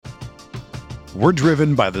We're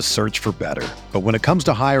driven by the search for better. But when it comes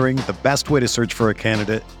to hiring, the best way to search for a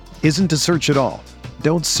candidate isn't to search at all.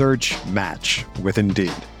 Don't search, match with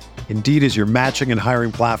Indeed. Indeed is your matching and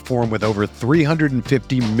hiring platform with over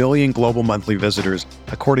 350 million global monthly visitors,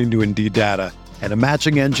 according to Indeed data, and a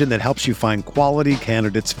matching engine that helps you find quality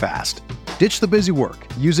candidates fast. Ditch the busy work.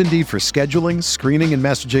 Use Indeed for scheduling, screening, and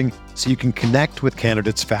messaging so you can connect with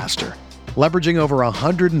candidates faster. Leveraging over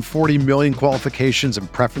 140 million qualifications and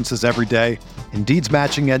preferences every day, Indeed's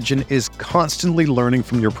matching engine is constantly learning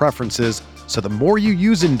from your preferences, so the more you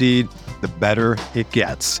use Indeed, the better it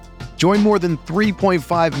gets. Join more than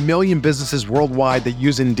 3.5 million businesses worldwide that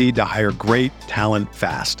use Indeed to hire great talent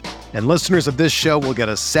fast. And listeners of this show will get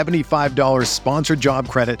a $75 sponsored job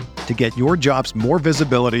credit to get your jobs more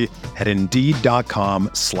visibility at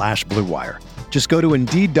Indeed.com/Blue Wire. Just go to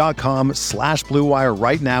Indeed.com/Blue Wire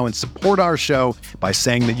right now and support our show by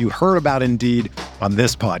saying that you heard about Indeed on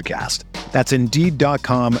this podcast. That's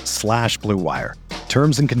Indeed.com/Blue Wire.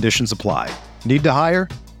 Terms and conditions apply. Need to hire?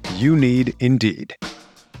 You need Indeed.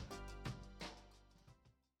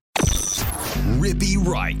 Rippy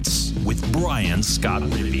Writes with Brian Scott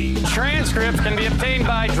Rippey. Transcripts can be obtained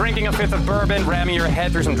by drinking a fifth of bourbon, ramming your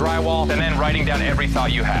head through some drywall, and then writing down every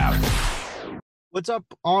thought you have. What's up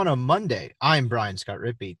on a Monday? I'm Brian Scott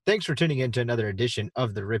Rippey. Thanks for tuning in to another edition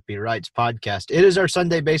of the Rippy Writes podcast. It is our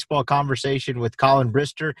Sunday baseball conversation with Colin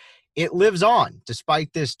Brister. It lives on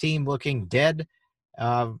despite this team looking dead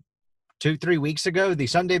 2-3 weeks ago. The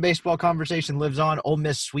Sunday baseball conversation lives on. Ole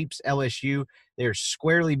Miss sweeps LSU. They're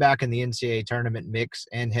squarely back in the NCAA tournament mix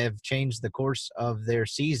and have changed the course of their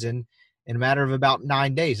season in a matter of about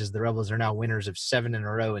 9 days, as the Rebels are now winners of 7 in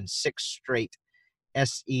a row and 6 straight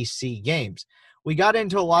SEC games. We got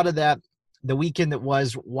into a lot of that the weekend that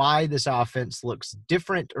was, why this offense looks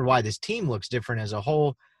different, or why this team looks different as a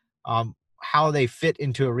whole, how they fit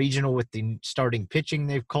into a regional with the starting pitching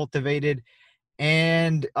they've cultivated,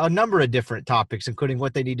 and a number of different topics, including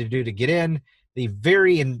what they need to do to get in, the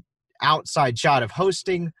very outside shot of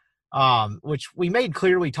hosting, which we made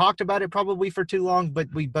clear. We talked about it probably for too long, but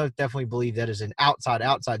we both definitely believe that is an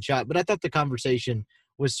outside shot. But I thought the conversation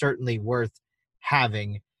was certainly worth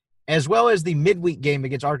having, as well as the midweek game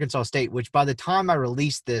against Arkansas State, which by the time I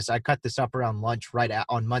released this, I cut this up around lunch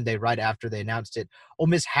on Monday, right after they announced it. Ole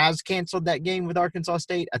Miss has canceled that game with Arkansas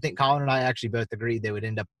State. I think Colin and I actually both agreed they would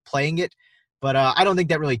end up playing it, but I don't think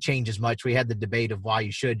that really changes much. We had the debate of why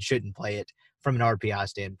you shouldn't play it from an RPI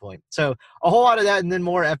standpoint. So a whole lot of that, and then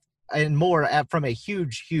more from a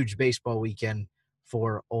huge baseball weekend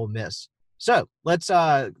for Ole Miss. So let's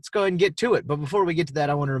go ahead and get to it. But before we get to that,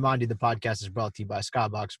 I want to remind you the podcast is brought to you by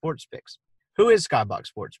Skybox Sports Picks. Who is Skybox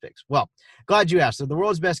Sports Picks? Well, glad you asked. They're the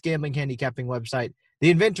world's best gambling handicapping website, the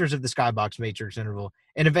inventors of the Skybox Matrix Interval,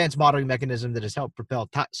 an advanced modeling mechanism that has helped propel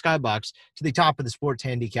Skybox to the top of the sports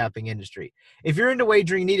handicapping industry. If you're into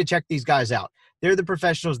wagering, you need to check these guys out. They're the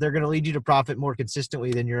professionals. They're going to lead you to profit more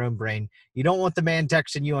consistently than your own brain. You don't want the man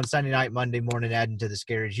texting you on Sunday night, Monday morning, adding to the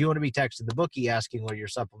scaries. You want to be texting the bookie asking where your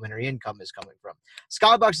supplementary income is coming from.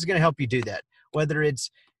 Skybox is going to help you do that, whether it's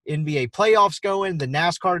NBA playoffs going, the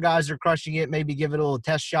NASCAR guys are crushing it, maybe give it a little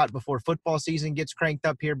test shot before football season gets cranked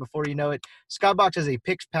up here before you know it. Skybox has a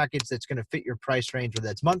picks package that's going to fit your price range, whether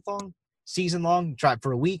that's month-long, season-long. Try it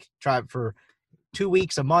for a week, try it for 2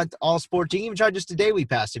 weeks, a month, all sports. You can even try just a daily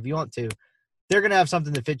pass if you want to. They're going to have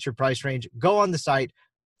something that fits your price range. Go on the site,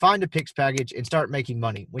 find a picks package, and start making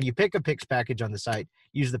money. When you pick a picks package on the site,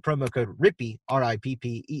 use the promo code RIPPEE,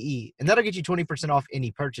 RIPPEE, and that'll get you 20% off any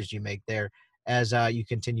purchase you make there as you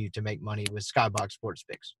continue to make money with Skybox Sports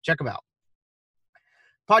Picks. Check them out.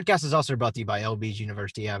 Podcast is also brought to you by LB's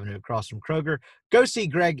University Avenue across from Kroger. Go see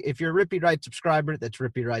Greg. If you're a Rippy Writes subscriber, that's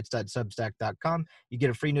rippywrites.substack.com. You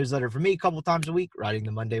get a free newsletter from me a couple times a week, writing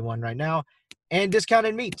the Monday one right now. And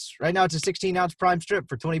discounted meats. Right now it's a 16-ounce prime strip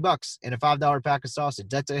for $20 and a $5 pack of sausage.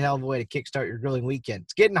 That's a hell of a way to kickstart your grilling weekend.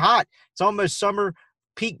 It's getting hot. It's almost summer,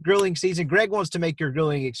 peak grilling season. Greg wants to make your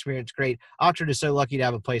grilling experience great. Oxford is so lucky to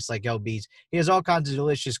have a place like LB's. He has all kinds of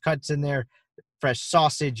delicious cuts in there, fresh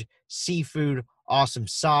sausage, seafood, awesome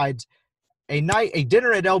sides. A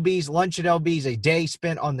dinner at LB's, lunch at LB's, a day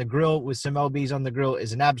spent on the grill with some LB's on the grill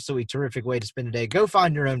is an absolutely terrific way to spend a day. Go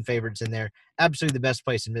find your own favorites in there. Absolutely the best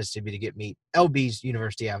place in Mississippi to get meat. LB's,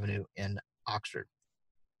 University Avenue in Oxford.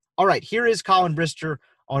 All right, here is Colin Brister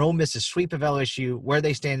on Ole Miss's sweep of LSU, where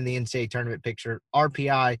they stand in the NCAA tournament picture,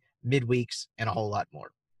 RPI, midweeks, and a whole lot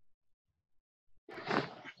more.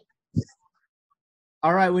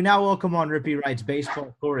 All right, we now welcome on Rippy Writes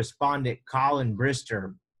baseball correspondent Colin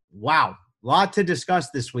Brister. Wow, a lot to discuss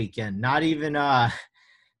this weekend. Not even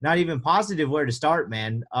positive where to start,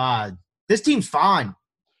 man. This team's fine.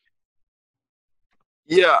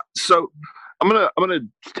 Yeah, so I'm gonna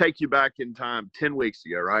take you back in time 10 weeks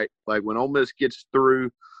ago, right? Like when Ole Miss gets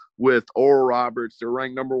through with Oral Roberts, they're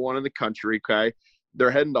ranked number 1 in the country. Okay,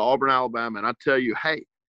 they're heading to Auburn, Alabama, and I tell you, hey,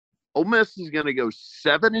 Ole Miss is gonna go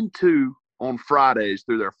 7-2 on Fridays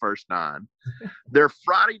through their first 9. Their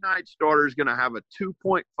Friday night starter is gonna have a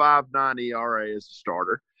 2.59 ERA as a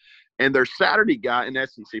starter. And their Saturday guy in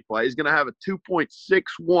SEC play is going to have a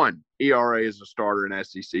 2.61 ERA as a starter in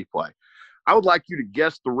SEC play. I would like you to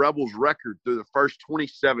guess the Rebels' record through the first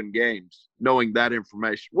 27 games, knowing that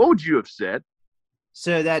information. What would you have said?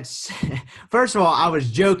 So that's – first of all, I was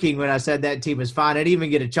joking when I said that team was fine. I didn't even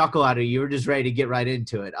get a chuckle out of you. You were just ready to get right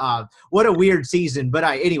into it. What a weird season. But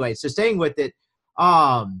anyway, so staying with it.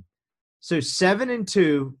 So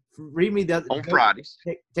 7-2. Read me the – on Fridays.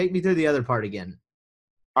 Take me through the other part again.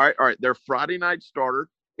 All right. Their Friday night starter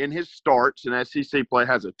in his starts in SEC play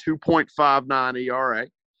has a 2.59 ERA.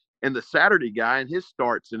 And the Saturday guy in his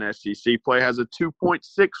starts in SEC play has a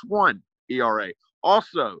 2.61 ERA.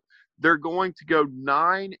 Also, they're going to go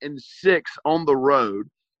 9-6 on the road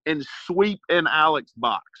and sweep in Alex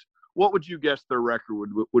Box. What would you guess their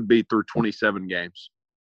record would be through 27 games?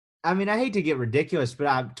 I mean, I hate to get ridiculous, but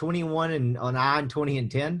I'm 21-9,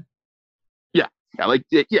 20-10. Yeah.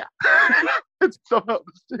 It's somehow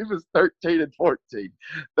this team is 13-14.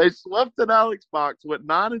 They swept in Alex Box, went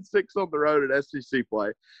 9-6 on the road at SEC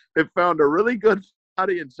play, and found a really good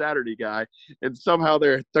Friday and Saturday guy, and somehow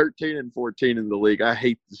they're 13-14 in the league. I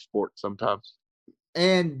hate the sport sometimes.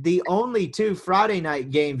 And the only 2 Friday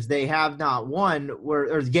night games they have not won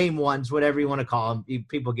or game ones, whatever you want to call them.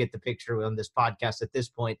 People get the picture on this podcast at this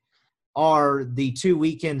point. Are the 2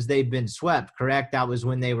 weekends they've been swept, correct? That was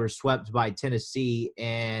when they were swept by Tennessee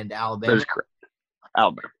and Alabama. That is correct.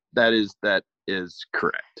 Alabama. That is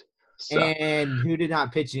correct. So. And who did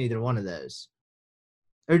not pitch in either one of those?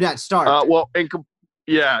 Or did not start? I was going to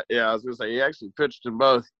say he actually pitched in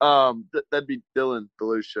both. That'd be Dylan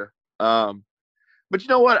DeLucia. But you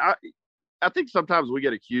know what? I think sometimes we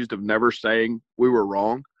get accused of never saying we were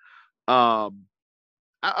wrong. We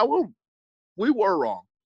were wrong.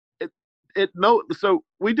 So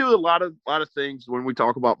we do a lot of things when we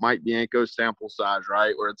talk about Mike Bianco's sample size,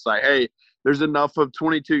 right? Where it's like, hey, there's enough of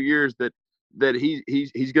 22 years that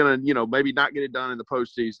he's gonna, maybe not get it done in the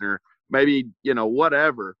postseason, or maybe,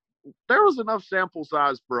 whatever. There was enough sample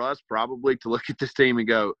size for us probably to look at this team and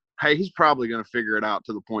go, hey, he's probably going to figure it out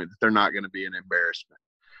to the point that they're not going to be an embarrassment.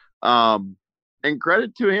 And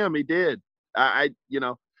credit to him, he did.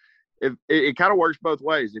 If it kind of works both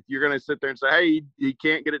ways. If you're going to sit there and say, hey, he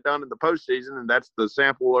can't get it done in the postseason, and that's the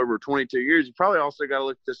sample over 22 years, you probably also got to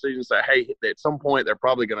look at this season and say, hey, at some point they're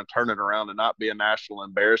probably going to turn it around and not be a national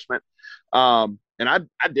embarrassment. And I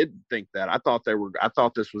didn't think that. I thought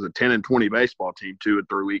this was a 10-20 baseball team 2 or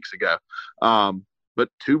 3 weeks ago. But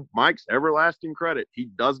to Mike's everlasting credit, he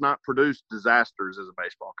does not produce disasters as a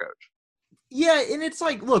baseball coach. Yeah, and it's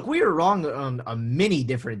like, look, we were wrong on many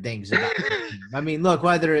different things about the team. I mean, look,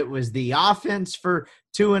 whether it was the offense for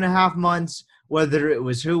 2.5 months, whether it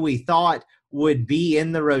was who we thought would be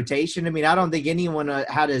in the rotation. I mean, I don't think anyone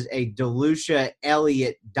had a DeLucia,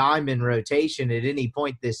 Elliott, Diamond rotation at any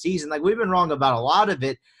point this season. Like, we've been wrong about a lot of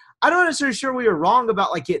it. I'm not necessarily sure we were wrong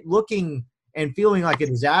about, like, it looking and feeling like a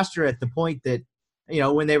disaster at the point that,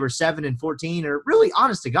 when they were 7-14, or really,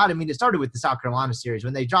 honest to God, I mean, it started with the South Carolina series.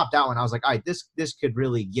 When they dropped out, and I was like, all right, this could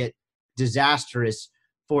really get disastrous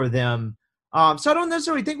for them. So I don't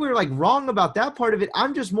necessarily think we were, like, wrong about that part of it.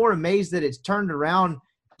 I'm just more amazed that it's turned around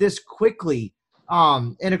this quickly.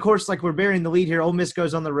 And, of course, like, we're bearing the lead here. Ole Miss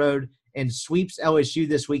goes on the road and sweeps LSU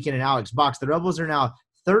this weekend in Alex Box. The Rebels are now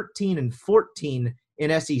 13-14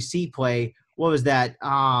 in SEC play. What was that?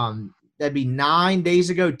 That'd be 9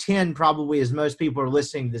 days ago, 10 probably, as most people are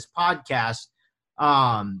listening to this podcast.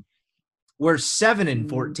 We're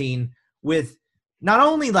 7-14 with not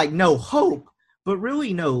only, like, no hope, but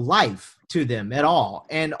really no life to them at all.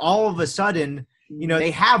 And all of a sudden,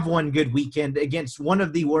 they have one good weekend against one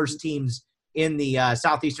of the worst teams in the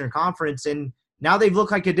Southeastern Conference, and now they've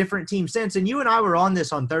looked like a different team since. And you and I were on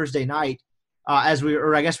this on Thursday night, I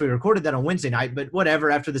guess we recorded that on Wednesday night, but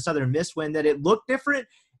whatever, after the Southern Miss win, that it looked different.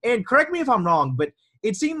 And correct me if I'm wrong, but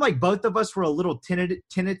it seemed like both of us were a little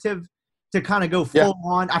tentative to kind of go full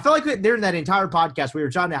on. I felt like during that entire podcast, we were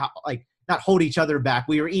trying to, like, not hold each other back.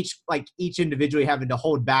 We were each individually having to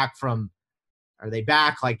hold back from, are they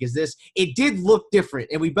back? Like, is this – it did look different.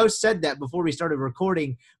 And we both said that before we started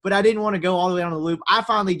recording, but I didn't want to go all the way on the loop. I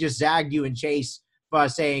finally just zagged you and Chase by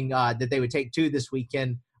saying that they would take 2 this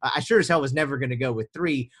weekend. I sure as hell was never going to go with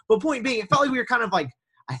 3. But point being, it felt like we were kind of like –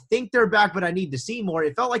 I think they're back, but I need to see more.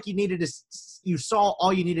 It felt like you saw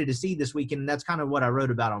all you needed to see this weekend, and that's kind of what I wrote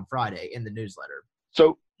about on Friday in the newsletter.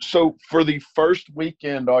 So for the first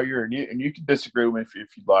weekend all year, and you can disagree with me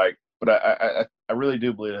if you'd like, but I really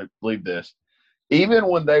do believe this. Even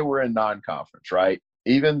when they were in non-conference, right?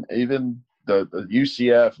 Even the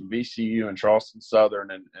UCF, VCU, and Charleston Southern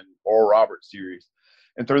and Oral Roberts series,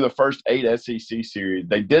 and through the first 8 SEC series,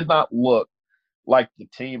 they did not look like the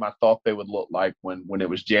team I thought they would look like when it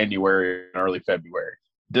was January and early February.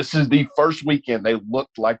 This is the first weekend they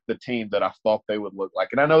looked like the team that I thought they would look like.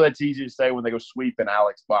 And I know that's easy to say when they go sweeping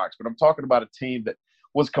Alex Box, but I'm talking about a team that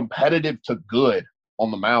was competitive to good on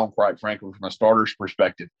the mound, quite frankly, from a starter's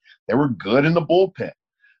perspective. They were good in the bullpen.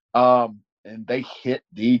 And they hit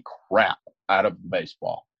the crap out of the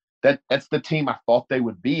baseball. That's the team I thought they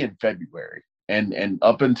would be in February. And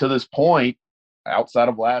up until this point, outside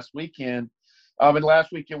of last weekend, and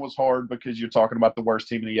last weekend was hard because you're talking about the worst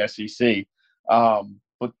team in the SEC.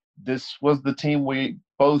 But this was the team we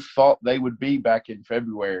both thought they would be back in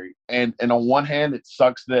February. And on one hand, it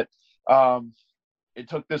sucks that it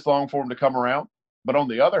took this long for them to come around. But on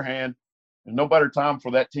the other hand, there's no better time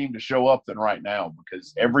for that team to show up than right now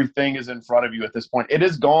because everything is in front of you at this point. It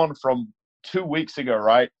has gone from 2 weeks ago,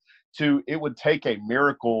 right, to it would take a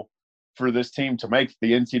miracle for this team to make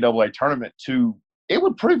the NCAA tournament to it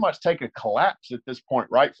would pretty much take a collapse at this point,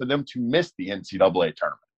 right, for them to miss the NCAA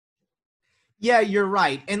tournament. Yeah, you're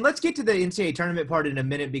right. And let's get to the NCAA tournament part in a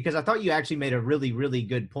minute because I thought you actually made a really, really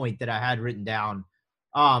good point that I had written down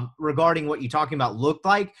regarding what you're talking about looked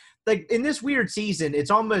like. Like in this weird season,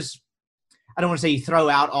 it's almost – I don't want to say you throw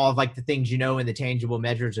out all of like the things you know and the tangible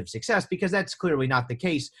measures of success because that's clearly not the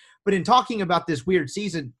case. But in talking about this weird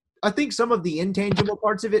season, I think some of the intangible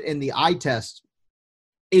parts of it and the eye test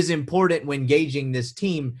is important when gauging this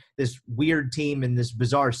team, this weird team in this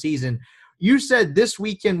bizarre season. You said this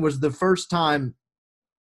weekend was the first time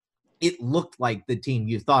it looked like the team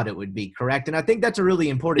you thought it would be, correct? And I think that's a really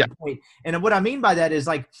important point. And what I mean by that is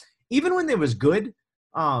like even when it was good,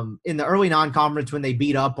 in the early non-conference when they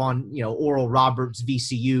beat up on, Oral Roberts,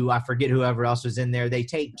 VCU, I forget whoever else was in there, they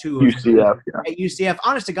take two UCF, at UCF.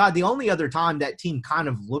 Honest to God, the only other time that team kind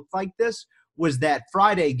of looked like this was that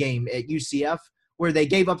Friday game at UCF where they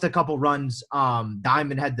gave up a couple runs.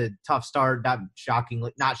 Diamond had the tough start. Not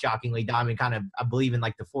shockingly, Diamond kind of, I believe in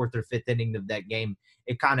like the 4th or 5th inning of that game,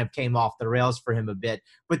 it kind of came off the rails for him a bit.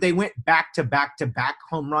 But they went back to back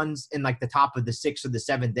home runs in like the top of the 6th or the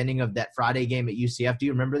 7th inning of that Friday game at UCF. Do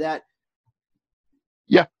you remember that?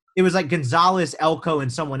 Yeah. It was like Gonzalez, Elko,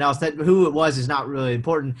 and someone else. That who it was is not really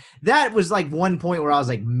important. That was like one point where I was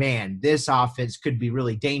like, man, this offense could be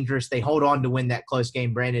really dangerous. They hold on to win that close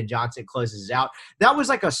game. Brandon Johnson closes out. That was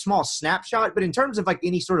like a small snapshot. But in terms of like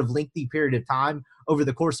any sort of lengthy period of time over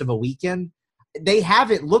the course of a weekend, they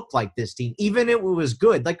haven't looked like this team, even if it was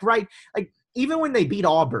good. Like even when they beat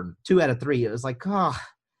Auburn 2 out of 3, it was like,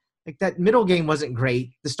 like that middle game wasn't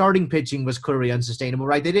great. The starting pitching was clearly unsustainable,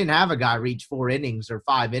 right? They didn't have a guy reach 4 innings or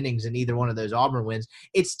 5 innings in either one of those Auburn wins.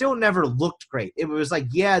 It still never looked great. It was like,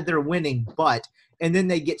 yeah, they're winning, and then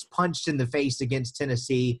they get punched in the face against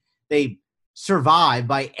Tennessee. They survive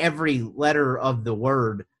by every letter of the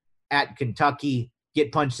word at Kentucky,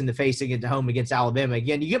 get punched in the face against home against Alabama.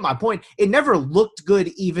 Again, you get my point. It never looked good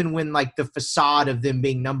even when like the facade of them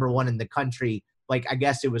being number 1 in the country, like I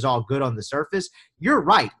guess it was all good on the surface. You're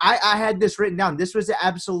right. I had this written down. This was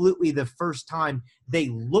absolutely the first time they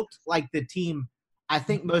looked like the team I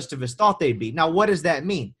think most of us thought they'd be. Now, what does that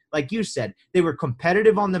mean? Like you said, they were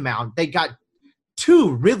competitive on the mound. They got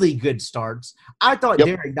 2 really good starts. I thought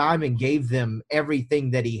Derek Diamond gave them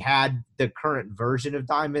everything that he had, the current version of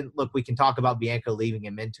Diamond. Look, we can talk about Bianco leaving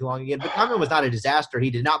him in too long again, but Diamond was not a disaster. He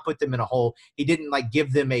did not put them in a hole. He didn't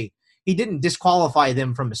give them he didn't disqualify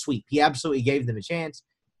them from a sweep. He absolutely gave them a chance.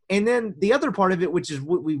 And then the other part of it, which is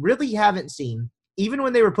what we really haven't seen, even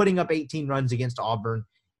when they were putting up 18 runs against Auburn,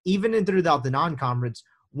 even throughout the non-conference,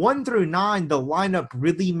 1 through 9, the lineup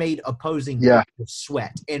really made opposing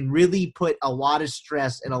sweat and really put a lot of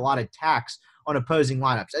stress and a lot of tax on opposing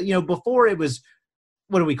lineups. Before it was,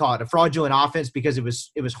 what do we call it, a fraudulent offense because it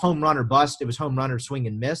was home run or bust. It was home run or swing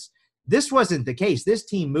and miss. This wasn't the case. This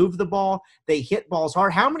team moved the ball. They hit balls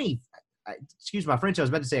hard. How many excuse my French, I was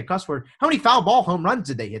about to say a cuss word. How many foul ball home runs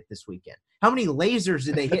did they hit this weekend? How many lasers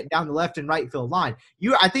did they hit down the left and right field line?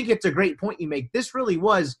 I think it's a great point you make. This really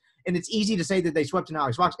was, and it's easy to say that they swept an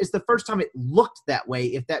Alex Box. It's the first time it looked that way,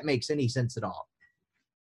 if that makes any sense at all.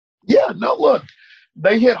 Yeah, no, look,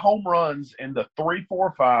 they hit home runs in the 3,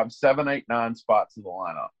 4, 5, 7, 8, 9 spots of the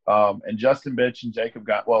lineup. And Justin Bench and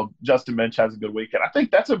Justin Bench has a good weekend. I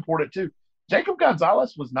think that's important too. Jacob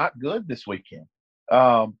Gonzalez was not good this weekend.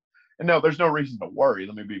 And no, there's no reason to worry.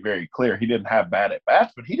 Let me be very clear. He didn't have bad at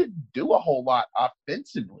bats, but he didn't do a whole lot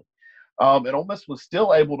offensively. And Ole Miss was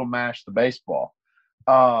still able to mash the baseball.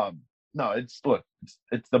 No, it's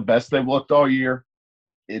the best they've looked all year.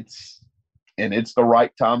 It's the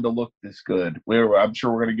right time to look this good. I'm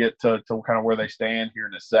sure we're going to get to kind of where they stand here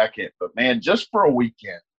in a second. But man, just for a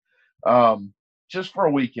weekend,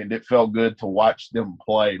 it felt good to watch them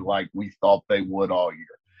play like we thought they would all year.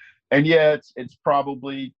 And yeah, it's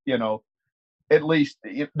probably, at least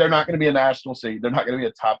they're not going to be a national seed. They're not going to be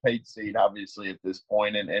a top 8 seed, obviously, at this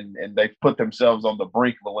point. And they've put themselves on the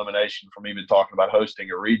brink of elimination from even talking about hosting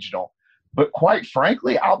a regional. But quite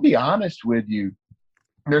frankly, I'll be honest with you,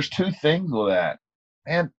 there's two things with that.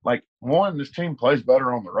 And, like, one, this team plays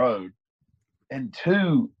better on the road. And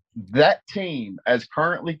two, that team, as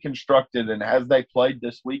currently constructed and as they played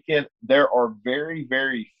this weekend, there are very,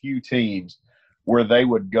 very few teams where they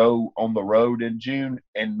would go on the road in June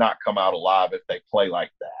and not come out alive if they play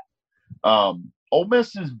like that. Ole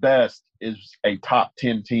Miss's best is a top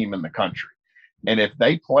 10 team in the country. And if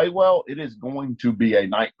they play well, it is going to be a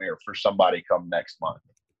nightmare for somebody come next month.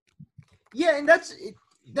 Yeah, and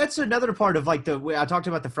that's another part of, like, I talked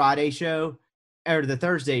about the Friday show or the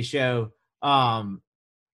Thursday show. I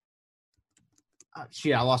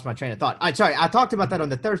lost my train of thought. I talked about that on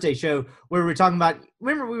the Thursday show where we were talking about –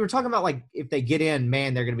 remember, we were talking about, like, if they get in,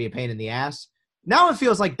 man, they're going to be a pain in the ass. Now it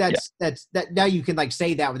feels like that's now you can, like,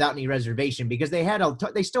 say that without any reservation because they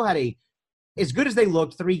still had as good as they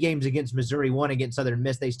looked 3 games against Missouri, 1 against Southern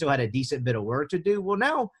Miss, they still had a decent bit of work to do. Well,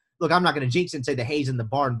 now, look, I'm not going to jinx and say the hay's in the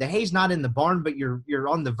barn. The hay's not in the barn, but you're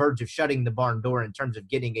on the verge of shutting the barn door in terms of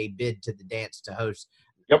getting a bid to the dance to host.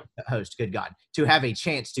 Good God, to have a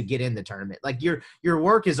chance to get in the tournament. Like your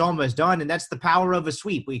work is almost done, and that's the power of a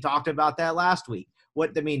sweep. We talked about that last week.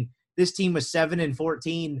 This team was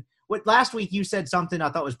 7-14. Last week you said something I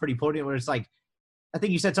thought was pretty poignant where it's like, I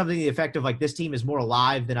think you said something to the effect of, like, this team is more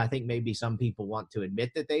alive than I think maybe some people want to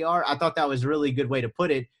admit that they are. I thought that was a really good way to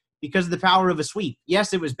put it because of the power of a sweep.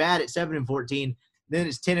 Yes, it was bad at 7-14. Then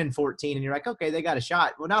it's 10-14, and you're like, okay, they got a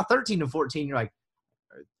shot. Well, now 13-14, you're like,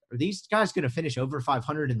 are these guys going to finish over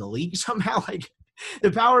 500 in the league somehow? Like,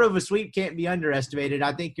 the power of a sweep can't be underestimated.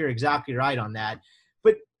 I think you're exactly right on that.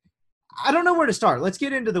 But I don't know where to start. Let's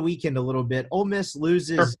get into the weekend a little bit. Ole Miss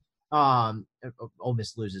loses. Ole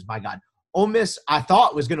Miss loses. My God. Ole Miss, I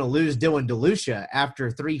thought, was going to lose Dylan DeLucia after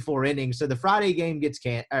 3-4 innings. So the Friday game gets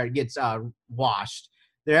washed.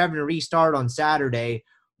 They're having to restart on Saturday.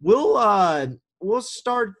 We'll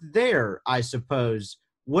start there, I suppose.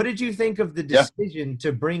 What did you think of the decision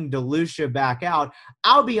to bring DeLucia back out?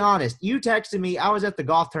 I'll be honest. You texted me. I was at the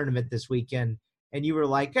golf tournament this weekend, and you were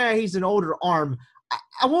like, he's an older arm.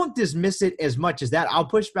 I won't dismiss it as much as that. I'll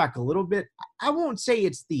push back a little bit. I won't say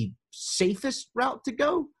it's the safest route to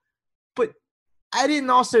go, but I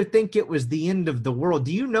didn't also think it was the end of the world.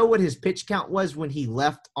 Do you know what his pitch count was when he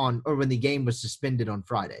left or when the game was suspended on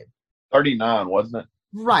Friday? 39, wasn't it?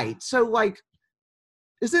 Right. So, like,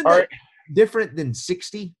 isn't that different than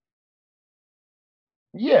 60?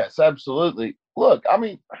 Yes, absolutely. Look, I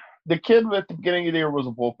mean, the kid at the beginning of the year was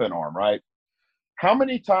a bullpen arm, right? How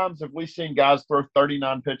many times have we seen guys throw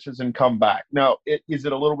 39 pitches and come back? Now, is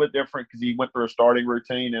it a little bit different because he went through a starting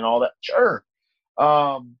routine and all that? Sure.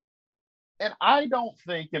 And I don't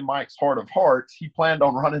think in Mike's heart of hearts he planned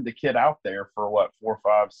on running the kid out there for, 4,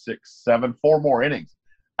 5, 6, 7, 4 more innings.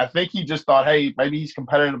 I think he just thought, hey, maybe he's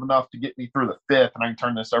competitive enough to get me through the 5th and I can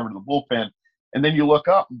turn this over to the bullpen. And then you look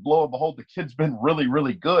up and lo and behold, the kid's been really,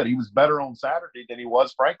 really good. He was better on Saturday than he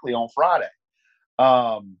was, frankly, on Friday.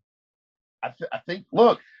 I think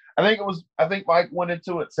Mike went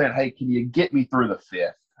into it saying, hey, can you get me through the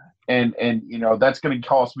 5th? And that's going to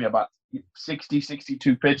cost me about 60,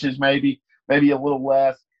 62 pitches, maybe a little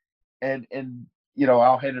less. And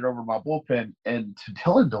I'll hand it over to my bullpen. And to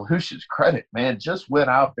Dylan DeLucia's credit, man, just went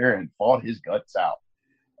out there and fought his guts out.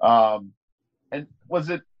 And was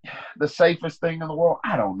it the safest thing in the world?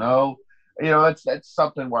 I don't know. That's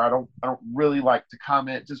something where I don't really like to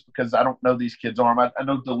comment just because I don't know these kids' arm. I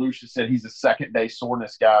know DeLucia said he's a second-day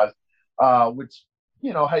soreness guy, which,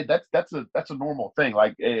 hey, that's a normal thing.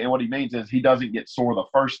 Like, and what he means is he doesn't get sore the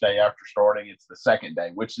first day after starting. It's the second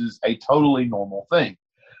day, which is a totally normal thing.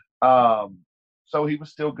 So he was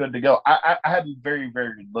still good to go. I had very,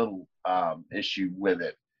 very little issue with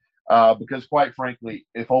it because, quite frankly,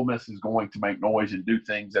 if Ole Miss is going to make noise and do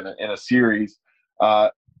things in a series,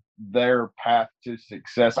 their path to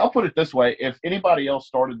success. I'll put it this way: if anybody else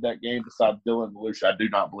started that game besides Dylan DeLucia, I do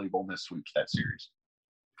not believe Ole Miss sweeps that series.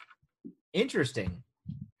 Interesting.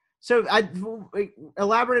 So I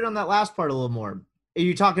elaborate on that last part a little more. Are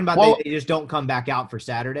you talking about Well, they just don't come back out for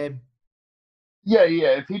Saturday? Yeah.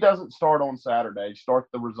 If he doesn't start on Saturday, start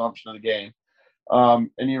the resumption of the game, and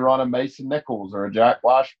you run a Mason Nichols or a Jack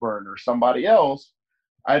Washburn or somebody else,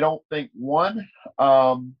 I don't think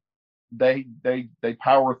they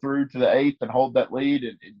power through to the 8th and hold that lead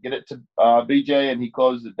and get it to BJ and he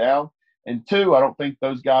closes it down. And 2, I don't think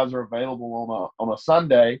those guys are available on a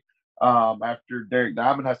Sunday after Derek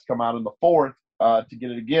Diamond has to come out in the 4th to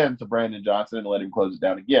get it again to Brandon Johnson and let him close it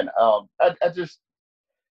down again. I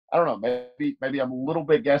don't know. Maybe I'm a little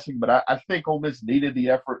bit guessing, but I think Ole Miss needed the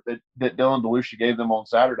effort that Dylan DeLucia gave them on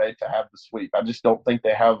Saturday to have the sweep. I just don't think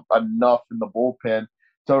they have enough in the bullpen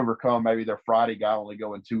to overcome maybe their Friday guy only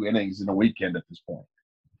going 2 innings in a weekend at this point.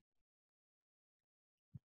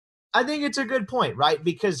 I think it's a good point, right?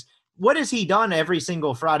 Because what has he done every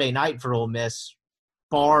single Friday night for Ole Miss,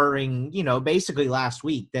 barring, basically last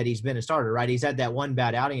week that he's been a starter, right? He's had that one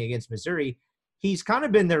bad outing against Missouri. He's kind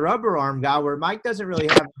of been the rubber arm guy where Mike doesn't really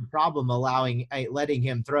have a problem letting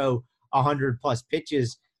him throw 100+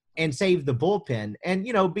 pitches and save the bullpen. And,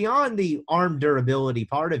 beyond the arm durability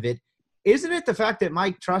part of it, isn't it the fact that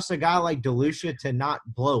Mike trusts a guy like DeLucia to not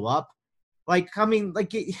blow up? I don't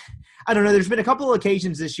know. There's been a couple of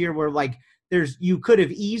occasions this year where you could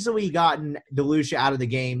have easily gotten DeLucia out of the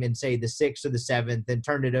game in, say, the 6th or the 7th and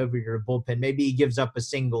turned it over to your bullpen. Maybe he gives up a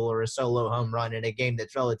single or a solo home run in a game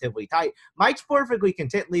that's relatively tight. Mike's perfectly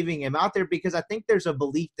content leaving him out there because I think there's a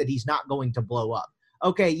belief that he's not going to blow up.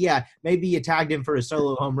 Okay, yeah, maybe you tagged him for a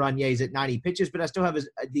solo home run. Yeah, he's at 90 pitches, but I still have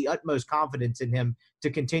the utmost confidence in him to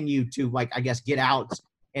continue to, get outs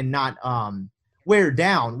and not wear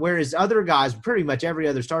down. Whereas other guys, pretty much every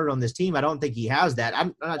other starter on this team, I don't think he has that.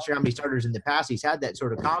 I'm not sure how many starters in the past he's had that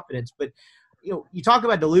sort of confidence. But, you talk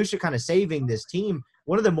about DeLucia kind of saving this team.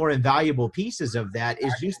 One of the more invaluable pieces of that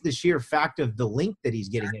is just the sheer fact of the length that he's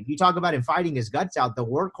getting in. You talk about him fighting his guts out, the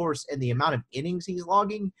workhorse and the amount of innings he's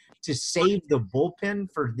logging to save the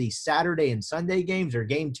bullpen for the Saturday and Sunday games or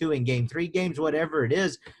game 2 and game 3 games, whatever it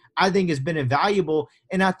is, I think has been invaluable.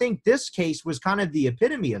 And I think this case was kind of the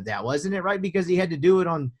epitome of that, wasn't it, right? Because he had to do it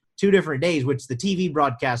on 2 different days, which the TV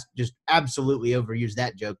broadcast just absolutely overused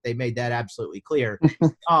that joke. They made that absolutely clear.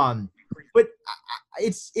 But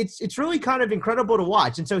it's really kind of incredible to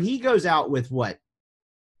watch. And so he goes out with what?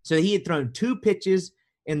 So he had thrown 2 pitches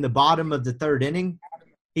in the bottom of the 3rd inning.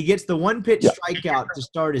 He gets the 1-pitch strikeout to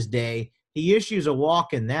start his day. He issues a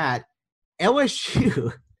walk in that.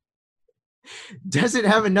 LSU doesn't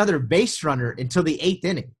have another base runner until the 8th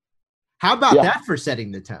inning. How about that for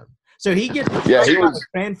setting the tone? So he gets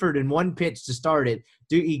Cranford in 1 pitch to start it.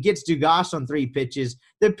 He gets Dugas on 3 pitches.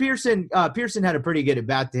 The Pearson had a pretty good at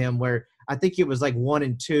bat to him where I think it was 1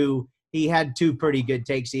 and 2. He had 2 pretty good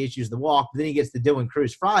takes. He issues the walk, but then he gets the Dylan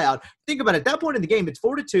Cruz fly out. Think about it. At that point in the game, it's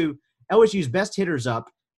 4-2. LSU's best hitters up.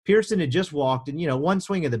 Pearson had just walked, and, one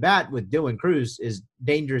swing of the bat with Dylan Cruz is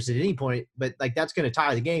dangerous at any point, but, that's going to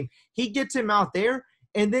tie the game. He gets him out there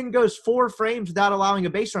and then goes 4 frames without allowing a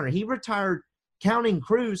base runner. He retired, counting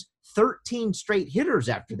Cruz, 13 straight hitters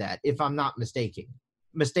after that, if I'm not mistaken.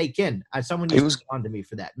 Someone used to on to me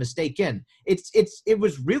for that. Mistaken. It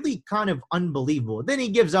was really kind of unbelievable. Then he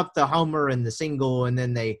gives up the homer and the single, and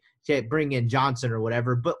then they bring in Johnson or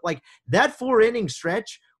whatever. But that 4-inning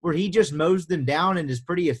stretch where he just mows them down and is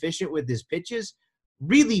pretty efficient with his pitches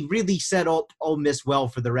really, really set up Ole Miss well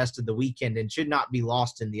for the rest of the weekend and should not be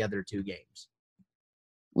lost in the other 2 games.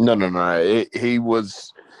 No. He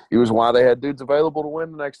was why they had dudes available to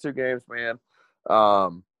win the next 2 games, man.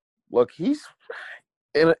 Look, he's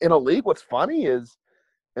in a league. What's funny is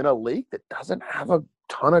in a league that doesn't have a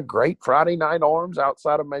ton of great Friday night arms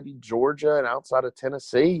outside of maybe Georgia and outside of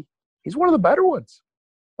Tennessee, he's one of the better ones.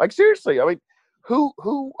 Seriously, I mean,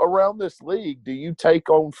 who around this league do you take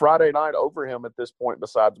on Friday night over him at this point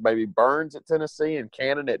besides maybe Burns at Tennessee and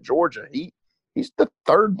Cannon at Georgia? He's the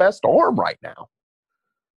 3rd best arm right now.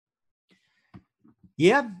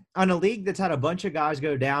 Yeah, on a league that's had a bunch of guys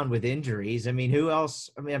go down with injuries. I mean, who else?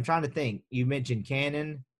 I mean, I'm trying to think. You mentioned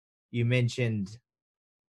Cannon. I'm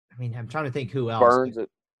trying to think who else. Burns at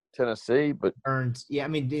Tennessee, but Burns. Yeah, I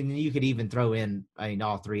mean, and you could even throw in,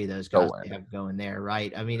 all 3 of those guys they have going there,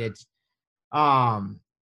 right? I mean, it's I'm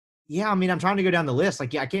trying to go down the list. I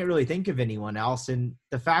can't really think of anyone else. And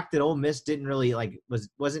the fact that Ole Miss didn't really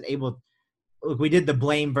wasn't able. Look, we did the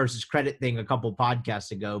blame versus credit thing a couple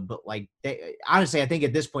podcasts ago, but honestly, I think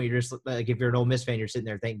at this point you're just if you're an Ole Miss fan, you're sitting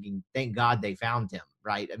there thinking, "Thank God they found him."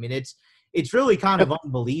 Right? I mean, it's really kind of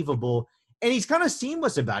unbelievable, and he's kind of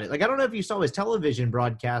seamless about it. I don't know if you saw his television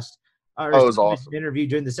broadcast or his awesome interview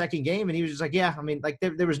during the 2nd game, and he was just yeah. I mean,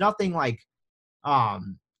 there was nothing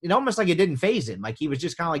it almost like it didn't faze him. Like he was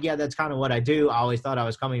just kind of like, yeah, that's kind of what I do. I always thought I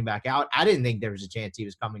was coming back out. I didn't think there was a chance he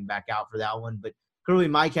was coming back out for that one, but clearly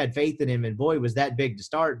Mike had faith in him, and boy, was that big to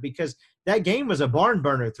start, because that game was a barn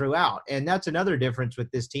burner throughout. And that's another difference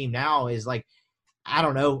with this team now is, like, I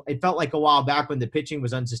don't know, it felt like a while back when the pitching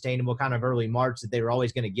was unsustainable, kind of early March, that they were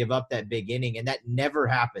always going to give up that big inning, and that never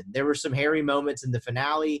happened. There were some hairy moments in the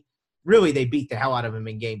finale. Really, they beat the hell out of him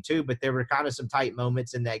in game 2, but there were kind of some tight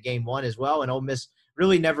moments in that game 1 as well, and Ole Miss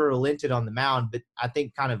really never relented on the mound. But I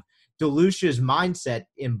think kind of DeLucia's mindset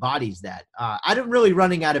embodies that. I don't really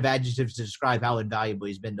running out of adjectives to describe how invaluable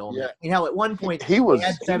he's been to Ole Miss. Yeah. You know, at one point, he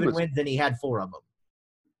had 7 wins and he had 4 of them.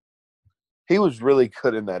 He was really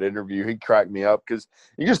good in that interview. He cracked me up because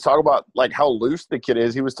you just talk about like how loose the kid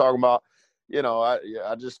is. He was talking about, you know, I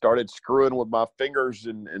just started screwing with my fingers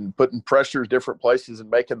and putting pressures different places and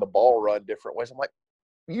making the ball run different ways. I'm like,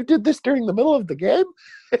 you did this during the middle of the game?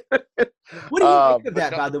 What do you think of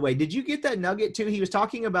that, by the way? Did you get that nugget, too? He was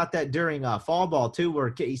talking about that during fall ball, too,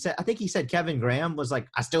 where he said, I think he said Kevin Graham was like,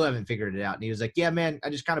 I still haven't figured it out. And he was like, yeah, man, I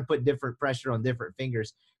just kind of put different pressure on different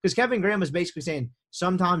fingers. Because Kevin Graham was basically saying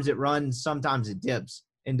sometimes it runs, sometimes it dips.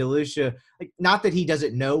 And DeLucia, like, not that he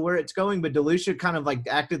doesn't know where it's going, but DeLucia kind of like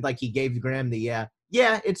acted like he gave Graham the,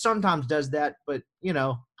 yeah, it sometimes does that, but, you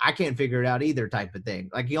know, I can't figure it out either type of thing.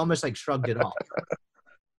 Like he almost like shrugged it off.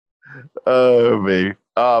 Oh, me.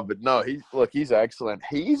 But no, he's excellent.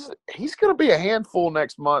 He's going to be a handful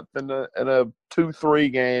next month in a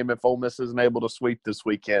 2-3 game if Ole Miss isn't able to sweep this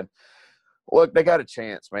weekend. Look, they got a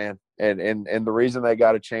chance, man. And the reason they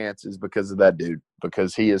got a chance is because of that dude,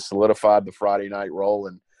 because he has solidified the Friday night role.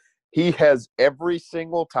 And he has every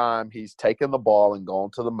single time he's taken the ball and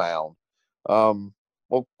gone to the mound.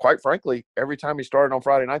 Well, quite frankly, every time he started on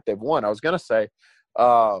Friday night, they've won. I was going to say,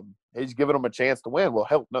 he's given them a chance to win. Well,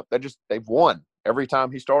 hell, no, they've won every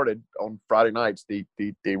time he started on Friday nights. The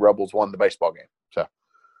Rebels won the baseball game. So,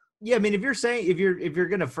 yeah, I mean, if you're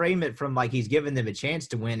going to frame it from like he's given them a chance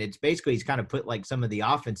to win, it's basically he's kind of put like some of the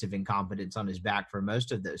offensive incompetence on his back for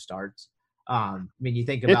most of those starts. I mean, you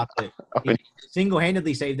think about he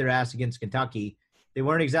single-handedly saved their ass against Kentucky. They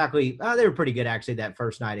weren't exactly they were pretty good actually that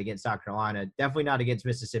first night against South Carolina. Definitely not against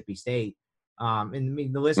Mississippi State. And I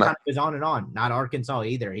mean, the list kind of goes on and on. Not Arkansas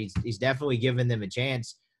either. He's definitely given them a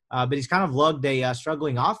chance, but he's kind of lugged a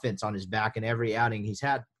struggling offense on his back in every outing he's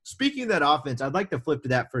had. Speaking of that offense, I'd like to flip to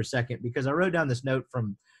that for a second because I wrote down this note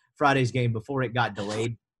from Friday's game before it got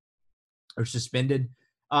delayed or suspended.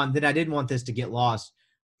 That I didn't want this to get lost.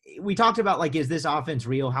 We talked about, like, is this offense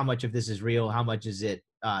real? How much of this is real? How much is it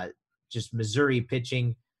just Missouri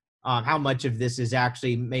pitching? How much of this is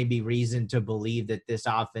actually maybe reason to believe that this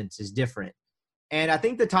offense is different? And I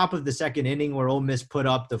think the top of the second inning where Ole Miss put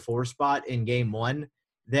up the 4 spot in game 1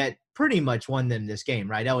 that pretty much won them this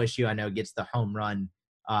game, right? LSU, I know, gets the home run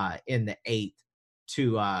in the 8th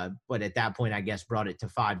to but at that point, I guess, brought it to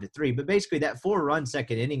 5-3. But basically that 4-run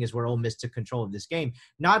second inning is where Ole Miss took control of this game.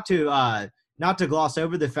 Not to gloss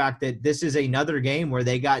over the fact that this is another game where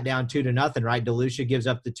they got down 2-0, right? DeLucia gives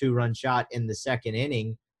up the 2-run shot in the second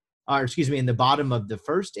inning, in the bottom of the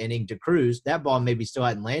first inning to Cruz. That ball maybe still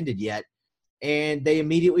hadn't landed yet. And they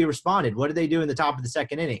immediately responded. What did they do in the top of the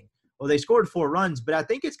second inning? Well, they scored 4 runs, but I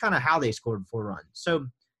think it's kind of how they scored 4 runs. So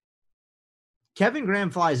Kevin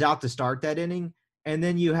Graham flies out to start that inning, and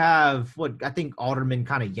then you have what I think Alderman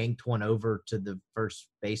kind of yanked one over to the first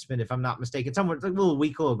baseman, if I'm not mistaken. Somewhere, it's like a little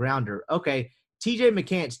weak little grounder. Okay, TJ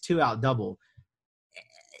McCant's 2-out double.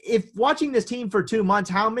 If watching this team for 2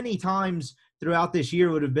 months, how many times throughout this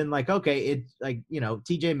year would have been like, okay, it's like, you know,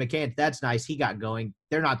 TJ McCant, that's nice. He got going.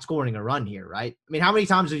 They're not scoring a run here, right? I mean, how many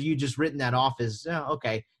times have you just written that off as,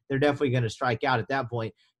 okay, they're definitely going to strike out at that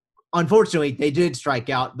point? Unfortunately, they did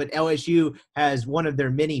strike out, but LSU has one of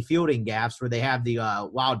their many fielding gaffes where they have the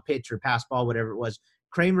wild pitch or pass ball, whatever it was.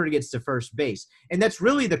 Kramer gets to first base. And that's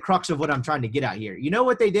really the crux of what I'm trying to get at here. You know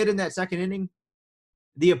what they did in that second inning?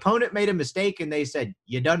 The opponent made a mistake, and they said,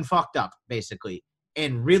 you done fucked up, basically,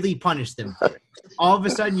 and really punished them for it. All of a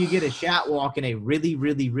sudden, you get a Shat walk and a really,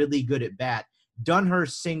 really, really good at bat.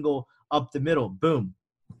 Dunhurst single up the middle. Boom.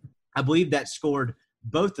 I believe that scored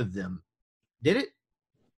both of them. Did it?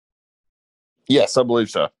 Yes, I believe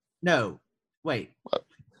so. No. Wait.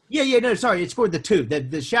 Yeah, no, sorry. It scored the 2.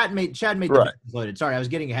 The Shat made the right. Loaded. Sorry, I was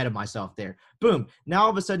getting ahead of myself there. Boom. Now all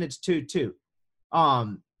of a sudden it's 2-2.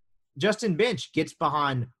 Justin Bench gets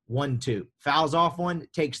behind 1-2. Fouls off one,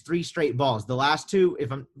 takes 3 straight balls. The last 2,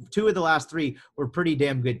 2 of the last 3 were pretty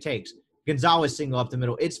damn good takes. Gonzalez single up the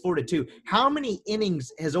middle. It's 4-2. How many innings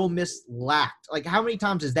has Ole Miss lacked? Like, how many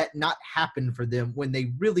times has that not happened for them when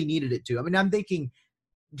they really needed it to? I mean, I'm thinking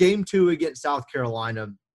game 2 against South Carolina,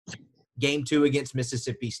 game 2 against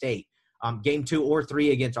Mississippi State, game 2 or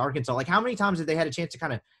 3 against Arkansas. Like, how many times have they had a chance to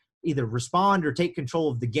kind of either respond or take control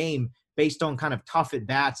of the game based on kind of tough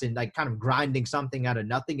at-bats and like kind of grinding something out of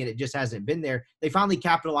nothing, and it just hasn't been there? They finally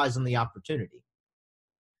capitalized on the opportunity.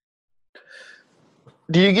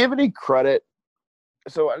 Do you give any credit?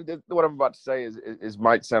 So what I'm about to say is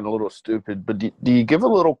might sound a little stupid, but do you give a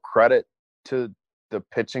little credit to the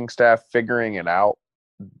pitching staff figuring it out,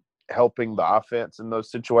 helping the offense in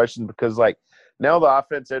those situations? Because like now the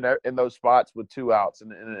offense in those spots with 2 outs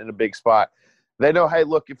in a big spot, they know, hey,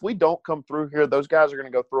 look, if we don't come through here, those guys are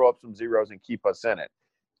going to go throw up some zeros and keep us in it.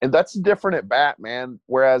 And that's different at bat, man.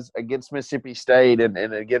 Whereas against Mississippi State and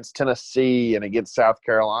against Tennessee and against South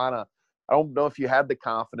Carolina, I don't know if you had the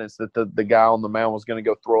confidence that the guy on the mound was going to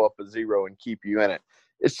go throw up a zero and keep you in it.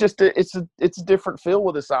 It's just it's a different feel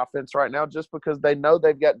with this offense right now, just because they know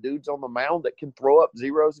they've got dudes on the mound that can throw up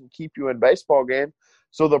zeros and keep you in baseball game.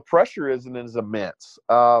 So the pressure isn't as immense.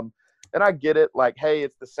 And I get it, like, hey,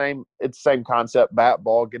 it's the same concept, bat,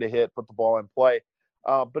 ball, get a hit, put the ball in play.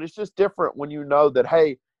 But it's just different when you know that,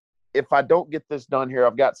 hey, if I don't get this done here,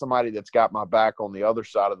 I've got somebody that's got my back on the other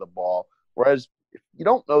side of the ball. Whereas if you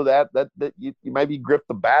don't know that you maybe grip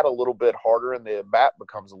the bat a little bit harder and the bat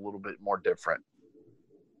becomes a little bit more different.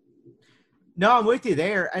 No, I'm with you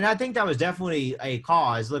there. And I think that was definitely a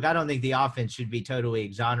cause. Look, I don't think the offense should be totally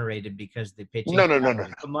exonerated because the pitching No.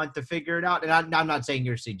 a month to figure it out. And I'm not saying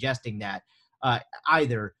you're suggesting that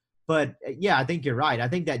either. But, yeah, I think you're right. I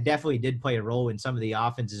think that definitely did play a role in some of the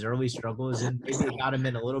offense's early struggles, and maybe it got him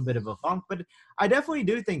in a little bit of a funk. But I definitely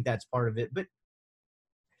do think that's part of it. But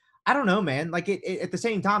I don't know, man. Like, at the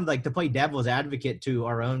same time, like, to play devil's advocate to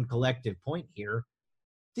our own collective point here,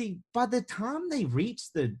 by the time they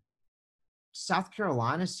reach the South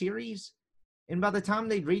Carolina series, and by the time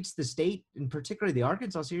they reached the state, and particularly the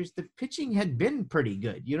Arkansas series, the pitching had been pretty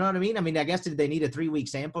good. You know what I mean? I mean, I guess did they need a 3-week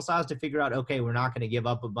sample size to figure out, okay, we're not going to give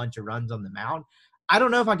up a bunch of runs on the mound? I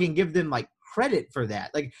don't know if I can give them like credit for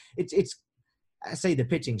that. Like it's I say the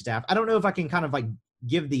pitching staff. I don't know if I can kind of like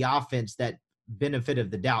give the offense that benefit of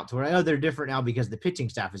the doubt to where I know they're different now because the pitching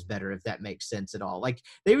staff is better, if that makes sense at all. Like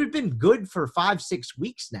they've been good for 5-6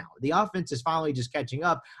 weeks now. The offense is finally just catching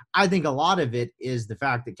up. I think a lot of it is the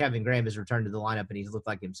fact that Kevin Graham has returned to the lineup and he's looked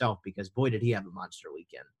like himself, because boy, did he have a monster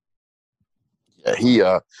weekend.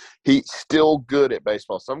 Yeah, he's still good at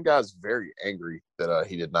baseball. Some guys very angry that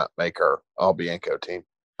he did not make our All-Bianco team.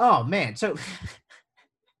 Oh man. So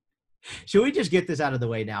should we just get this out of the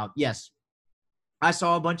way now? Yes. I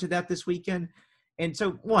saw a bunch of that this weekend. And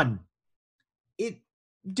so,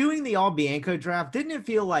 doing the All-Bianco draft, didn't it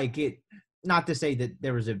feel like it, not to say that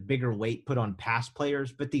there was a bigger weight put on past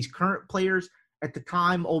players, but these current players at the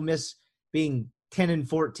time, Ole Miss being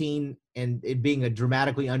 10-14 and it being a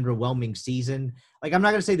dramatically underwhelming season. Like, I'm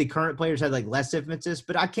not going to say the current players had like less emphasis,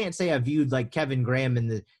 but I can't say I viewed like Kevin Graham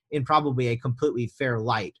in probably a completely fair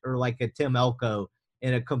light, or like a Tim Elko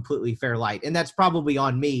in a completely fair light. And that's probably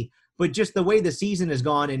on me. But just the way the season has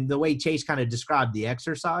gone and the way Chase kind of described the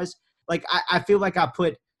exercise, like I feel like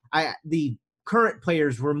the current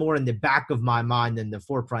players were more in the back of my mind than the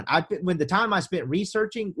forefront. When the time I spent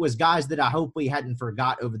researching was guys that I hopefully hadn't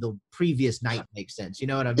forgot over the previous night, makes sense. You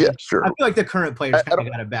know what I mean? Yeah, sure. I feel like the current players kind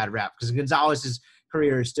of got a bad rap because Gonzalez's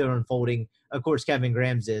career is still unfolding. Of course, Kevin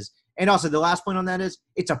Graham's is. And also the last point on that is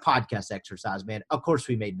it's a podcast exercise, man. Of course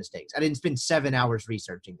we made mistakes. I didn't spend 7 hours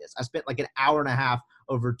researching this. I spent like an hour and a half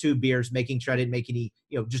over 2 beers making sure I didn't make any,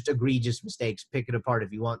 just egregious mistakes. Pick it apart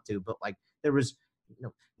if you want to. But like there was,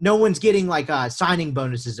 no one's getting like signing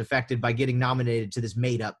bonuses affected by getting nominated to this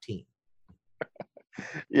made up team.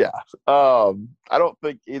 Yeah. I don't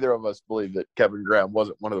think either of us believe that Kevin Graham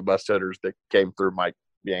wasn't one of the best hitters that came through Mike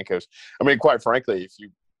Bianco's. I mean, quite frankly,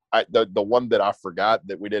 the one that I forgot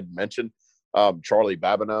that we didn't mention, Charlie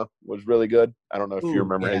Babineau was really good. I don't know if you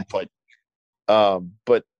remember him played.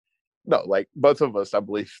 But no, like both of us, I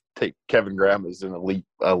believe, take Kevin Graham as an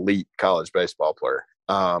elite college baseball player.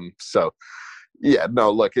 So yeah,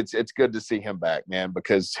 no, look, it's good to see him back, man,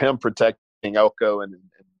 because him protecting Elko and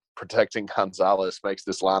protecting Gonzalez makes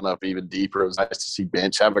this lineup even deeper. It was nice to see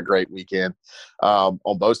Bench have a great weekend on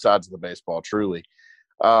both sides of the baseball, truly.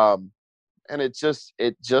 And it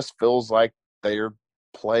just feels like they're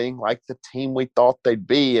playing like the team we thought they'd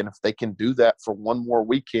be. And if they can do that for one more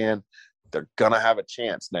weekend, they're going to have a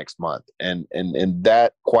chance next month. And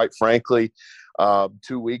that, quite frankly,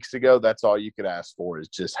 2 weeks ago, that's all you could ask for is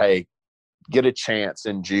just, hey, get a chance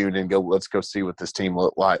in June and let's go see what this team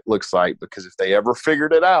looks like. Because if they ever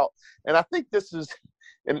figured it out, and I think this is,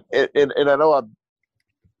 and I know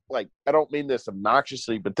I don't mean this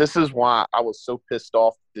obnoxiously, but this is why I was so pissed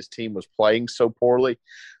off this team was playing so poorly.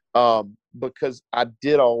 because I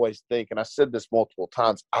did always think, and I said this multiple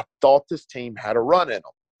times, I thought this team had a run in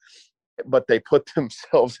them, but they put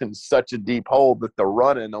themselves in such a deep hole that the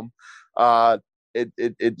run in them,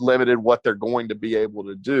 it limited what they're going to be able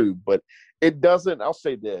to do. But it doesn't, I'll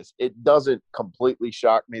say this, it doesn't completely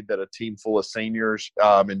shock me that a team full of seniors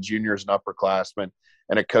and juniors and upperclassmen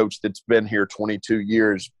and a coach that's been here 22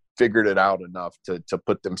 years figured it out enough to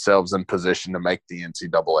put themselves in position to make the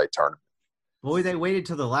NCAA tournament. Boy, they waited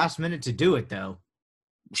till the last minute to do it, though.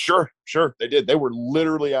 Sure, they did. They were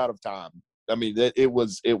literally out of time. I mean, it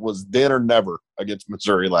was then or never against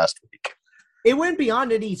Missouri last week. It went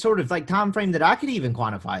beyond any sort of like time frame that I could even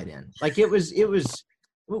quantify it in. Like it was.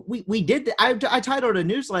 We did. I titled a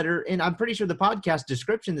newsletter, and I'm pretty sure the podcast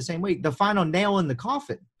description the same way. The final nail in the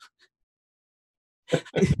coffin.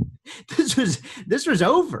 This was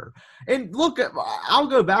over. And look, I'll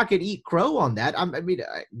go back and eat crow on that. I mean,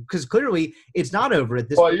 because clearly it's not over at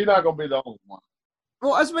this point. Well, you're not going to be the only one.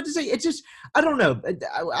 Well, I was about to say, it's just, I don't know.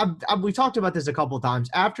 We talked about this a couple of times.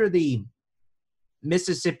 After the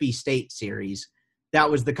Mississippi State series, that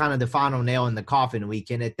was the kind of the final nail in the coffin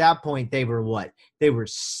weekend. At that point, they were what? They were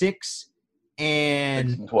 6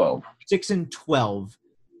 and 12. 6 and 12.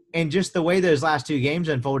 And just the way those last two games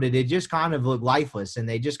unfolded, it just kind of looked lifeless. And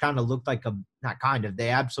they just kind of looked like they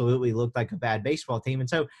absolutely looked like a bad baseball team. And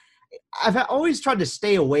so I've always tried to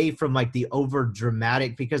stay away from like the over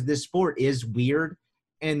dramatic, because this sport is weird.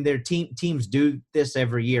 And their teams do this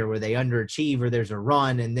every year where they underachieve or there's a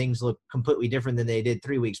run and things look completely different than they did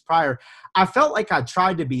 3 weeks prior. I felt like I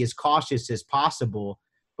tried to be as cautious as possible.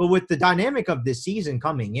 But with the dynamic of this season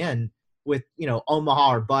coming in, with,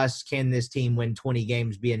 Omaha or bust, can this team win 20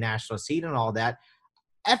 games, be a national seed and all that?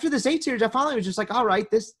 After the state series, I finally was just like, all right,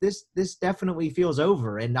 this definitely feels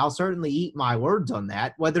over. And I'll certainly eat my words on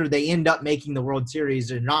that. Whether they end up making the World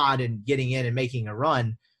Series or not and getting in and making a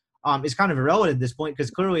run is kind of irrelevant at this point,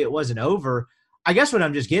 because clearly it wasn't over. I guess what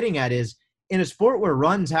I'm just getting at is, in a sport where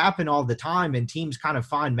runs happen all the time and teams kind of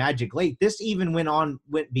find magic late, this even went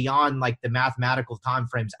beyond like the mathematical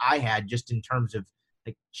timeframes I had, just in terms of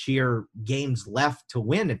like sheer games left to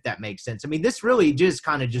win, if that makes sense. I mean, this really just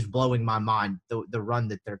kind of just blowing my mind, the run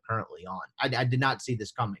that they're currently on. I did not see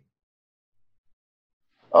this coming.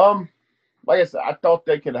 Like I said, I thought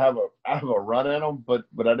they could have a run in them,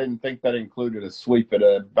 but I didn't think that included a sweep at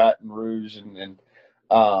a Baton Rouge and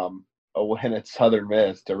a win at Southern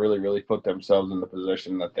Miss to really, really put themselves in the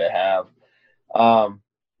position that they have.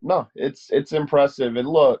 No, it's impressive. And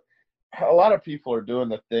look, a lot of people are doing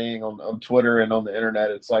the thing on Twitter and on the internet.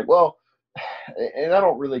 It's like, well, and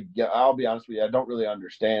I'll be honest with you, I don't really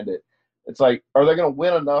understand it. It's like, are they going to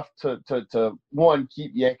win enough to one,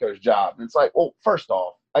 keep Yanko's job? And it's like, well, first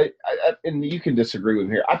off, I and you can disagree with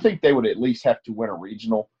me here, I think they would at least have to win a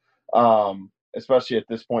regional, especially at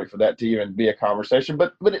this point, for that to even be a conversation.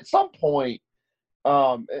 But at some point,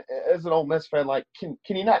 as an Ole Miss fan, like, can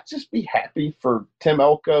you not just be happy for Tim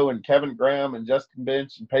Elko and Kevin Graham and Justin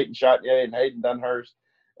Bench and Peyton Chatnier and Hayden Dunhurst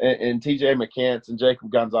and TJ McCants and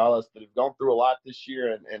Jacob Gonzalez that have gone through a lot this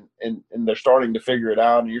year and they're starting to figure it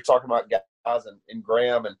out? And you're talking about guys and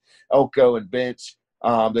Graham and Elko and Bench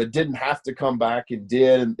that didn't have to come back and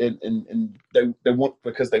did, and they want,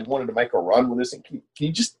 because they wanted to make a run with this. And can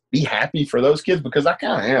you just be happy for those kids? Because I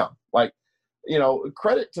kind of am. Like,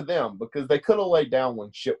 credit to them, because they could have laid down when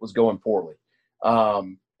shit was going poorly.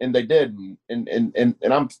 And they did.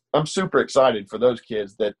 And I'm super excited for those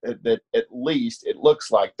kids that at least it looks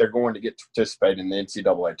like they're going to get to participate in the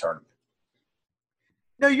NCAA tournament.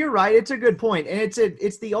 No, you're right. It's a good point. And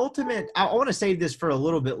it's the ultimate. I want to save this for a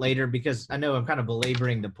little bit later, because I know I'm kind of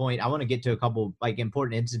belaboring the point. I want to get to a couple like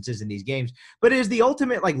important instances in these games, but it is the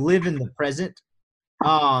ultimate like live in the present.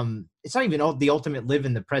 It's not even the ultimate live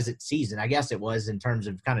in the present season. I guess it was, in terms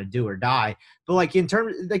of kind of do or die, but like in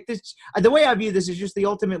terms like this, the way I view this is just the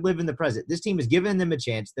ultimate live in the present. This team has given them a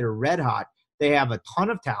chance. They're red hot. They have a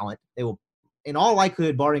ton of talent. They will, in all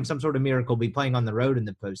likelihood, barring some sort of miracle, be playing on the road in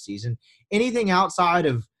the postseason. Anything outside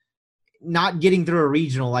of not getting through a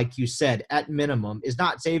regional, like you said, at minimum, is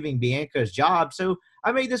not saving Bianco's job. So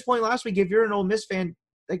I made this point last week. If you're an Ole Miss fan,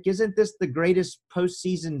 like, isn't this the greatest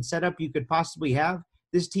postseason setup you could possibly have?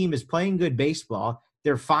 This team is playing good baseball.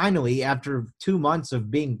 They're finally, after 2 months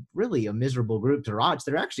of being really a miserable group to watch,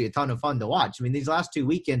 they're actually a ton of fun to watch. I mean, these last 2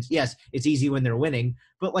 weekends, yes, it's easy when they're winning,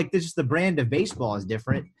 but like, this, the brand of baseball is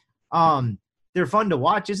different. They're fun to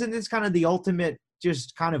watch. Isn't this kind of the ultimate,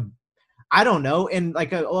 just kind of, I don't know. And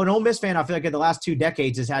like an Ole Miss fan, I feel like in the last 2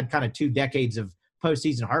 decades has had kind of 2 decades of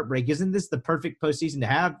postseason heartbreak. Isn't this the perfect postseason to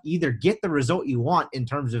have? Either get the result you want in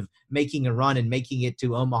terms of making a run and making it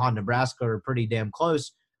to Omaha, Nebraska, or pretty damn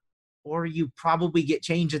close, or you probably get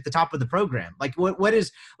changed at the top of the program. Like what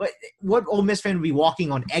Ole Miss fan would be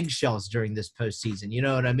walking on eggshells during this postseason? You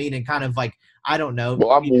know what I mean? And kind of like, I don't know.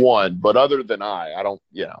 Well, I'm one, but other than I don't,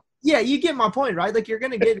 Yeah, you get my point, right? Like, you're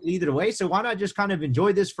going to get it either way. So why not just kind of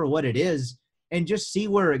enjoy this for what it is and just see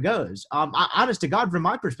where it goes? Honest to God, from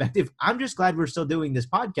my perspective, I'm just glad we're still doing this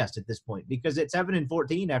podcast at this point, because it's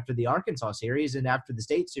 7-14 after the Arkansas series and after the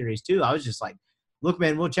State series too. I was just like, look,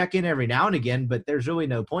 man, we'll check in every now and again, but there's really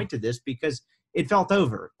no point to this because it felt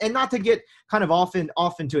over. And not to get kind of off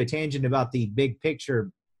into a tangent about the big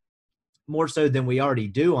picture more so than we already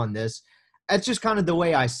do on this. That's just kind of the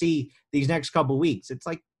way I see these next couple weeks. It's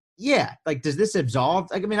like, yeah, like, does this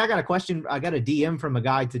absolve? Like, I mean, I got a question. I got a DM from a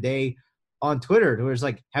guy today on Twitter who was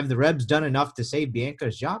like, have the Rebs done enough to save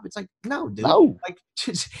Bianco's job? It's like, no, dude. No. Like,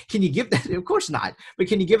 can you give that? Of course not. But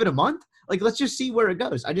can you give it a month? Like, let's just see where it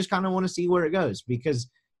goes. I just kind of want to see where it goes because,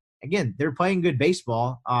 again, they're playing good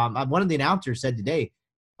baseball. One of the announcers said today,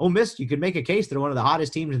 Ole Miss, you could make a case they're one of the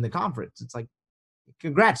hottest teams in the conference. It's like,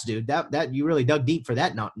 congrats, dude. That you really dug deep for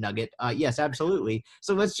that nugget. Yes, absolutely.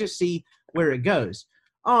 So let's just see where it goes.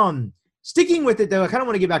 Sticking with it, though, I kind of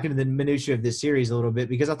want to get back into the minutia of this series a little bit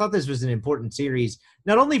because I thought this was an important series,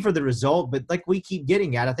 not only for the result, but like we keep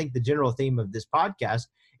getting at, I think the general theme of this podcast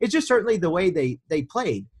is just certainly the way they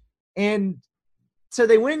played. And so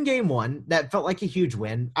they win game one. That felt like a huge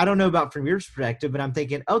win. I don't know about from your perspective, but I'm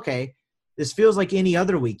thinking, okay, this feels like any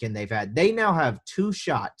other weekend they've had. They now have 2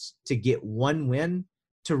 shots to get 1 win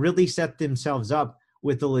to really set themselves up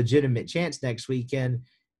with a legitimate chance next weekend.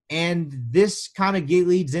 And this kind of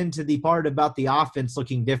leads into the part about the offense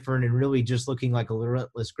looking different and really just looking like a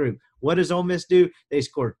relentless group. What does Ole Miss do? They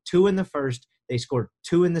score 2 in the first. They score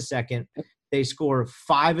 2 in the second. They score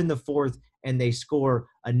 5 in the fourth. And they score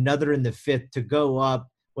another in the fifth to go up.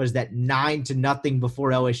 Was that 9-0 before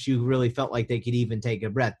LSU really felt like they could even take a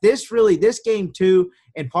breath? This game 2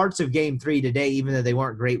 and parts of game 3 today, even though they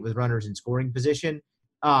weren't great with runners in scoring position,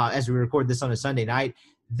 as we record this on a Sunday night,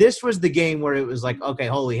 this was the game where it was like, okay,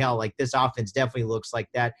 holy hell, like this offense definitely looks like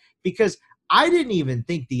that. Because I didn't even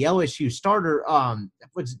think the LSU starter,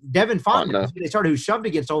 was Devin Fontenot, they started who shoved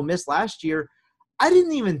against Ole Miss last year. I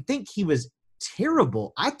didn't even think he was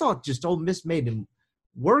terrible. I thought just Ole Miss made him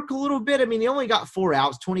work a little bit. I mean, he only got 4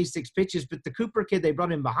 outs, 26 pitches, but the Cooper kid they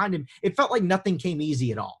brought in behind him, it felt like nothing came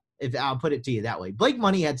easy at all, if I'll put it to you that way. Blake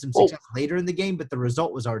Money had some success later in the game, but the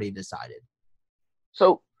result was already decided.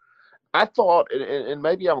 So I thought, and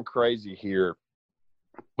maybe I'm crazy here,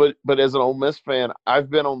 but as an Ole Miss fan,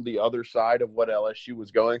 I've been on the other side of what LSU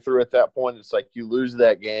was going through at that point. It's like you lose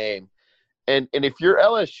that game. And if you're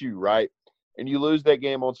LSU, right, and you lose that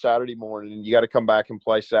game on Saturday morning and you got to come back and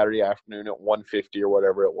play Saturday afternoon at 1:50 or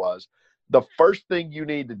whatever it was, the first thing you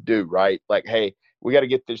need to do, right, like, hey, we got to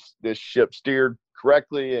get this ship steered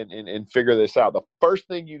correctly and figure this out. The first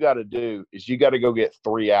thing you got to do is you got to go get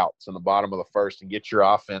 3 outs in the bottom of the first and get your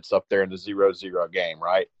offense up there in the 0-0 game,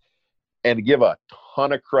 right? And to give a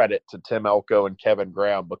ton of credit to Tim Elko and Kevin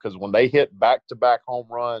Graham, because when they hit back-to-back home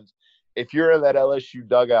runs, if you're in that LSU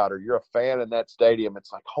dugout or you're a fan in that stadium,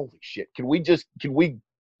 it's like, holy shit, can we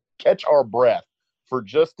catch our breath for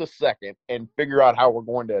just a second and figure out how we're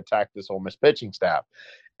going to attack this Ole Miss pitching staff?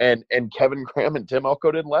 And Kevin Graham and Tim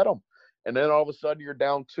Elko didn't let them. And then all of a sudden you're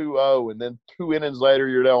down 2-0, and then 2 innings later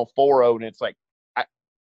you're down 4-0, and it's like,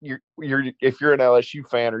 if you're an LSU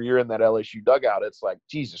fan or you're in that LSU dugout, it's like,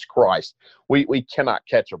 Jesus Christ, we cannot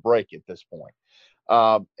catch a break at this point.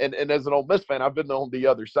 And as an Ole Miss fan, I've been on the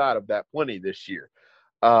other side of that plenty this year.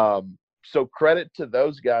 So credit to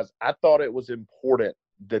those guys. I thought it was important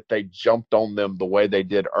that they jumped on them the way they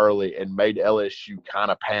did early and made LSU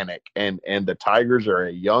kind of panic. And the Tigers are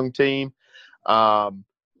a young team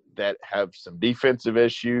that have some defensive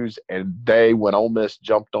issues, and when Ole Miss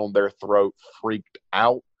jumped on their throat, freaked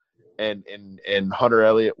out. And Hunter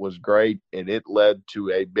Elliott was great, and it led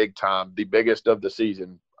to a big time, the biggest of the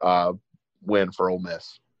season, win for Ole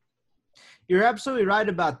Miss. You're absolutely right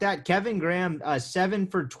about that. Kevin Graham, 7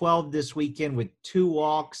 for 12 this weekend with 2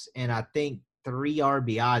 walks and I think 3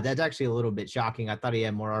 RBI. That's actually a little bit shocking. I thought he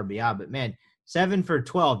had more RBI, but man, 7 for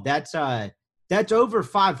 12. That's over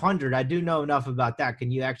 500. I do know enough about that. Can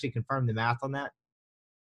you actually confirm the math on that?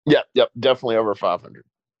 Yep, definitely over 500.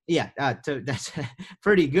 Yeah, so that's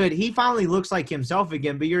pretty good. He finally looks like himself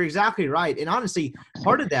again, but you're exactly right. And honestly,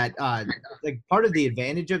 part of that, part of the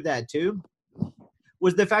advantage of that too,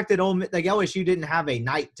 was the fact that LSU didn't have a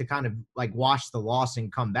night to kind of like wash the loss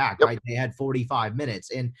and come back, right? They had 45 minutes.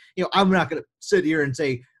 And, I'm not going to sit here and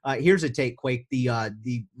say, here's a take, Quake.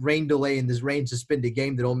 The rain delay in this rain suspended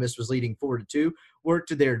game that Ole Miss was leading 4-2 worked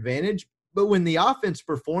to their advantage. But when the offense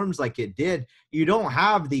performs like it did, you don't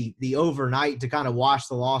have the overnight to kind of wash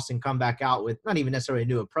the loss and come back out with not even necessarily a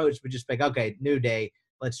new approach, but just like, okay, new day,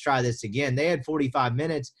 let's try this again. They had 45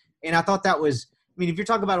 minutes, and I thought that was – I mean, if you're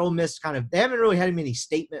talking about Ole Miss they haven't really had many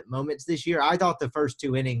statement moments this year. I thought the first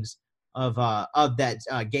 2 innings of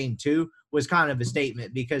that game 2 was kind of a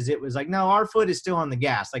statement because it was like, no, our foot is still on the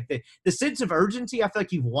gas. Like the sense of urgency I feel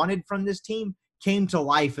like you've wanted from this team came to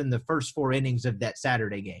life in the first 4 innings of that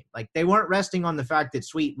Saturday game. Like they weren't resting on the fact that,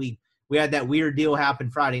 sweet, we had that weird deal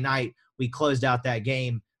happen Friday night. We closed out that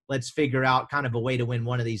game. Let's figure out kind of a way to win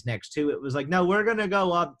one of these next 2. It was like, no, we're going to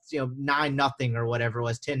go up, 9-0 or whatever it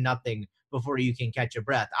was, 10-0 before you can catch a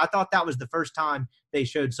breath. I thought that was the first time they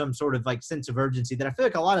showed some sort of like sense of urgency that I feel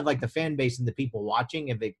like a lot of like the fan base and the people watching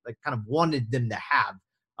have like kind of wanted them to have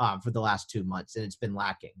for the last 2 months, and it's been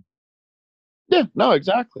lacking. Yeah, no,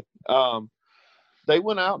 exactly. They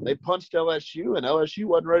went out and they punched LSU, and LSU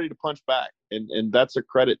wasn't ready to punch back, and that's a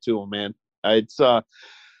credit to them, man. It's I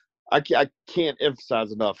can't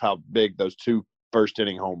emphasize enough how big those 2 first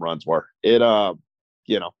inning home runs were. It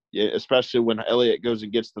especially when Elliott goes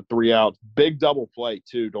and gets the 3 outs, big double play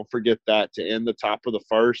too. Don't forget that to end the top of the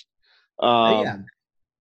first. And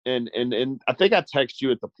I think I texted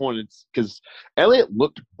you at the point, it's because Elliott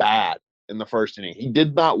looked bad in the first inning. He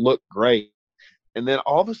did not look great. And then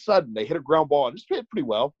all of a sudden, they hit a ground ball and just hit pretty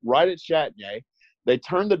well right at Chatagnier. They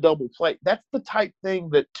turned the double play. That's the type thing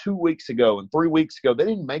that 2 weeks ago and 3 weeks ago, they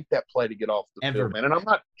didn't make that play to get off the field, man. And I'm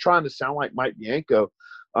not trying to sound like Mike Bianco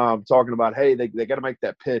talking about, hey, they got to make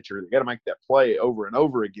that pitch or they got to make that play over and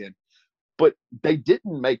over again. But they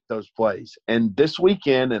didn't make those plays. And this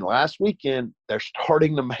weekend and last weekend, they're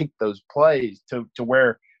starting to make those plays to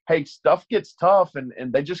where, hey, stuff gets tough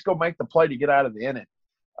and they just go make the play to get out of the inning.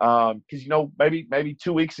 Because, maybe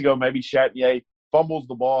 2 weeks ago, maybe Chatagnier fumbles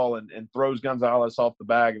the ball and throws Gonzalez off the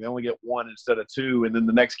bag, and they only get 1 instead of 2, and then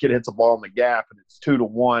the next kid hits a ball in the gap, and it's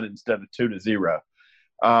 2-1 instead of 2-0.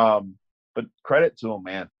 But credit to them,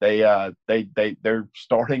 man. They're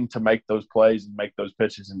starting to make those plays and make those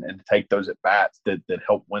pitches and take those at bats that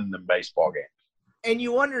help win them baseball games. And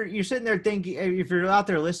you wonder, you're sitting there thinking, if you're out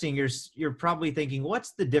there listening, you're probably thinking,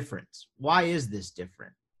 what's the difference? Why is this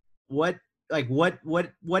different? What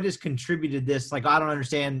has contributed this? Like, I don't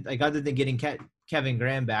understand, like, other than getting Kevin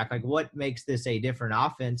Graham back, like what makes this a different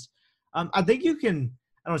offense? I think you can,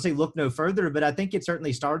 I don't want to say look no further, but I think it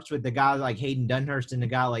certainly starts with the guy like Hayden Dunhurst and the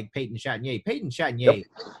guy like Peyton Chatagnier. Peyton Chatagnier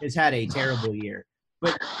has had a terrible year,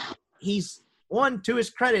 but he's, to his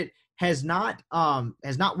credit, has not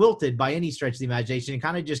wilted by any stretch of the imagination and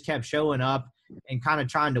kind of just kept showing up and kind of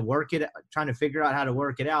trying to figure out how to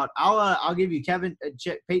work it out. I'll give you Peyton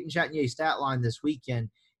Chatagnier stat line this weekend.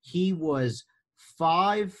 He was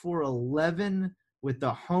 5 for 11 with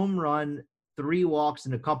the home run, 3 walks,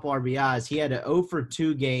 and a couple RBIs. He had an 0 for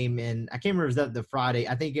 2 game, and I can't remember if that the Friday.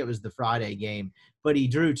 I think it was the Friday game, but he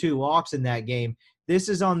drew 2 walks in that game. This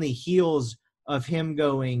is on the heels of him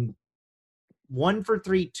going 1 for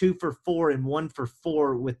 3, 2 for 4, and 1 for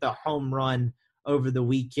 4 with the home run over the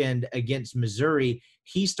weekend against Missouri.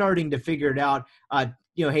 He's starting to figure it out.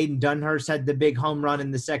 Hayden Dunhurst had the big home run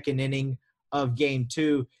in the second inning of game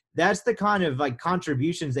 2. That's the kind of like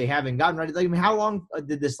contributions they haven't gotten right. Like, I mean, how long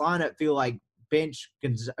did this lineup feel like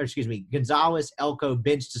Gonzalez, Elko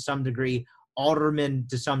bench to some degree, Alderman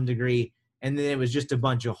to some degree, and then it was just a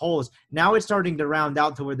bunch of holes. Now it's starting to round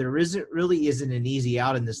out to where there really isn't an easy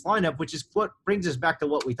out in this lineup, which is what brings us back to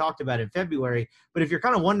what we talked about in February. But if you're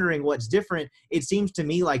kind of wondering what's different, it seems to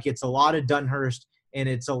me like it's a lot of Dunhurst and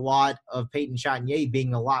it's a lot of Peyton Chatagnier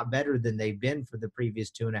being a lot better than they've been for the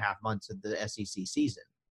previous 2.5 months of the SEC season.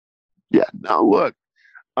 Yeah, no, look,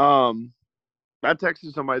 I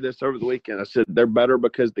texted somebody this over the weekend. I said they're better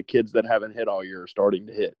because the kids that haven't hit all year are starting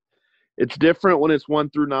to hit. It's different when it's 1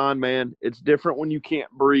 through 9, man. It's different when you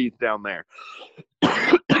can't breathe down there.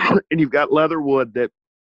 And you've got Leatherwood that,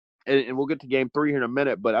 and we'll get to game 3 here in a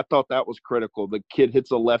minute, but I thought that was critical. The kid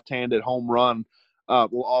hits a left-handed home run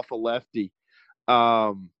off a lefty. They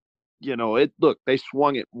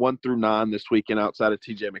swung it 1 through 9 this weekend outside of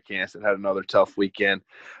TJ McCants that had another tough weekend.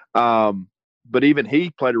 But even he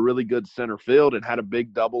played a really good center field and had a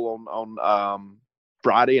big double on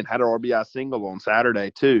Friday and had an RBI single on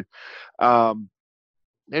Saturday too.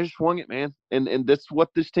 They just swung it, man. And that's what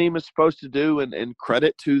this team is supposed to do, and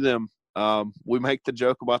credit to them. We make the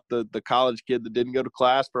joke about the college kid that didn't go to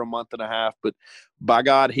class for a month and a half, but by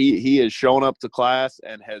God, he has shown up to class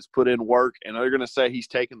and has put in work. And they're going to say he's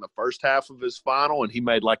taken the first half of his final and he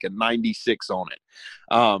made like a 96 on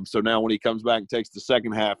it. So now when he comes back and takes the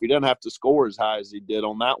second half, he doesn't have to score as high as he did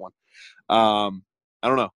on that one. I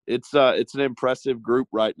don't know. It's an impressive group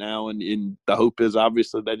right now, and the hope is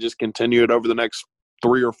obviously they just continue it over the next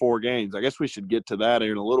 3 or 4 games. I guess we should get to that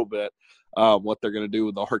in a little bit. What they're going to do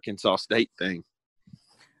with the Arkansas State thing.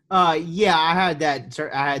 Yeah, I had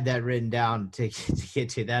that written down to get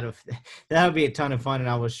to. That'll be a ton of fun,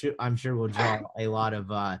 and I'm sure we'll draw a lot of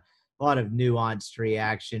nuanced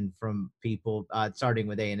reaction from people, starting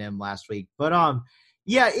with A&M last week. But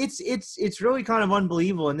yeah, it's really kind of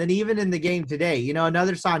unbelievable. And then even in the game today,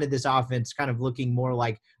 another sign of this offense kind of looking more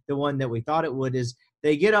like the one that we thought it would is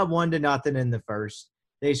they get up 1-0 in the first,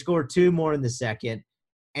 they score 2 more in the second.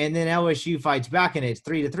 And then LSU fights back, and it's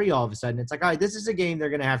 3-3 all of a sudden. It's like, all right, this is a game they're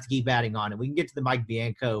going to have to keep adding on. And we can get to the Mike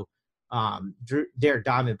Bianco, Derek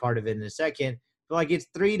Diamond part of it in a second. But, like, it's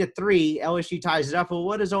 3-3. LSU ties it up. Well,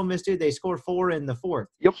 what does Ole Miss do? They score 4 in the fourth.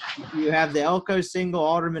 Yep. You have the Elko single,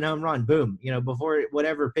 Alderman home run. Boom. Before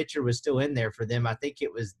whatever pitcher was still in there for them, I think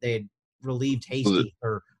it was they had relieved Hasty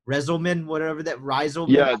or Rezelman, whatever that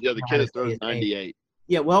Reiselman. Yeah, the kid that throws 98.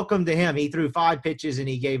 Yeah, welcome to him. He threw 5 pitches and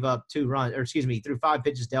he gave up 2 runs. Or excuse me, he threw 5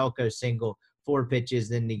 pitches to Elko's single, 4 pitches,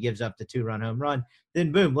 then he gives up the 2-run home run.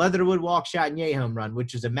 Then boom, Leatherwood walk shot and Ye home run,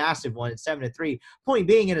 which was a massive one at 7-3. Point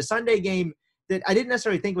being, in a Sunday game that I didn't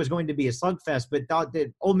necessarily think was going to be a slugfest, but thought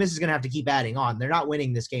that Ole Miss is going to have to keep adding on. They're not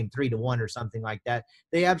winning this game 3-1 or something like that.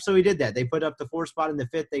 They absolutely did that. They put up the 4 spot in the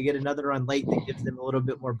 5th. They get another run late that gives them a little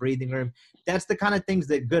bit more breathing room. That's the kind of things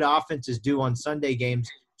that good offenses do on Sunday games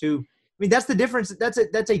to – I mean, that's the difference. That's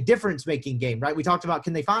a difference-making game, right? We talked about,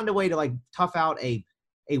 can they find a way to, like, tough out a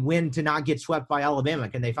win to not get swept by Alabama?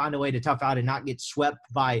 Can they find a way to tough out and not get swept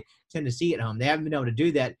by Tennessee at home? They haven't been able to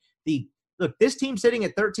do that. Look, this team sitting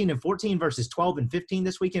at 13-14 versus 12-15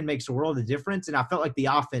 this weekend makes a world of difference, and I felt like the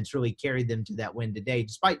offense really carried them to that win today,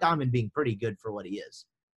 despite Diamond being pretty good for what he is.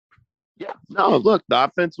 Yeah. No, look, the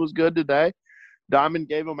offense was good today. Diamond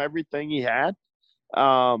gave them everything he had.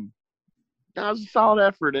 That was a solid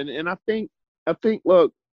effort, and I think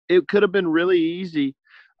look, it could have been really easy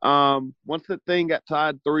once the thing got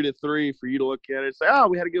tied 3-3 for you to look at it and say, oh,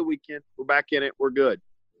 we had a good weekend, we're back in it, we're good.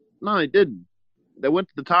 No, they didn't. They went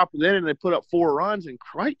to the top of the inning and they put up 4 runs, and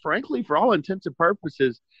quite frankly, for all intents and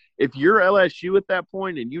purposes, if you're LSU at that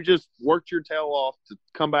point and you just worked your tail off to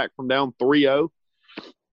come back from down 3-0,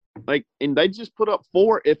 like, and they just put up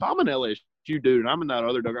 4, if I'm an LSU dude and I'm in that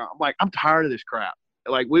other dugout, I'm like, I'm tired of this crap.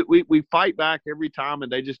 Like, we fight back every time,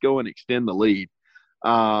 and they just go and extend the lead.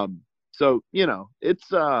 So, it's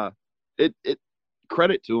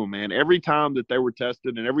credit to them, man. Every time that they were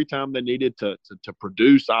tested and every time they needed to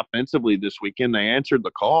produce offensively this weekend, they answered the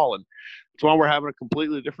call. And that's why we're having a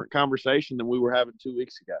completely different conversation than we were having 2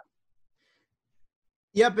 weeks ago.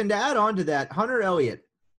 Yep, and to add on to that, Hunter Elliott,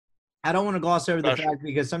 I don't want to gloss over the fact,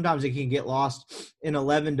 because sometimes it can get lost in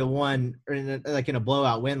 11-1 or in a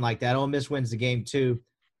blowout win like that. Ole Miss wins the game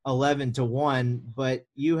 11-1, but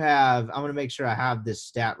you have – I want to make sure I have this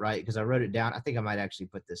stat right because I wrote it down. I think I might actually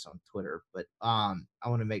put this on Twitter, but I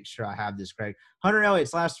want to make sure I have this correct. Hunter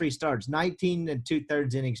Elliott's last 3 starts, 19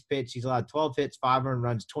 2/3 innings pitched. He's allowed 12 hits, 5 earned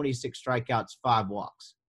runs, 26 strikeouts, 5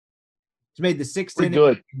 walks. He's made the 6th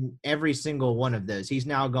inning in every single one of those. He's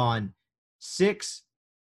now gone 6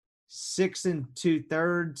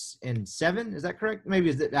 2/3 and 7. Is that correct? Maybe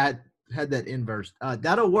I had that inverse.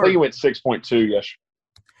 That'll work. I think you went 6.2, yes.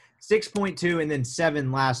 6.2 and then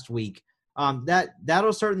 7 last week.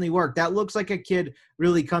 That'll certainly work. That looks like a kid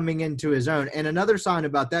really coming into his own. And another sign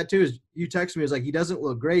about that too is you text me, is like, he doesn't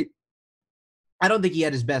look great. I don't think he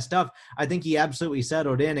had his best stuff. I think he absolutely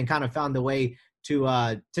settled in and kind of found the way to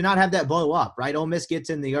not have that blow up, right? Ole Miss gets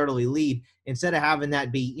in the early lead. Instead of having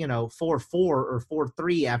that be, 4-4 or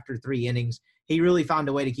 4-3 after 3 innings, he really found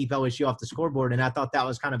a way to keep LSU off the scoreboard, and I thought that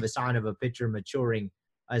was kind of a sign of a pitcher maturing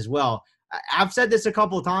as well. I've said this a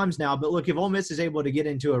couple of times now, but look, if Ole Miss is able to get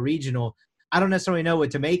into a regional, I don't necessarily know what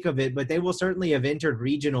to make of it, but they will certainly have entered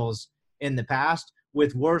regionals in the past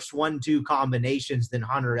with worse 1-2 combinations than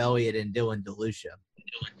Hunter Elliott and Dylan DeLucia.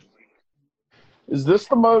 Is this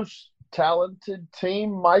the most talented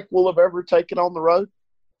team Mike will have ever taken on the road?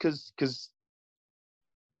 Because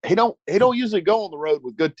he don't usually go on the road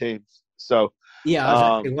with good teams. So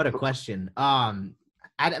yeah, what a question.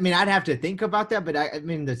 I'd have to think about that, but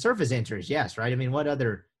the surface answer is yes, right? I mean, what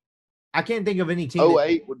other? I can't think of any team.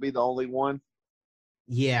 08 would be the only one.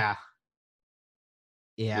 Yeah.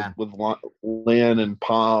 With Lynn and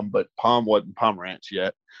Palm, but Palm wasn't Pomerantz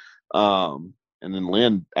yet. And then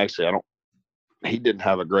Lynn, actually, he didn't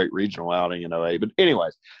have a great regional outing in 08. But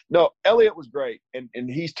anyways, no, Elliott was great. And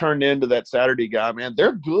he's turned into that Saturday guy, man.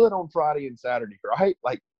 They're good on Friday and Saturday, right?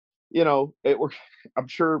 Like, I'm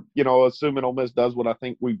sure, assuming Ole Miss does what I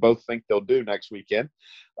think we both think they'll do next weekend,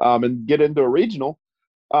 and get into a regional,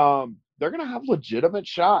 they're going to have legitimate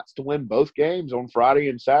shots to win both games on Friday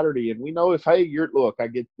and Saturday. And we know if, hey, I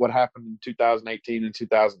get what happened in 2018 and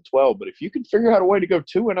 2012, but if you can figure out a way to go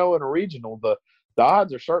 2-0 in a regional, the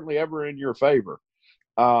odds are certainly ever in your favor.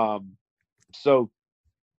 So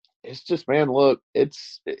it's just, man, look,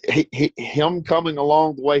 it's him coming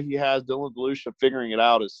along the way he has, Dylan DeLucia figuring it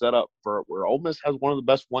out is set up for where Ole Miss has one of the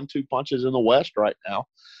best 1-2 punches in the West right now.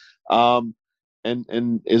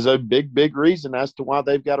 And is a big reason as to why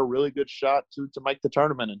they've got a really good shot to make the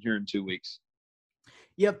tournament in 2 weeks.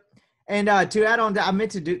 Yep. And to add on, I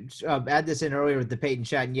meant to add this in earlier with the Peyton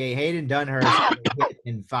Chatagnier. Hayden Dunhurst hit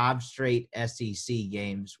in 5 straight SEC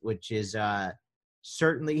games, which is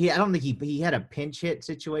certainly – I don't think he had a pinch hit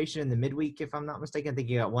situation in the midweek, if I'm not mistaken. I think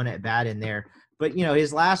he got one at bat in there. But,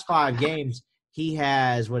 his last 5 games, he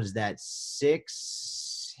has,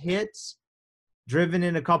 6 hits, driven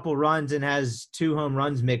in a couple runs, and has 2 home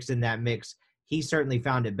runs mixed in that mix. He certainly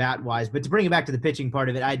found it bat-wise. But to bring it back to the pitching part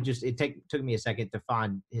of it, it took me a second to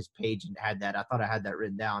find his page and had that. I thought I had that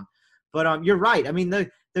written down. But you're right. I mean, the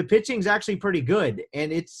pitching's actually pretty good.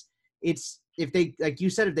 And it's if they, like you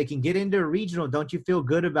said, if they can get into a regional, don't you feel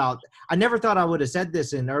good about – I never thought I would have said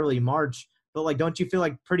this in early March, but, don't you feel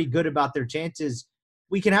pretty good about their chances?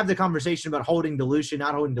 We can have the conversation about holding DeLucia,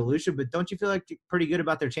 not holding DeLucia, but don't you feel pretty good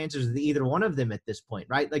about their chances with either one of them at this point,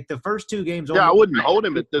 right? The first 2 games. Yeah, I wouldn't hold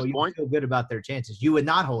him at this point. You feel good about their chances. You would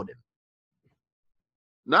not hold him.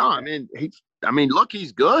 No, I mean, look,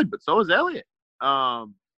 he's good, but so is Elliott.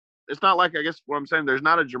 It's not like, I guess what I'm saying, there's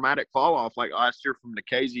not a dramatic fall off like last year from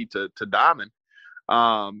Nikhazy to Diamond.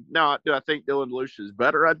 Now, do I think Dylan DeLucia is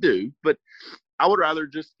better? I do, but I would rather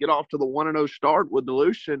just get off to the 1-0 start with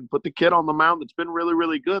DeLucia and put the kid on the mound that's been really,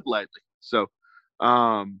 really good lately. So,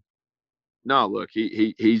 no, look,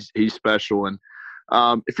 he's special. And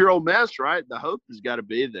if you're Ole Miss, right, the hope has got to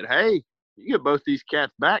be that, hey, you get both these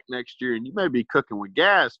cats back next year and you may be cooking with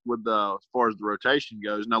gas with as far as the rotation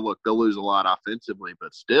goes. Now, look, they'll lose a lot offensively,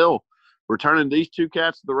 but still, returning these 2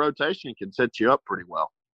 cats to the rotation can set you up pretty well.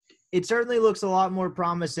 It certainly looks a lot more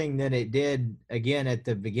promising than it did, again, at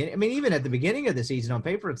the beginning. I mean, even at the beginning of the season on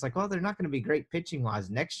paper, it's well, they're not going to be great pitching-wise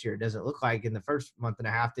next year. It doesn't look like. In the first month and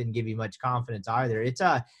a half, didn't give you much confidence either. It's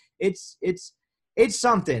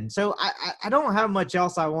something. So I don't have much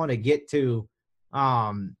else I want to get to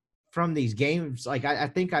from these games. I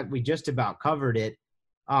think we just about covered it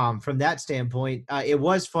from that standpoint. It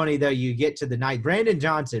was funny, though, you get to the night. Brandon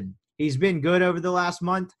Johnson, he's been good over the last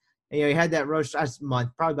month. He had that rush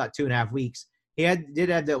month, probably about 2.5 weeks. He did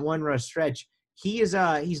have that one rush stretch. He's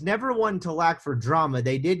never one to lack for drama.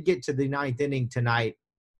 They did get to the 9th inning tonight,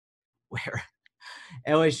 where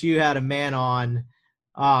LSU had a man on.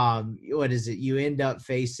 What is it? You end up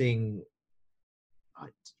facing.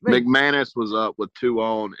 McManus was up with 2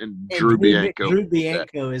 on, and Drew Bianco. Drew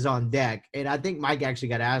Bianco is on deck. And I think Mike actually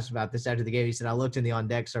got asked about this after the game. He said, I looked in the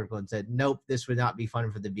on-deck circle and said, nope, this would not be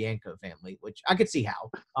fun for the Bianco family, which I could see how.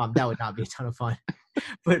 That would not be a ton of fun.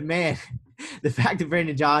 But, man, the fact that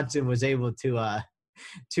Brandon Johnson was able to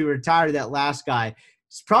retire that last guy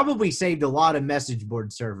probably saved a lot of message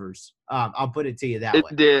board servers. I'll put it to you that way.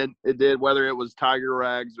 It did, whether it was Tiger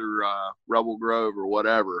Rags or Rebel Grove or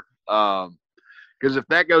whatever. Because if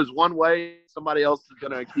that goes one way, somebody else is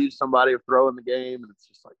going to accuse somebody of throwing the game, and it's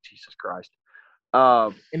just Jesus Christ.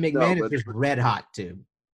 And McManus is red hot too.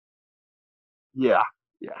 Yeah.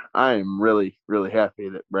 I am really, really happy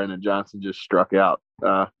that Brandon Johnson just struck out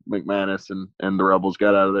McManus, and the Rebels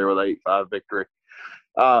got out of there with an 8-5 victory.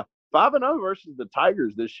 5-0 versus the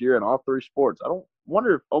Tigers this year in all 3 sports. I don't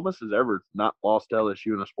wonder if Ole Miss has ever not lost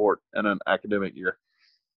LSU in a sport in an academic year.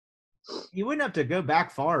 You wouldn't have to go back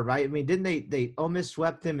far, right? I mean, didn't they Ole Miss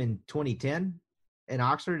swept them in 2010 in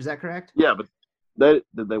Oxford? Is that correct? Yeah, but did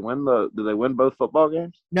they win both football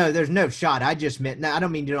games? No, there's no shot. I just meant – no, I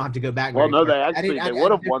don't mean you don't have to go back. Well, no, they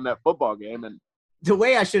would have won that football game. And the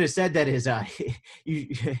way I should have said that is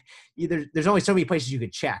there's only so many places you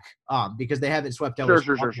could check because they haven't swept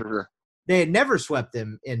LSU. Sure. They had never swept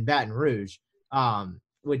them in Baton Rouge.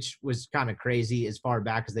 Which was kind of crazy as far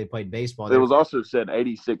back as they played baseball. It was also said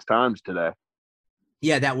 86 times today.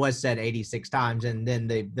 Yeah, that was said 86 times. And then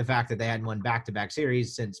the fact that they hadn't won back-to-back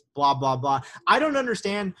series since blah, blah, blah. I don't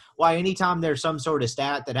understand why anytime there's some sort of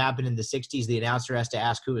stat that happened in the 60s, the announcer has to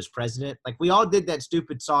ask who was president. We all did that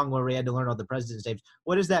stupid song where we had to learn all the president's names.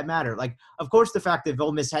 What does that matter? Of course, the fact that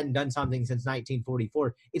Ole Miss hadn't done something since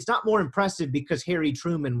 1944, it's not more impressive because Harry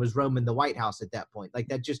Truman was roaming the White House at that point.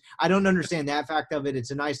 I don't understand that fact of it. It's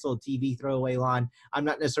a nice little TV throwaway line. I'm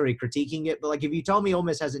not necessarily critiquing it, but if you tell me Ole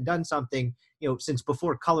Miss hasn't done something, since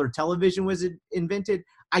before color television was invented,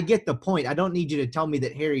 I get the point. I don't need you to tell me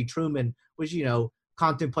that Harry Truman was,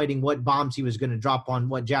 contemplating what bombs he was going to drop on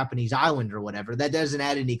what Japanese island or whatever. That doesn't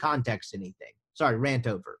add any context to anything. Sorry, rant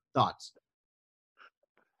over. Thoughts?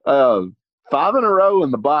 5 in a row in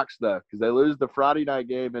the box, though, because they lose the Friday night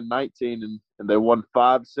game in 19 and they won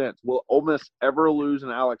 5 cents. Will Ole Miss ever lose an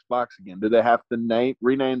Alex Box again? Do they have to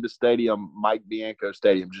rename the stadium Mike Bianco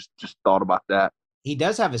Stadium? Just thought about that. He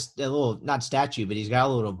does have a little, not statue, but he's got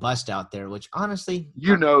a little bust out there, which honestly,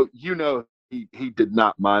 he did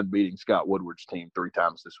not mind beating Scott Woodward's team 3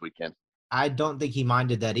 times this weekend. I don't think he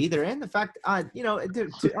minded that either. And the fact, on a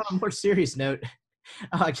more serious note,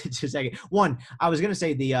 just a second. One, I was going to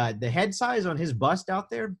say the head size on his bust out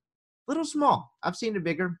there, little small. I've seen it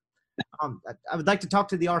bigger. I would like to talk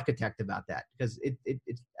to the architect about that because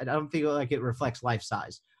I don't feel like it reflects life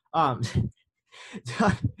size. I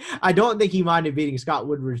don't think he minded beating Scott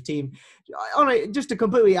Woodward's team. Just a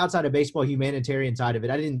completely outside of baseball humanitarian side of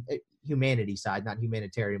it. Humanity side, not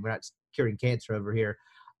humanitarian. We're not curing cancer over here.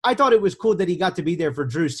 I thought it was cool that he got to be there for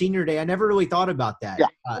Drew's senior day. I never really thought about that. Yeah,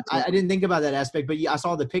 I didn't think about that aspect, but I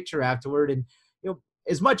saw the picture afterward. And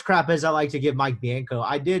as much crap as I like to give Mike Bianco,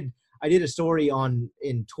 I did a story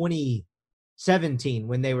in 2017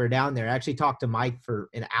 when they were down there. I actually talked to Mike for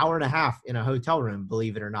an hour and a half in a hotel room,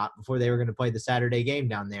 believe it or not, before they were going to play the Saturday game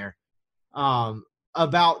down there,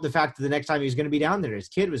 about the fact that the next time he was going to be down there, his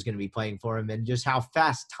kid was going to be playing for him, and just how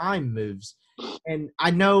fast time moves. And I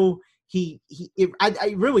know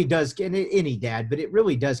it really does, and any dad, but it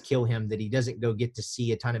really does kill him that he doesn't go get to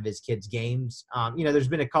see a ton of his kids' games. There's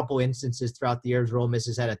been a couple instances throughout the years where Ole Miss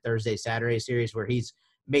has had a Thursday-Saturday series where he's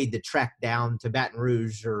made the trek down to Baton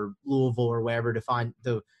Rouge or Louisville or wherever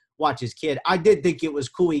to watch his kid. I did think it was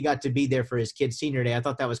cool he got to be there for his kid's senior day. I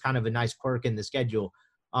thought that was kind of a nice quirk in the schedule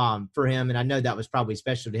for him, and I know that was probably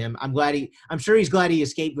special to him. I'm sure he's glad he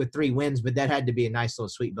escaped with 3 wins, but that had to be a nice little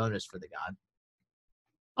sweet bonus for the guy.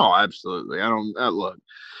 Oh, absolutely. I don't look.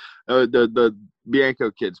 The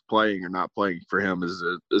Bianco kids playing or not playing for him is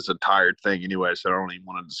a tired thing anyway, so I don't even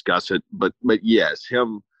want to discuss it. But yes,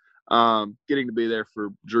 him getting to be there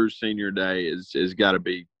for Drew's senior day is got to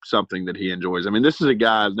be something that he enjoys. I mean, this is a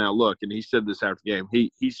guy now. Look, and he said this after the game.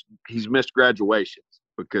 He's missed graduations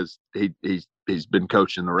because he's been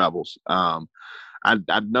coaching the Rebels. I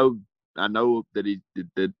know that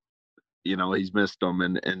he's missed them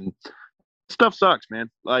and stuff sucks, man.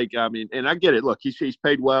 Like, I mean, and I get it. Look, he's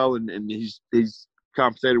paid well and he's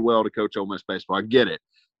compensated well to coach Ole Miss baseball. I get it.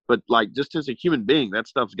 But, like, just as a human being, that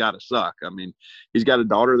stuff's got to suck. I mean, he's got a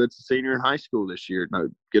daughter that's a senior in high school this year. No,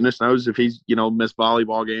 goodness knows if he's, missed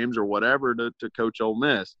volleyball games or whatever to coach Ole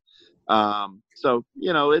Miss. So,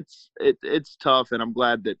 it's tough, and I'm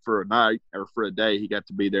glad that for a night or for a day he got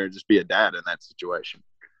to be there and just be a dad in that situation.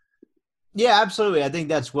 Yeah, absolutely. I think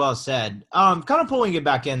that's well said. Kind of pulling it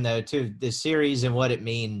back in, though, to the series and what it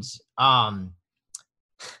means.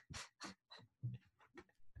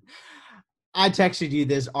 I texted you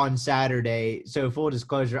this on Saturday. So full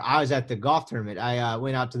disclosure, I was at the golf tournament. I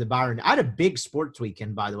went out to the Byron. I had a big sports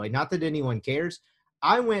weekend, by the way. Not that anyone cares.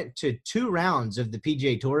 I went to 2 rounds of the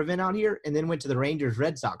PGA Tour event out here and then went to the Rangers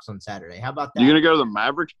Red Sox on Saturday. How about that? You going to go to the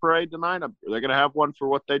Mavericks parade tonight? Are they going to have one for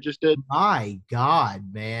what they just did? My God,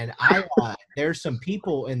 man. There's some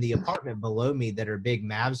people in the apartment below me that are big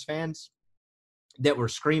Mavs fans that were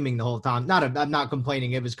screaming the whole time. I'm not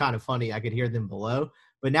complaining. It was kind of funny. I could hear them below.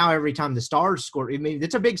 But now every time the Stars score, I mean,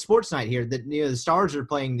 it's a big sports night here. The Stars are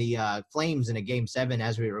playing the Flames in a Game 7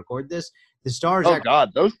 as we record this. The Stars. Oh, God,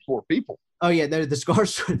 those poor people. Oh, yeah,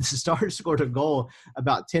 the Stars scored a goal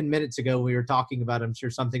about 10 minutes ago. We were talking about, I'm sure,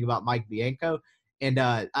 something about Mike Bianco, and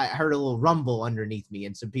I heard a little rumble underneath me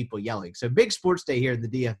and some people yelling. So big sports day here in the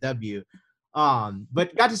DFW.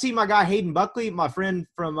 But got to see my guy Hayden Buckley, my friend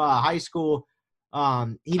from high school.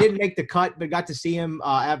 He didn't make the cut, but got to see him.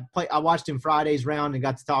 I watched him Friday's round and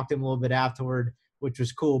got to talk to him a little bit afterward, which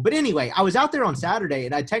was cool. But anyway, I was out there on Saturday,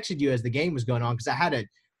 and I texted you as the game was going on because I had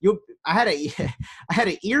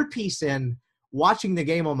an earpiece in watching the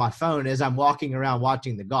game on my phone as I'm walking around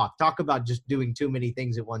watching the golf. Talk about just doing too many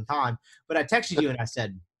things at one time. But I texted you and I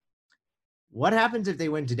said, what happens if they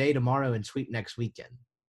win today, tomorrow, and sweep next weekend?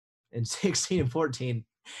 And 16 and 14.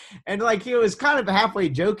 And it was kind of halfway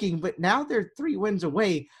joking, but now they're 3 wins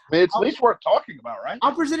away. I mean, it's at least worth talking about, right?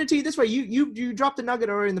 I'll present it to you this way. You dropped a nugget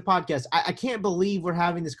earlier in the podcast. I can't believe we're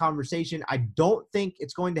having this conversation. I don't think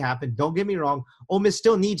it's going to happen. Don't get me wrong. Ole Miss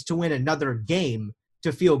still needs to win another game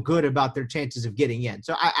to feel good about their chances of getting in.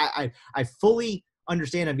 So I fully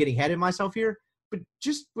understand I'm getting ahead of myself here, but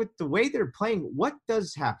just with the way they're playing, what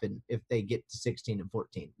does happen if they get to 16 and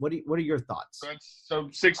 14? What are your thoughts? So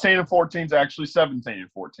 16 and 14 is actually 17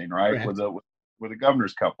 and 14, right? Correct. With a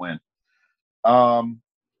Governor's Cup win.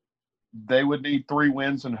 they would need 3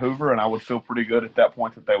 wins in Hoover, and I would feel pretty good at that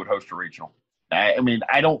point that they would host a regional. I mean,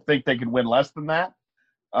 I don't think they could win less than that.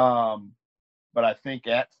 But I think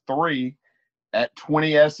at 3, at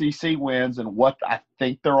 20 SEC wins and what I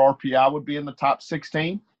think their RPI would be in the top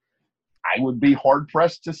 16, I would be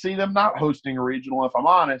hard-pressed to see them not hosting a regional, if I'm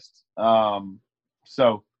honest.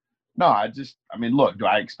 So, no, I mean, look, do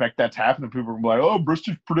I expect that to happen? And people are like, oh,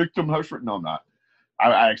 Bristol's predict them host. No, I'm not.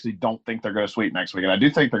 I actually don't think they're going to sweep next week. And I do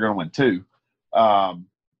think they're going to win 2.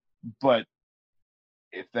 But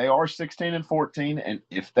if they are 16-14, and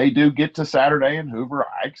if they do get to Saturday in Hoover,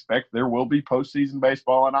 I expect there will be postseason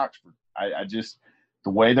baseball in Oxford. I just – the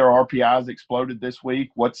way their RPIs exploded this week,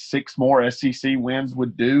 what 6 more SEC wins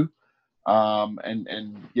would do,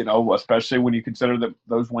 and you know, especially when you consider that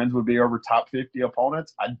those wins would be over top 50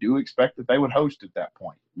 opponents, I do expect that they would host at that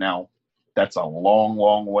point. Now, that's a long,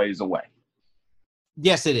 long ways away.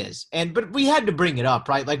 Yes, it is. But we had to bring it up,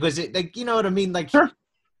 right? Like, was it like, you know what I mean? Like, sure.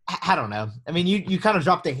 I don't know. I mean, you kind of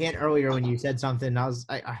dropped a hint earlier when you said something.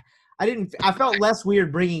 I felt less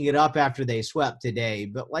weird bringing it up after they swept today,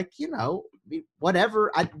 but like, you know,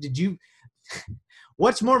 whatever.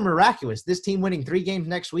 What's more miraculous, this team winning 3 games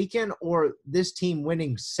next weekend or this team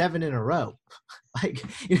winning 7 in a row? Like,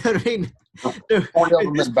 you know what I mean? 40 of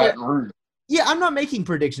them in Baton Rouge. Yeah, I'm not making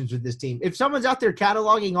predictions with this team. If someone's out there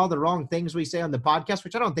cataloging all the wrong things we say on the podcast,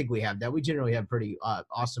 which I don't think we have that. We generally have pretty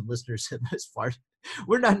awesome listeners in this part.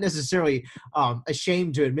 We're not necessarily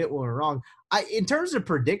ashamed to admit when we're wrong. In terms of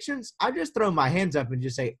predictions, I just throw my hands up and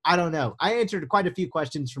just say, I don't know. I answered quite a few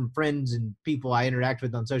questions from friends and people I interact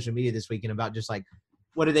with on social media this weekend about just like,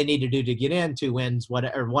 what do they need to do to get in? 2 wins,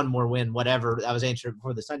 or 1 more win, whatever. That was answered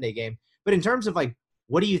before the Sunday game. But in terms of like,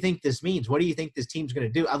 what do you think this means? What do you think this team's going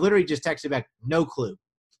to do? I literally just texted back, no clue.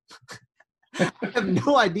 I have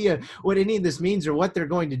no idea what any of this means or what they're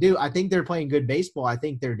going to do. I think they're playing good baseball. I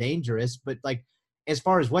think they're dangerous. But, like, as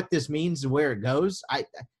far as what this means and where it goes,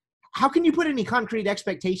 how can you put any concrete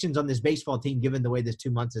expectations on this baseball team given the way this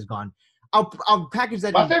 2 months has gone? I'll package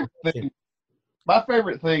that. My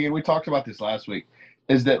favorite thing, and we talked about this last week,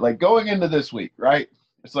 is that, like, going into this week, right,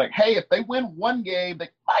 it's like, hey, if they win 1 game, they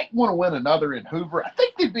might want to win another in Hoover. I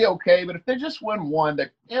think they'd be okay, but if they just win 1, they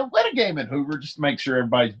win a game in Hoover just to make sure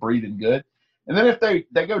everybody's breathing good. And then if they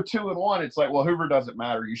go 2-1, it's like, well, Hoover doesn't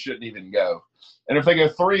matter. You shouldn't even go. And if they go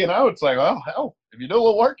 3-0, it's like, well, hell, if you do a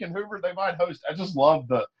little work in Hoover, they might host. I just love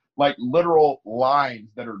the, like, literal lines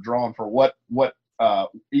that are drawn for what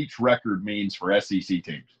each record means for SEC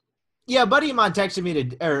teams. Yeah, a buddy of mine texted me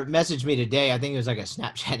messaged me today. I think it was like a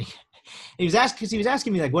Snapchat. He was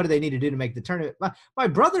asking me, like, what do they need to do to make the tournament? My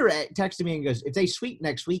brother texted me and goes, if they sweep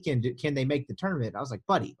next weekend, can they make the tournament? I was like,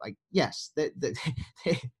 buddy, like, yes.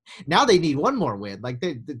 Now they need 1 more win. Like,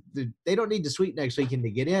 they don't need to sweep next weekend to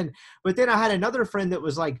get in. But then I had another friend that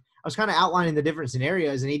was like, I was kind of outlining the different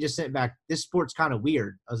scenarios, and he just sent back, this sport's kind of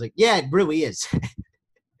weird. I was like, yeah, it really is.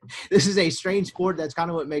 This is a strange sport. That's kind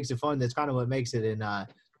of what makes it fun. That's kind of what makes it an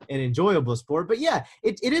enjoyable sport. But, yeah,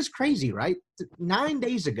 it is crazy, right? 9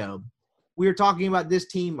 days ago, we were talking about this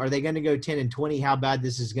team. Are they going to go 10-20? How bad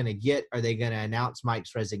this is going to get? Are they going to announce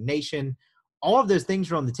Mike's resignation? All of those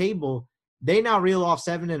things are on the table. They now reel off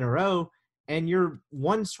 7 in a row, and you're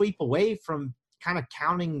 1 sweep away from kind of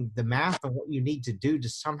counting the math on what you need to do to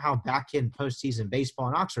somehow back in postseason baseball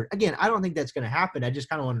in Oxford. Again, I don't think that's going to happen. I just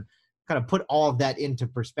kind of want to kind of put all of that into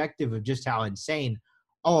perspective of just how insane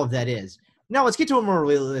all of that is. Now let's get to a more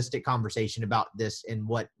realistic conversation about this and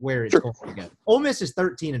where it's going to go. Ole Miss is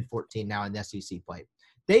 13-14 now in the SEC play.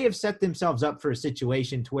 They have set themselves up for a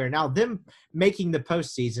situation to where now them making the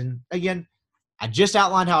postseason, again, I just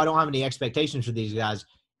outlined how I don't have any expectations for these guys,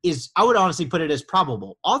 is I would honestly put it as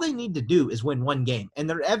probable. All they need to do is win 1 game. And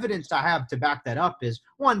the evidence I have to back that up is,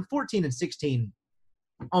 14-16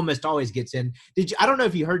 almost always gets in. I don't know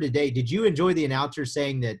if you heard today, did you enjoy the announcer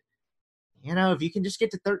saying that, you know, if you can just get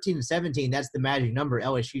to 13-17, that's the magic number.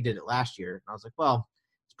 LSU did it last year. And I was like, well,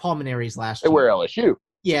 it's Paul Mainieri's last year. They were LSU.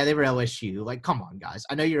 Yeah, they were LSU. Like, come on, guys.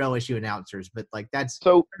 I know you're LSU announcers, but, like, that's –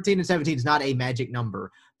 13-17 is not a magic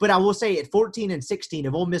number. But I will say at 14-16,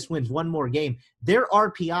 if Ole Miss wins 1 more game, their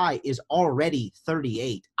RPI is already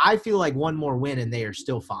 38. I feel like 1 more win and they are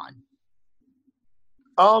still fine.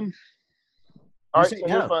 All right, so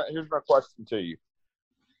here's my question to you.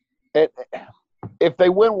 If they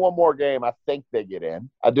win 1 more game, I think they get in.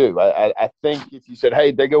 I do. I think if you said,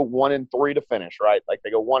 hey, they go 1-3 to finish, right? Like they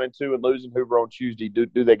go 1-2 and lose in Hoover on Tuesday,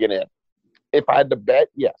 do they get in? If I had to bet,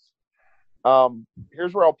 yes.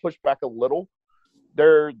 Here's where I'll push back a little.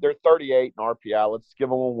 They're 38 in RPI. Let's give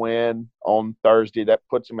them a win on Thursday. That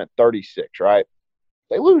puts them at 36, right?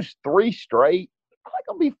 They lose 3 straight. probably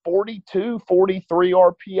going to be 42, 43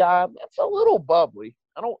 RPI. That's a little bubbly.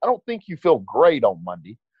 I don't think you feel great on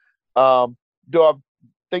Monday. Do I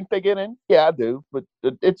think they get in? Yeah, I do, but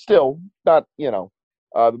it's still not, the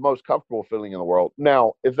most comfortable feeling in the world.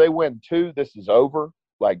 Now, if they win 2, this is over.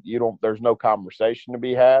 Like, there's no conversation to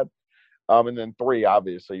be had. And then 3,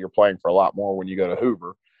 obviously, you're playing for a lot more when you go to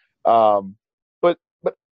Hoover. But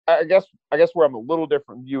I guess where I'm a little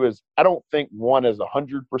different from you is I don't think 1 is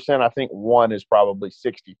 100%. I think 1 is probably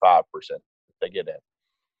 65% if they get in.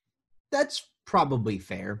 That's probably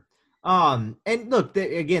fair. And look,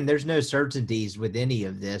 again, there's no certainties with any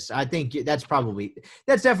of this. I think that's probably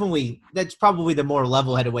the more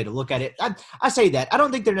level-headed way to look at it. I say that. I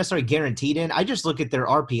don't think they're necessarily guaranteed in. I just look at their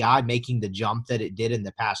RPI making the jump that it did in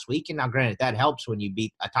the past week. And now, granted, that helps when you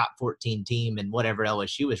beat a top 14 team and whatever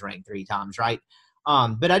LSU is ranked 3 times, right?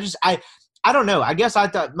 But I don't know. I guess I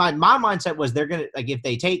thought my mindset was they're going to, like, if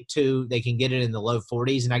they take 2, they can get it in the low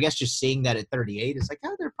 40s. And I guess just seeing that at 38, it's like,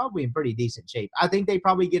 oh, they're probably in pretty decent shape. I think they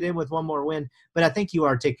probably get in with 1 more win, but I think you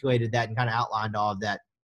articulated that and kind of outlined all of that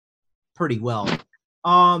pretty well.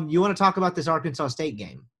 You want to talk about this Arkansas State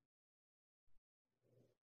game?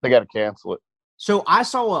 They got to cancel it. So I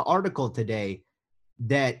saw an article today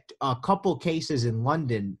that a couple cases in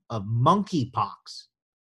London of monkeypox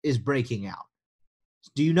is breaking out.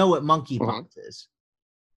 Do you know what monkeypox is?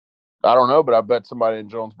 I don't know, but I bet somebody in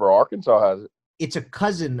Jonesboro, Arkansas has it. It's a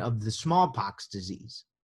cousin of the smallpox disease.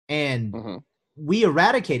 And we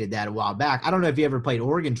eradicated that a while back. I don't know if you ever played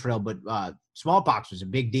Oregon Trail, but smallpox was a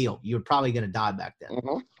big deal. You were probably going to die back then.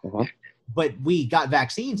 But we got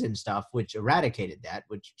vaccines and stuff, which eradicated that,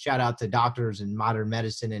 which shout out to doctors and modern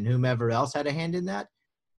medicine and whomever else had a hand in that.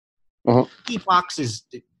 Monkeypox is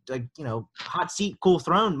 – like, hot seat, cool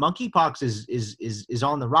throne. Monkeypox is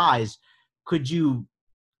on the rise. Could you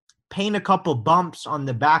paint a couple bumps on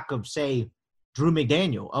the back of, say, Drew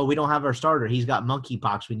McDaniel? Oh, we don't have our starter. He's got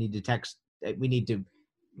monkeypox. We need to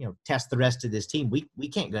test the rest of this team. We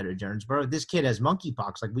can't go to Jonesboro. This kid has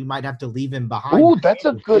monkeypox. Like, we might have to leave him behind. Ooh, that's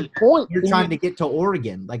a good point. You're trying to get to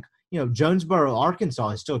Oregon. Like, Jonesboro, Arkansas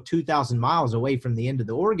is still 2,000 miles away from the end of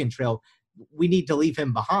the Oregon Trail. We need to leave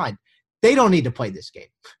him behind. They don't need to play this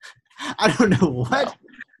game. I don't know what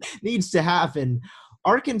needs to happen.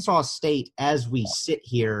 Arkansas State, as we sit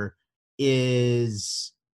here,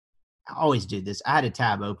 is – I always do this. I had a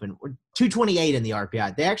tab open. We're 228 in the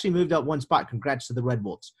RPI. They actually moved up 1 spot. Congrats to the Red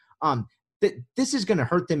Wolves. This is going to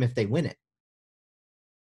hurt them if they win it.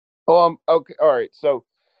 Okay. All right. So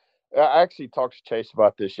I actually talked to Chase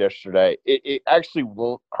about this yesterday. It actually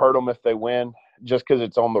won't hurt them if they win just because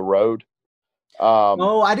it's on the road.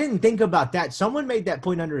 I didn't think about that. Someone made that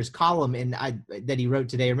point under his column that he wrote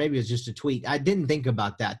today, or maybe it was just a tweet. I didn't think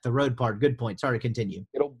about that. The road part. Good point. Sorry, continue.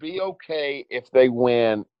 It'll be okay if they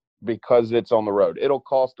win because it's on the road. It'll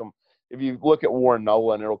cost them. If you look at Warren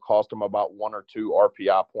Nolan, it'll cost them about 1 or 2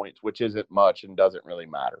 RPI points, which isn't much and doesn't really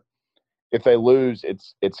matter. If they lose,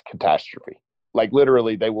 it's catastrophe. Like,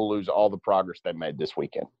 literally, they will lose all the progress they made this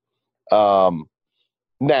weekend.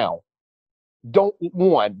 Now, don't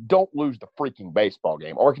lose the freaking baseball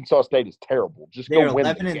game. Arkansas State is terrible. Just They're go win.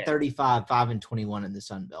 11-35, 5-21 in the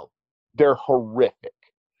Sun Belt. They're horrific.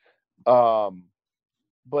 But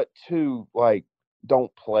 2, like,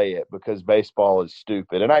 don't play it because baseball is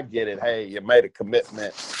stupid. And I get it. Hey, you made a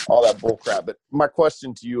commitment, all that bullcrap. But my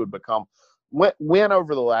question to you would become, when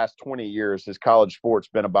over the last 20 years has college sports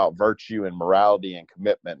been about virtue and morality and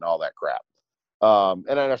commitment and all that crap?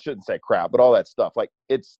 And I shouldn't say crap, but all that stuff. Like,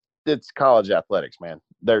 it's college athletics, man.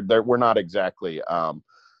 We're not exactly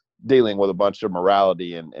dealing with a bunch of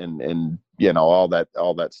morality and all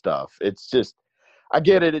that stuff. It's just, I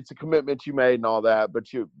get it. It's a commitment you made and all that,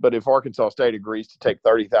 but if Arkansas State agrees to take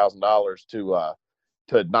 $30,000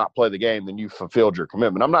 to not play the game, then you fulfilled your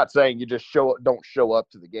commitment. I'm not saying you just don't show up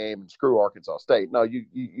to the game and screw Arkansas State. No,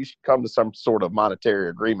 you should come to some sort of monetary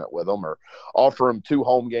agreement with them or offer them 2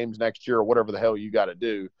 home games next year or whatever the hell you got to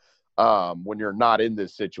do when you're not in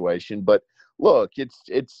this situation. But look, it's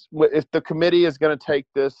if the committee is going to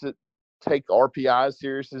take RPI as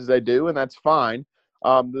serious as they do, and that's fine.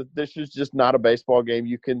 This is just not a baseball game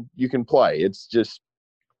you can play. It's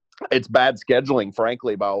bad scheduling,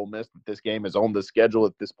 frankly, by Ole Miss that this game is on the schedule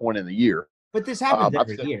at this point in the year. But this happens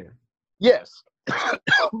every year. Yes.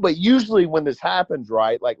 But usually when this happens,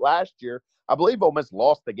 right, like last year, I believe Ole Miss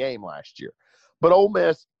lost the game last year. But Ole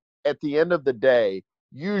Miss, at the end of the day,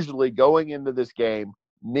 usually going into this game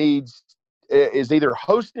is either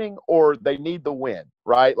hosting or they need the win,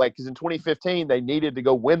 right? Like, because in 2015, they needed to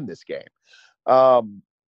go win this game.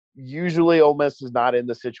 usually Ole Miss is not in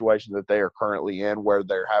the situation that they are currently in where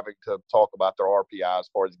they're having to talk about their RPI as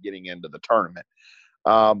far as getting into the tournament.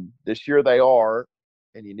 This year they are,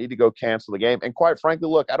 and you need to go cancel the game. And quite frankly,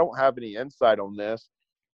 look, I don't have any insight on this.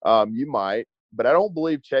 You might, but I don't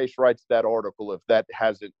believe Chase writes that article if that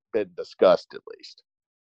hasn't been discussed at least.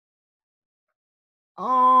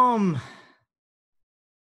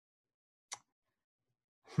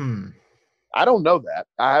 I don't know that.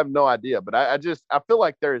 I have no idea, but I feel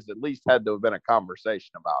like there's at least had to have been a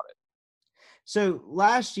conversation about it. So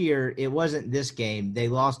last year, it wasn't this game. They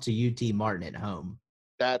lost to UT Martin at home.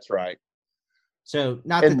 That's right. So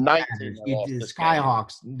not in that 19, the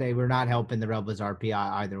Skyhawks, they were not helping the Rebels RPI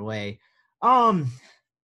either way. I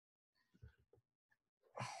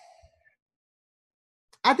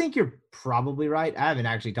think you're probably right. I haven't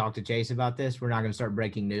actually talked to Chase about this. We're not going to start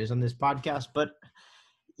breaking news on this podcast, but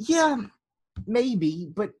yeah,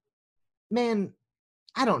 maybe. But man,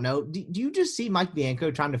 I don't know. Do you just see Mike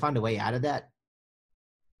Bianco trying to find a way out of that?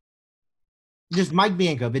 Just Mike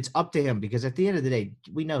Bianco, if it's up to him, because at the end of the day,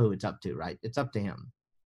 we know who it's up to, right? It's up to him.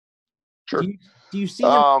 Sure. Do you see him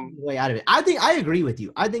finding a way out of it? I agree with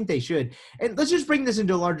you. I think they should. And let's just bring this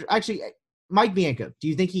into a larger – actually, Mike Bianco, do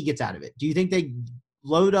you think he gets out of it? Do you think they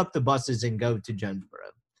load up the buses and go to Jonesboro?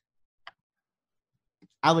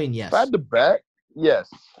 I mean, yes. If I had to bet, yes.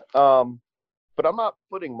 But I'm not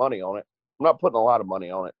putting money on it. I'm not putting a lot of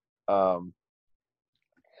money on it.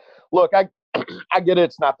 Look, I get it.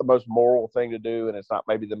 It's not the most moral thing to do, and it's not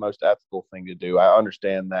maybe the most ethical thing to do. I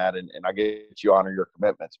understand that, and I get you honor your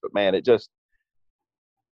commitments. But, man, it just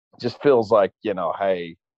feels like,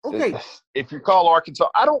 hey, okay. If you call Arkansas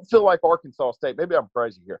 – I don't feel like Arkansas State – maybe I'm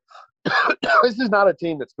crazy here. This is not a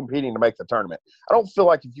team that's competing to make the tournament. I don't feel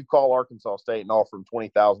like if you call Arkansas State and offer them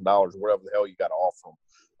 $20,000 or whatever the hell you got to offer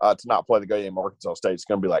them to not play the game, Arkansas State is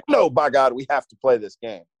going to be like, no, by God, we have to play this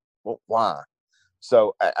game. Well, why?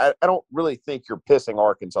 So I don't really think you're pissing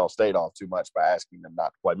Arkansas State off too much by asking them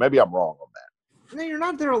not to play. Maybe I'm wrong on that. No, you're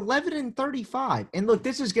not. They're 11-35. And look,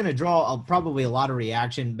 this is going to draw probably a lot of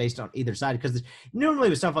reaction based on either side, because normally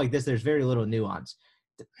with stuff like this, there's very little nuance.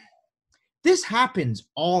 This happens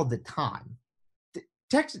all the time.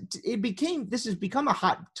 This has become a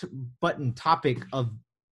hot button topic of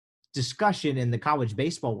discussion in the college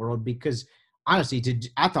baseball world because, honestly,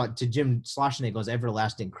 I thought to Jim Schlossnagle's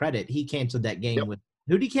everlasting credit, he canceled that game with –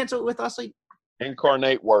 who did he cancel it with, Leslie?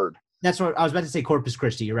 Incarnate Word. That's what I was about to say. Corpus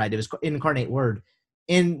Christi. You're right. It was Incarnate Word.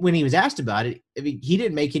 And when he was asked about it, I mean, he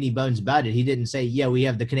didn't make any bones about it. He didn't say, yeah, we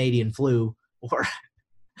have the Canadian flu, or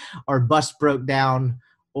our bus broke down,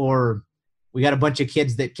 or we got a bunch of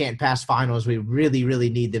kids that can't pass finals. We really, really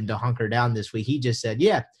need them to hunker down this week. He just said,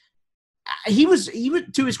 yeah. He was,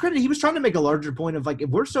 to his credit, he was trying to make a larger point of, like, if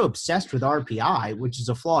we're so obsessed with RPI, which is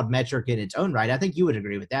a flawed metric in its own right, I think you would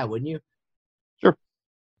agree with that, wouldn't you? Sure.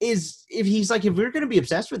 If we're going to be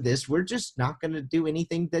obsessed with this, we're just not going to do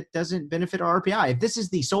anything that doesn't benefit our RPI. If this is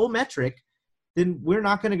the sole metric, then we're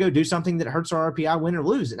not going to go do something that hurts our RPI, win or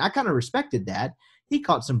lose. And I kind of respected that. He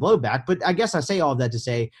caught some blowback, but I guess I say all of that to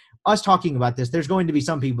say, us talking about this, there's going to be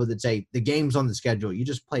some people that say the game's on the schedule. You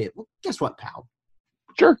just play it. Well, guess what, pal?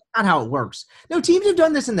 Sure. Not how it works. No, teams have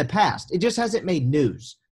done this in the past. It just hasn't made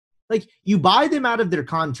news. Like, you buy them out of their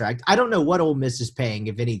contract. I don't know what Ole Miss is paying,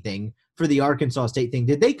 if anything, for the Arkansas State thing.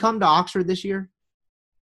 Did they come to Oxford this year?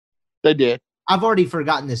 They did. I've already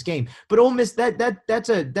forgotten this game. But Ole Miss, that's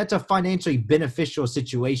a financially beneficial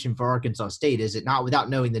situation for Arkansas State, is it not, without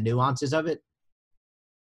knowing the nuances of it?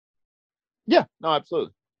 Yeah, no,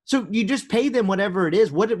 absolutely. So you just pay them whatever it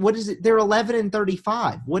is. What is it? They're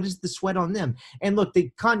 11-35. What is the sweat on them? And look,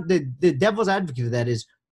 the devil's advocate of that is,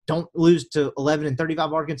 don't lose to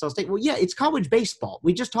 11-35 Arkansas State. Well, yeah, it's college baseball.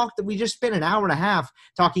 We just spent an hour and a half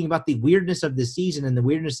talking about the weirdness of the season and the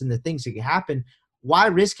weirdness and the things that can happen. Why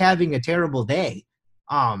risk having a terrible day?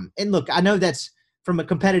 And look, I know that's from a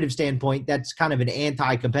competitive standpoint, that's kind of an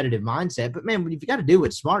anti-competitive mindset. But man, if you got to do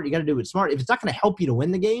it smart, you got to do it smart. If it's not going to help you to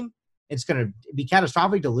win the game, it's going to be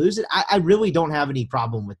catastrophic to lose it. I really don't have any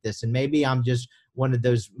problem with this. And maybe I'm just one of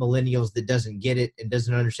those millennials that doesn't get it and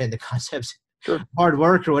doesn't understand the concepts. Sure. Hard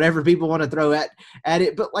work or whatever people want to throw at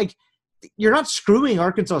it. But, like, you're not screwing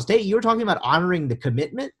Arkansas State. You were talking about honoring the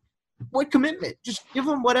commitment. What commitment? Just give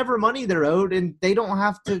them whatever money they're owed, and they don't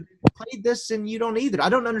have to play this, and you don't either. I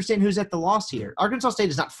don't understand who's at the loss here. Arkansas State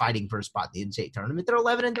is not fighting for a spot in the NCAA tournament. They're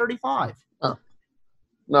 11-35. Oh.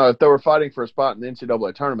 No, if they were fighting for a spot in the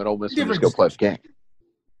NCAA tournament, Ole Miss would just go play the game.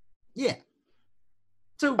 Yeah.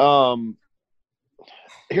 So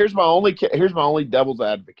here's my only devil's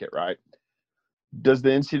advocate, right? Does the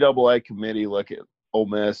NCAA committee look at Ole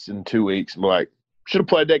Miss in 2 weeks and be like, should have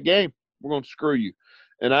played that game. We're going to screw you.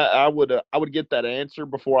 and I would get that answer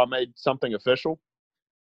before I made something official.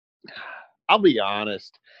 I'll be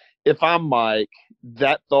honest. If I'm Mike,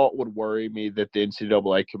 that thought would worry me that the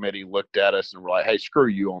NCAA committee looked at us and were like, hey, screw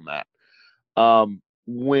you on that. And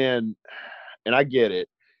I get it.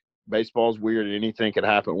 Baseball's weird and anything could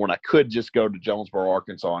happen. When I could just go to Jonesboro,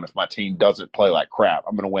 Arkansas, and if my team doesn't play like crap,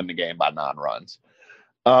 I'm going to win the game by 9 runs.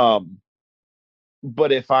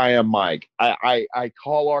 But if I am Mike, I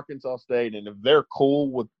call Arkansas State, and if they're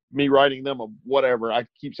cool with me writing them a whatever, I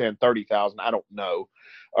keep saying 30,000. I don't know.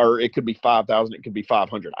 Or it could be 5,000. It could be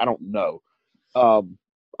 500. I don't know. I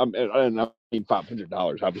mean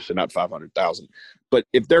 $500, obviously not 500,000. But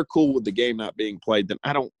if they're cool with the game not being played, then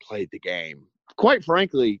I don't play the game. Quite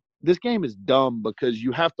frankly, this game is dumb because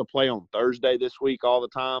you have to play on Thursday this week all the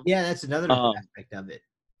time. Yeah, that's another aspect of it.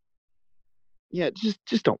 Yeah,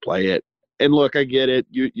 just don't play it. And look, I get it.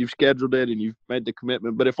 You've scheduled it and you've made the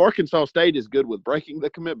commitment. But if Arkansas State is good with breaking the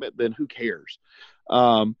commitment, then who cares?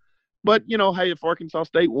 But, hey, if Arkansas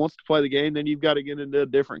State wants to play the game, then you've got to get into a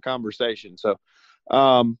different conversation. So,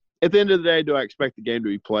 at the end of the day, do I expect the game to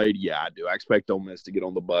be played? Yeah, I do. I expect Ole Miss to get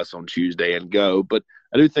on the bus on Tuesday and go. But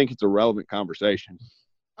I do think it's a relevant conversation.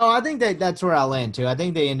 Oh, I think that's where I'll land, too. I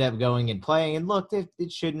think they end up going and playing. And, look,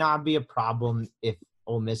 it should not be a problem if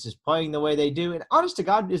Ole Miss is playing the way they do. And honest to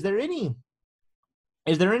God, is there any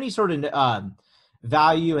sort of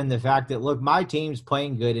value in the fact that, look, my team's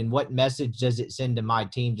playing good, and what message does it send to my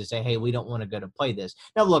team to say, hey, we don't want to go to play this?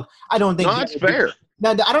 Now, look, I don't think that's fair.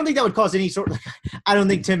 Now, I don't think that would cause any sort of – I don't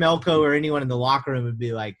think Tim Elko or anyone in the locker room would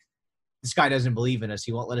be like, this guy doesn't believe in us.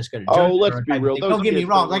 He won't let us go to Jonesboro. Oh, let's be real. Don't get me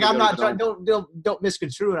wrong. Like, I'm not trying – don't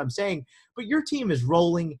misconstrue what I'm saying. But your team is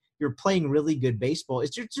rolling. You're playing really good baseball.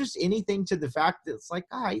 It's just anything to the fact that it's like,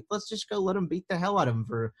 all right, let's just go let them beat the hell out of them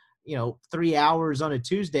for, 3 hours on a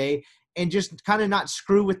Tuesday and just kind of not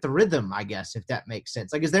screw with the rhythm, I guess, if that makes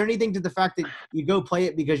sense. Like, is there anything to the fact that you go play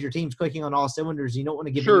it because your team's clicking on all cylinders? You don't want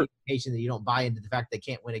to give any indication that you don't buy into the fact they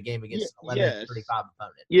can't win a game against an 11-35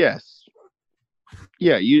 opponent. Yes.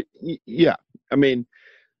 Yeah. Yeah. I mean,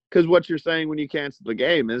 because what you're saying when you cancel the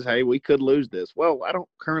game is, hey, we could lose this. Well, I don't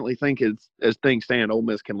currently think as things stand, Ole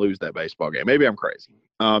Miss can lose that baseball game. Maybe I'm crazy.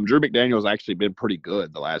 Drew McDaniel's actually been pretty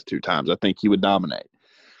good the last 2 times. I think he would dominate.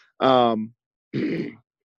 I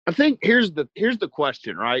think here's the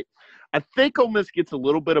question, right? I think Ole Miss gets a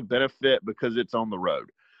little bit of benefit because it's on the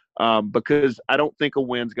road. Because I don't think a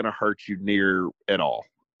win's going to hurt you near at all.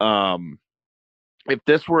 If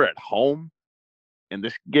this were at home and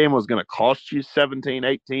this game was going to cost you 17,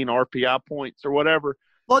 18 RPI points or whatever,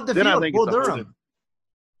 well, then I think it's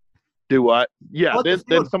do what? Yeah,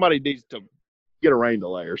 then somebody needs to get a rain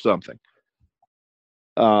delay or something.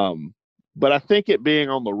 But I think it being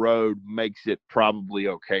on the road makes it probably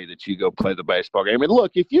okay that you go play the baseball game. And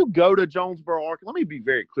look, if you go to Jonesboro, Arkansas, let me be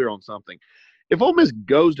very clear on something. If Ole Miss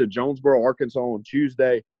goes to Jonesboro, Arkansas on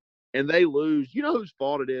Tuesday and they lose, you know whose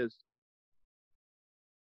fault it is?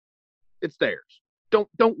 It's theirs.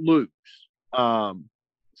 Don't lose.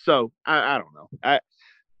 So I don't know.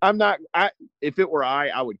 I'm not. If it were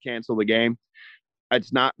I would cancel the game.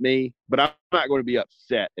 It's not me, but I'm not going to be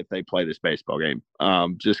upset if they play this baseball game.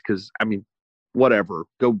 Just because, I mean, whatever.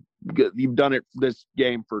 Go. You've done it this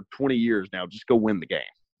game for 20 years now. Just go win the game.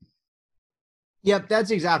 Yep, that's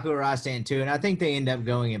exactly where I stand too, and I think they end up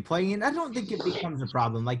going and playing. And I don't think it becomes a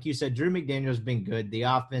problem. Like you said, Drew McDaniel's been good. The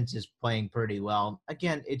offense is playing pretty well.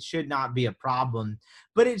 Again, it should not be a problem.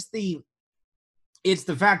 But it's the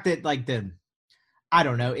fact that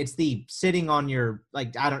it's the sitting on your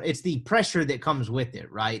it's the pressure that comes with it,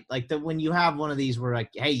 right? Like when you have one of these where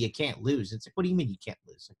like, hey, you can't lose. It's like, what do you mean you can't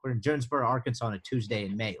lose? Like we're in Jonesboro, Arkansas on a Tuesday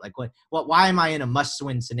in May. Like what why am I in a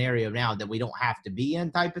must-win scenario now that we don't have to be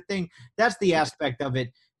in type of thing? That's the aspect of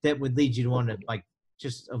it that would lead you to want to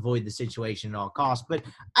just avoid the situation at all costs. But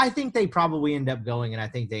I think they probably end up going, and I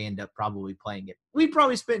think they end up probably playing it. We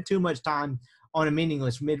probably spent too much time on a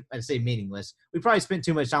meaningless we probably spent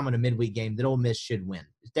too much time on a midweek game that Ole Miss should win.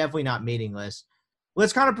 It's definitely not meaningless.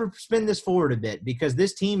 Let's kind of spin this forward a bit because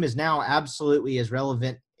this team is now absolutely as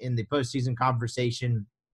relevant in the postseason conversation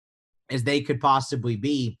as they could possibly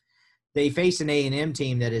be. They face an A&M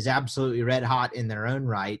team that is absolutely red hot in their own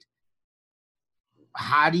right.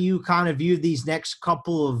 How do you kind of view these next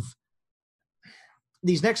couple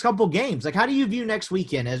games? Like, how do you view next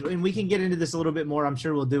weekend? And we can get into this a little bit more. I'm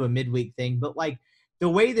sure we'll do a midweek thing. But, the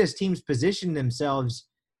way this team's positioned themselves,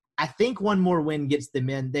 I think one more win gets them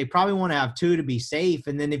in. They probably want to have 2 to be safe.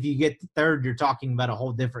 And then if you get the third, you're talking about a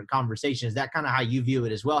whole different conversation. Is that kind of how you view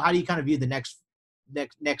it as well? How do you kind of view the next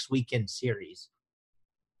weekend series?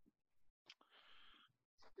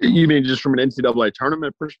 You mean just from an NCAA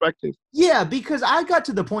tournament perspective? Yeah, because I got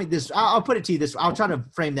to the point I'll put it to you this. I'll try to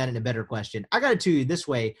frame that in a better question. I got it to you this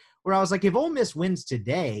way, where I was like, if Ole Miss wins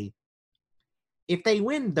today, if they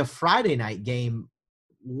win the Friday night game,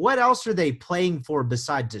 what else are they playing for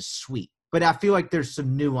besides a sweep? But I feel like there's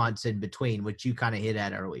some nuance in between, which you kind of hit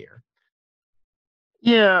at earlier.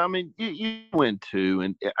 Yeah, I mean, you win too.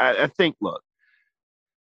 And I think, look,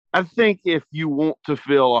 I think if you want to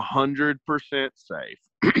feel 100% safe,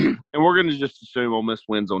 and we're going to just assume Ole Miss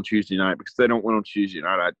wins on Tuesday night because they don't win on Tuesday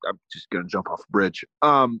night, I'm just going to jump off a bridge.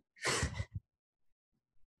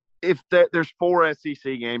 There's 4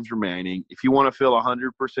 SEC games remaining. If you want to feel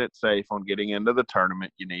 100% safe on getting into the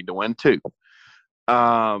tournament, you need to win 2.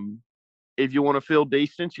 If you want to feel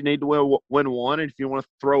decent, you need to win 1. And if you want to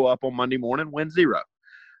throw up on Monday morning, win 0.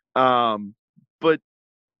 But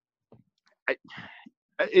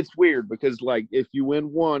it's weird because, like, if you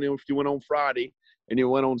win 1, if you win on Friday and you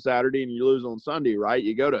win on Saturday and you lose on Sunday, right,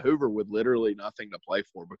 you go to Hoover with literally nothing to play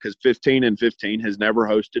for because 15-15 has never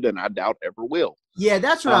hosted and I doubt ever will. Yeah,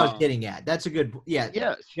 that's what I was getting at. That's a good – yeah.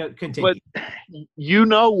 Yes. Continue. But you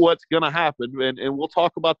know what's going to happen, and we'll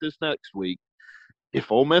talk about this next week. If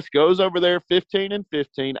Ole Miss goes over there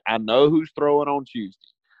 15-15, I know who's throwing on Tuesday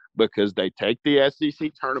because they take the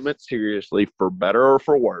SEC tournament seriously for better or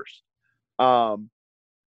for worse.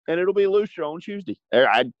 And it'll be Lucia on Tuesday.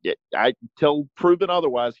 I tell proven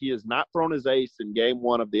otherwise, he has not thrown his ace in game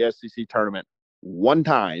 1 of the SEC tournament one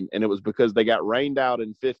time, and it was because they got rained out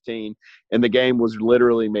in 15, and the game was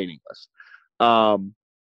literally meaningless.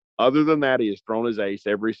 Other than that, he has thrown his ace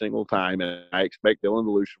every single time, and I expect Dylan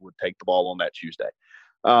DeLucia would take the ball on that Tuesday.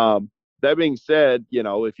 That being said,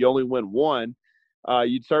 if you only win 1,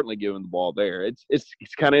 you'd certainly give him the ball there. It's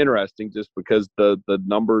kind of interesting just because the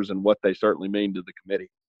numbers and what they certainly mean to the committee.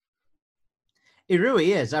 It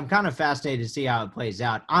really is. I'm kind of fascinated to see how it plays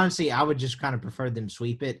out. Honestly, I would just kind of prefer them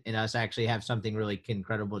sweep it and us actually have something really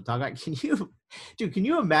incredible to talk about. Can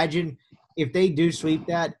you imagine if they do sweep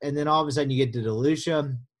that and then all of a sudden you get to DeLucia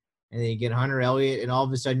and then you get Hunter Elliott and all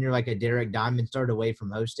of a sudden you're like a Derek Diamond start away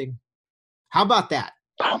from hosting? How about that?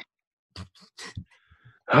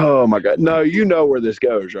 Oh, my God. No, you know where this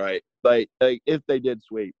goes, right? Like if they did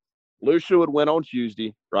sweep, Lucia would win on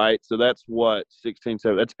Tuesday, right? So that's what, 16,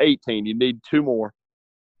 7. That's 18. You need 2 more.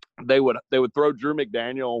 They would throw Drew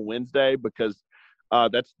McDaniel on Wednesday because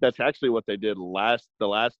that's actually what they did the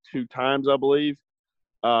last 2 times, I believe.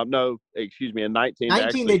 No, excuse me, in 19.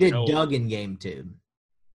 19 they did Doug in game 2.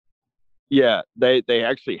 Yeah, they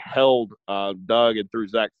actually held Doug and threw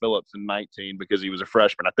Zach Phillips in 19 because he was a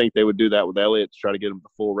freshman. I think they would do that with Elliott to try to get him to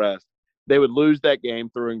full rest. They would lose that game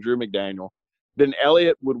throwing Drew McDaniel. Then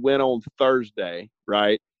Elliott would win on Thursday,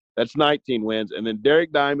 right? That's 19 wins. And then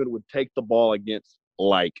Derek Diamond would take the ball against,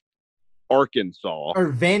 like, Arkansas. Or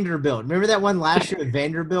Vanderbilt. Remember that one last year at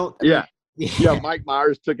Vanderbilt? Yeah. Yeah, Mike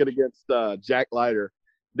Myers took it against Jack Leiter.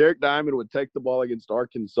 Derek Diamond would take the ball against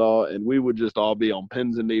Arkansas, and we would just all be on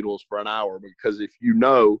pins and needles for an hour because if you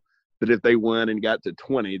know that if they won and got to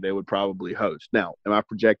 20, they would probably host. Now, am I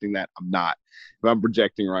projecting that? I'm not. If I'm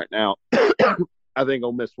projecting right now, I think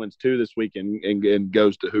Ole Miss wins 2 this week and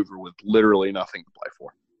goes to Hoover with literally nothing to play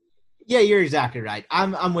for. Yeah, you're exactly right.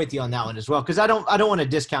 I'm with you on that one as well because I don't want to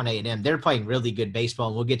discount A&M. They're playing really good baseball,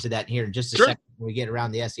 and we'll get to that here in just a second when we get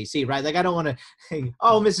around the SEC, right? Like I don't want to think,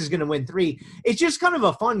 oh, Miss is going to win 3. It's just kind of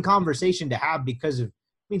a fun conversation to have because of, I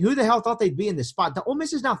mean, who the hell thought they'd be in this spot? The Ole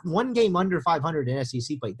Miss is now 1 game under 500 in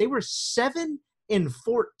SEC play. They were 7-14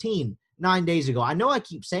 9 days ago. I know I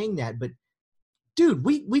keep saying that, but dude,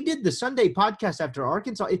 we did the Sunday podcast after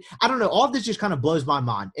Arkansas. I don't know. All of this just kind of blows my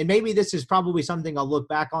mind. And maybe this is probably something I'll look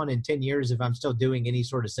back on in 10 years if I'm still doing any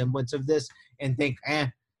sort of semblance of this and think,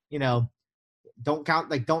 don't count.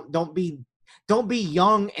 Like, don't be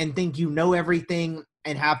young and think you know everything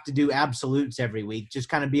and have to do absolutes every week. Just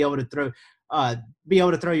kind of be able to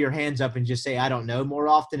throw your hands up and just say, I don't know more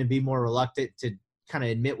often and be more reluctant to kind of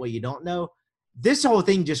admit what you don't know. This whole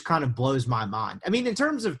thing just kind of blows my mind. I mean, in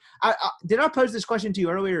terms of did I pose this question to you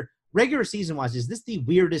earlier? Regular season-wise, is this the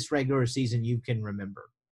weirdest regular season you can remember?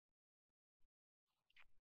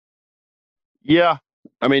 Yeah.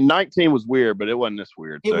 I mean, 19 was weird, but it wasn't this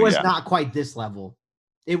weird. It was not quite this level.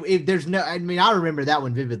 I remember that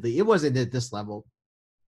one vividly. It wasn't at this level.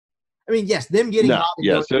 I mean, yes, them getting hot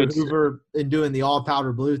and Hoover and doing the all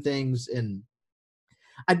powder blue things. And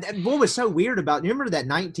what was so weird about, you remember that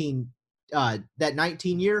 19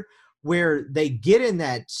 year where they get in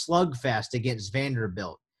that slugfest against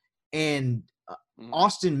Vanderbilt and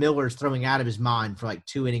Austin Miller's throwing out of his mind for like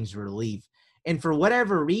 2 innings of relief. And for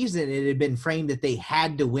whatever reason, it had been framed that they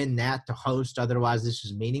had to win that to host. Otherwise, this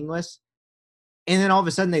was meaningless. And then all of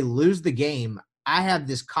a sudden they lose the game. I have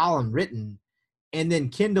this column written, and then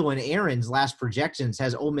Kendall and Aaron's last projections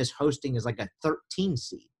has Ole Miss hosting as like a 13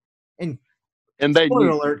 seed. And they spoiler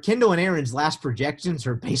alert, Kendall and Aaron's last projections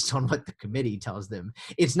are based on what the committee tells them.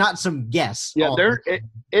 It's not some guess. Yeah,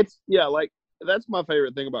 like that's my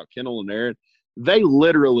favorite thing about Kendall and Aaron. They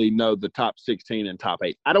literally know the top 16 and top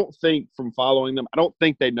 8. I don't think from following them, I don't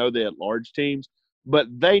think they know the at-large teams, but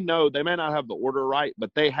they know they may not have the order right, but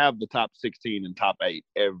they have the top 16 and top 8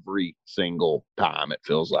 every single time, it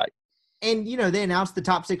feels like. And, they announced the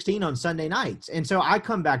top 16 on Sunday nights. And so I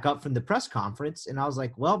come back up from the press conference, and I was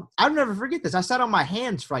like, well, I'll never forget this. I sat on my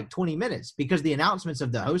hands for like 20 minutes because the announcements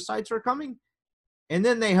of the host sites were coming. And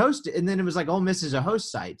then they hosted, and then it was like, Ole Miss is a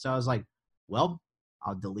host site. So I was like, well,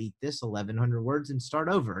 I'll delete this 1,100 words and start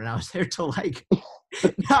over. And I was there till like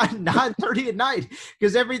 9:30 at night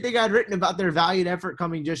because everything I'd written about their valiant effort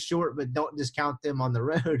coming just short, but don't discount them on the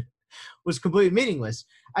road, was completely meaningless.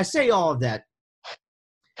 I say all of that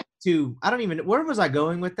where was I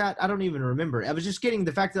going with that? I don't even remember. I was just getting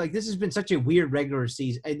the fact that like this has been such a weird regular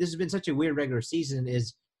season.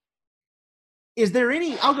 Is there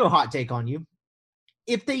any, I'll go hot take on you.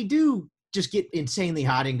 If they do just get insanely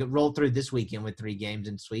hot and roll through this weekend with 3 games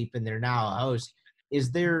and sweep and they're now a host,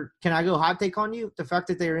 can I go hot take on you? The fact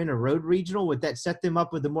that they're in a road regional, would that set them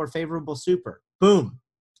up with a more favorable super? Boom.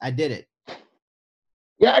 I did it.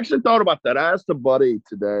 Yeah, I actually thought about that. I asked a buddy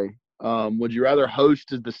today, would you rather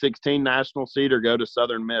host as the 16 national seed or go to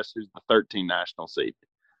Southern Miss, who's the 13 national seed?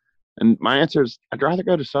 And my answer is I'd rather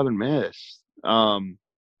go to Southern Miss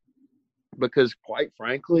because, quite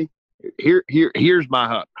frankly, here's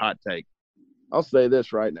my hot take. I'll say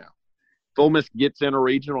this right now. If Ole Miss gets in a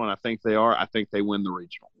regional, and I think they are, I think they win the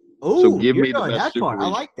regional. Oh, so give me the best super regional. I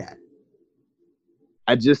like that.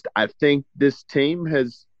 I think this team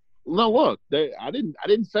has – no, look, I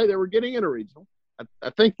didn't say they were getting in a regional.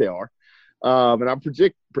 I think they are. And I'm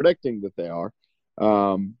predicting that they are.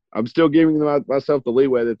 I'm still giving myself the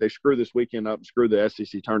leeway that they screw this weekend up and screw the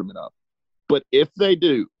SEC tournament up. But if they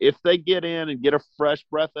do, if they get in and get a fresh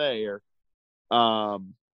breath of air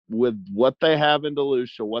with what they have in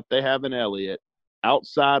DeLucia, what they have in Elliott,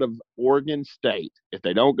 outside of Oregon State, if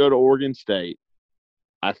they don't go to Oregon State,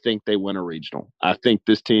 I think they win a regional. I think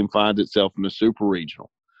this team finds itself in a super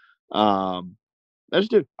regional. I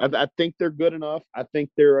just do. I think they're good enough. I think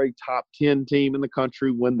they're a top 10 team in the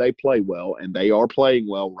country when they play well, and they are playing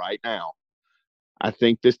well right now. I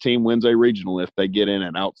think this team wins a regional if they get in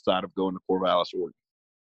and outside of going to Corvallis, Oregon.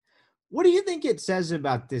 What do you think it says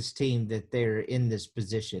about this team that they're in this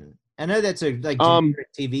position? I know that's a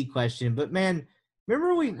generic TV question, but man,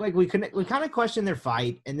 remember we kind of questioned their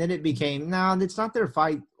fight, and then it became no, it's not their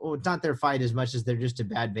fight. Well, it's not their fight as much as they're just a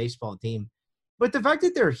bad baseball team. But the fact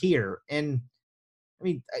that they're here, and I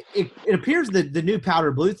mean, it appears that the new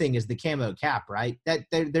powder blue thing is the camo cap, right? That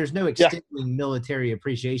there's no extending military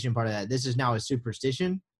appreciation part of that. This is now a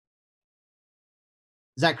superstition.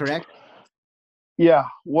 Is that correct? Yeah.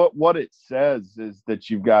 What it says is that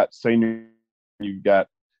you've got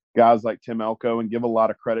guys like Tim Elko, and give a lot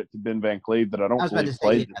of credit to Ben Van Cleve that I don't believe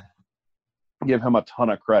plays. Give him a ton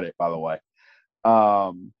of credit, by the way.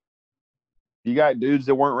 You got dudes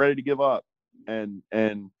that weren't ready to give up, and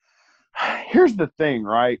here's the thing,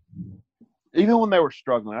 right? Even when they were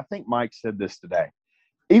struggling, I think Mike said this today.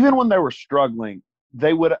 Even when they were struggling,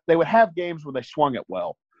 they would have games where they swung it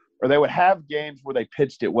well, or they would have games where they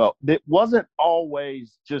pitched it well. It wasn't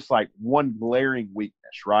always just like one glaring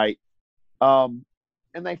weakness, right? And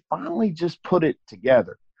they finally just put it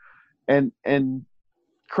together. And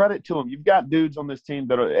credit to them. You've got dudes on this team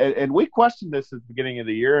that are – and we questioned this at the beginning of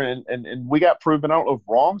the year, and we got proven – I don't know if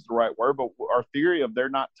wrong's the right word, but our theory of they're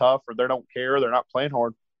not tough or they don't care, they're not playing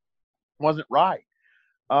hard wasn't right.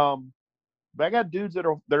 But I got dudes that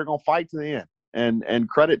are going to fight to the end, and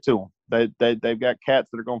credit to them. They've got cats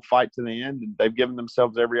that are going to fight to the end, and they've given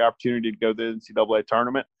themselves every opportunity to go to the NCAA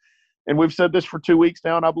tournament. And we've said this for 2 weeks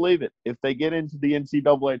now, and I believe it. If they get into the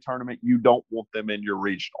NCAA tournament, you don't want them in your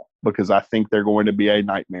regional because I think they're going to be a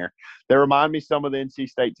nightmare. They remind me some of the NC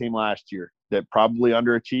State team last year that probably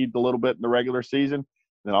underachieved a little bit in the regular season.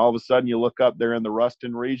 Then all of a sudden you look up, they're in the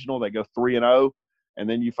Ruston Regional. They go 3-0, and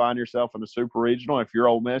then you find yourself in the Super Regional. If you're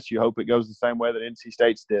Ole Miss, you hope it goes the same way that NC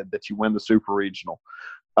State's did, that you win the Super Regional.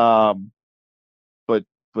 But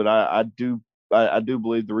I do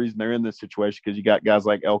believe the reason they're in this situation because you got guys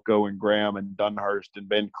like Elko and Graham and Dunhurst and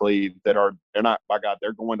Ben Cleve that they're not, by God,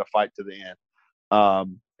 they're going to fight to the end.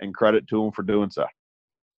 And credit to them for doing so.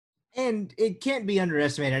 And it can't be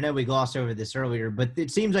underestimated. I know we glossed over this earlier, but it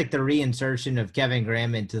seems like the reinsertion of Kevin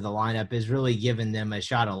Graham into the lineup has really given them a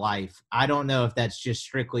shot of life. I don't know if that's just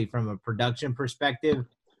strictly from a production perspective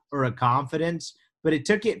or a confidence, but it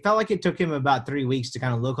felt like it took him about 3 weeks to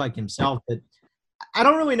kind of look like himself. But I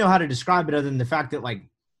don't really know how to describe it other than the fact that, like,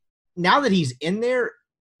 now that he's in there,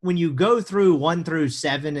 when you go through 1 through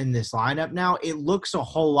 7 in this lineup now, it looks a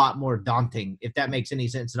whole lot more daunting, if that makes any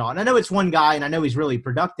sense at all. And I know it's one guy, and I know he's really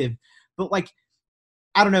productive, but, like,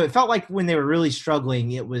 I don't know. It felt like when they were really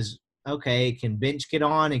struggling, it was, okay, can Bench get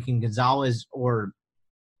on, and can Gonzalez or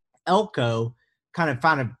Elko kind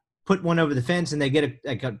of put one over the fence and they get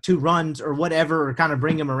a 2 runs or whatever, or kind of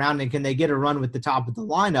bring them around, and can they get a run with the top of the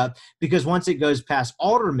lineup? Because once it goes past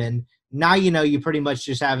Alderman, now you pretty much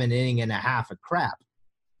just have an inning and a half of crap.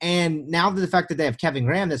 And now the fact that they have Kevin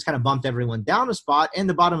Graham, that's kind of bumped everyone down a spot, and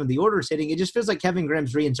the bottom of the order is hitting. It just feels like Kevin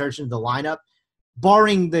Graham's reinsertion of the lineup,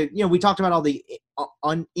 barring we talked about all the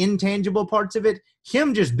intangible parts of it.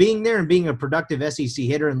 Him just being there and being a productive SEC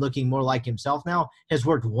hitter and looking more like himself now has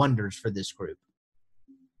worked wonders for this group.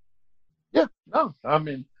 Yeah, no, I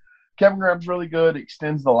mean, Kevin Graham's really good.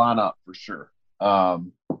 Extends the lineup for sure.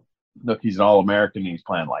 Look, he's an All-American. And he's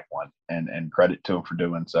playing like one, and credit to him for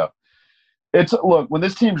doing so. Look, when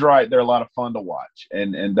this team's right, they're a lot of fun to watch,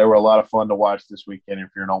 and they were a lot of fun to watch this weekend. If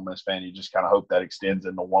you're an Ole Miss fan, you just kind of hope that extends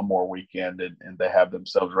into one more weekend, and they have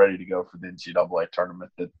themselves ready to go for the NCAA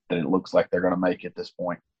tournament that it looks like they're going to make at this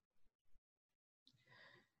point.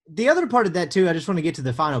 The other part of that, too, I just want to get to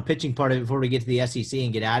the final pitching part of it before we get to the SEC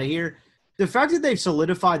and get out of here. The fact that they've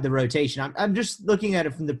solidified the rotation, I'm just looking at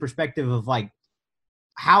it from the perspective of, like,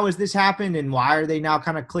 how has this happened and why are they now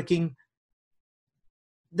kind of clicking?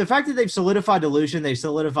 The fact that they've solidified Delusion, they've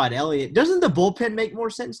solidified Elliott, doesn't the bullpen make more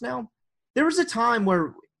sense now? There was a time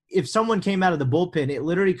where if someone came out of the bullpen, it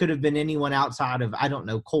literally could have been anyone outside of, I don't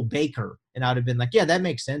know, Cole Baker, and I'd have been like, yeah, that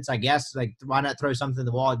makes sense, I guess. Like, why not throw something to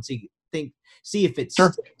the wall and see if it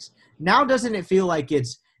sticks? Now doesn't it feel like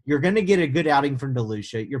you're going to get a good outing from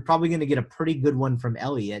DeLucia, you're probably going to get a pretty good one from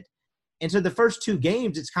Elliott, and so the first 2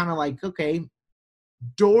 games, it's kind of like, okay,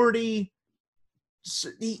 Doherty –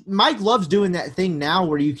 Mike loves doing that thing now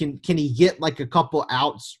where you can he get like a couple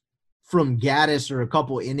outs from Gaddis or a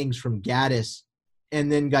couple innings from Gaddis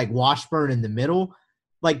and then like Washburn in the middle?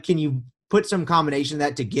 Like, can you put some combination of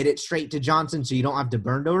that to get it straight to Johnson so you don't have to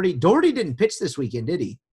burn Doherty? Doherty didn't pitch this weekend, did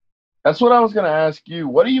he? That's what I was going to ask you.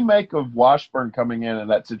 What do you make of Washburn coming in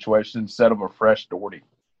that situation instead of a fresh Doherty?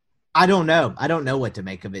 I don't know. I don't know what to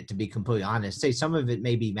make of it, to be completely honest. Say some of it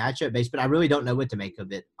may be matchup based, but I really don't know what to make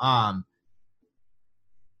of it.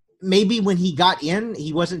 Maybe when he got in,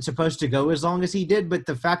 he wasn't supposed to go as long as he did, but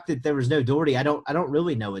the fact that there was no Doherty, I don't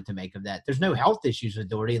really know what to make of that. There's no health issues with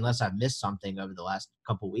Doherty unless I've missed something over the last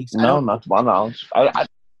couple of weeks. No, not to my knowledge. I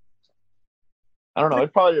don't know.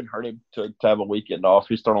 It probably didn't hurt him to have a weekend off.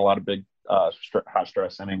 He's thrown a lot of big high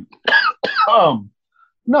stress innings.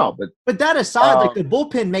 No, but that aside, like, the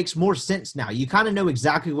bullpen makes more sense now. You kind of know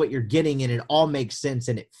exactly what you're getting, and it all makes sense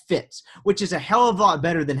and it fits, which is a hell of a lot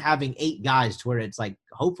better than having 8 guys to where it's like,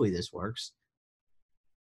 hopefully this works.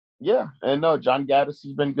 Yeah, and no, John Gaddis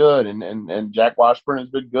has been good, and Jack Washburn has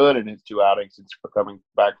been good in his 2 outings since coming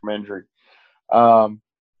back from injury.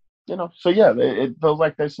 So yeah, it feels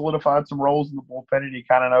like they solidified some roles in the bullpen, and you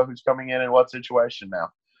kind of know who's coming in what situation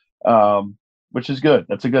now. Which is good.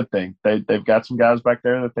 That's a good thing. They've got some guys back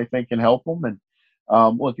there that they think can help them.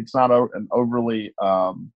 And look, it's not an overly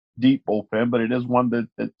deep bullpen, but it is one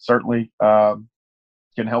that certainly can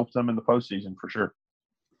help them in the postseason for sure.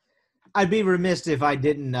 I'd be remiss if I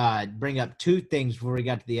didn't bring up 2 things before we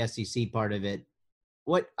got to the SEC part of it.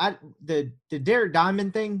 The Derek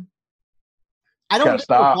Diamond thing? I don't know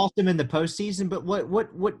what cost him in the postseason, but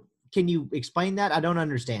what can you explain that? I don't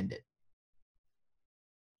understand it.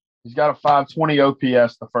 He's got a 520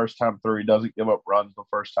 OPS the first time through. He doesn't give up runs the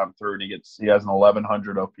first time through, and he has an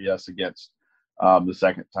 1100 OPS against the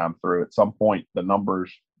second time through. At some point, the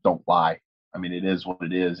numbers don't lie. I mean, it is what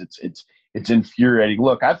it is. It's infuriating.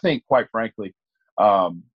 Look, I think, quite frankly,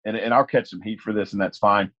 and I'll catch some heat for this, and that's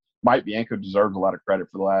fine. Mike Bianco deserves a lot of credit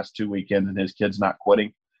for the last 2 weekends and his kids not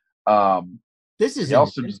quitting. This is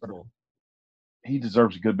he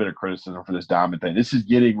deserves a good bit of criticism for this Diamond thing. This is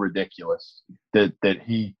getting ridiculous that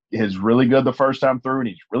he is really good the first time through and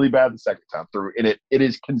he's really bad the second time through. And it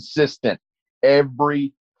is consistent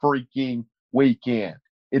every freaking weekend.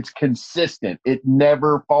 It's consistent. It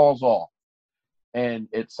never falls off. And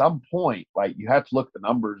at some point, like, you have to look at the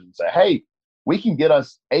numbers and say, hey, we can get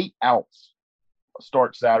us 8 outs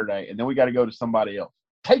start Saturday, and then we got to go to somebody else.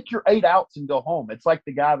 Take your 8 outs and go home. It's like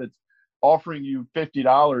the guy that's offering you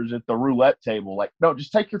 $50 at the roulette table. Like, no,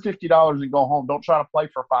 just take your $50 and go home. Don't try to play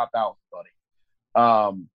for $5,000, buddy.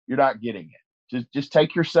 You're not getting it. Just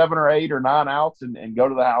take your 7 or 8 or 9 outs and go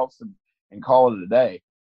to the house and call it a day.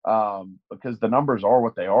 Because the numbers are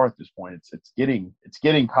what they are at this point. It's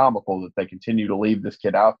getting comical that they continue to leave this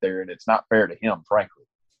kid out there, and it's not fair to him, frankly.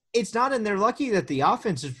 It's not, and they're lucky that the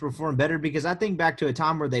offense has performed better, because I think back to a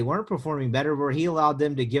time where they weren't performing better, where he allowed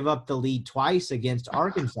them to give up the lead twice against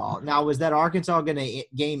Arkansas. Now, was that Arkansas going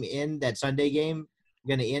to end that Sunday game,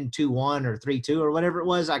 going to end 2-1 or 3-2 or whatever it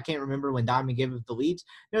was? I can't remember when Diamond gave up the leads.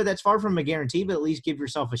 No, that's far from a guarantee, but at least give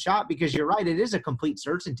yourself a shot, because you're right, it is a complete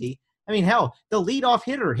certainty. I mean, hell, the leadoff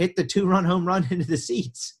hitter hit the 2-run home run into the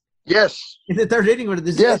seats. Yes. In the third inning,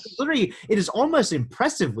 this yes. Literally, it is almost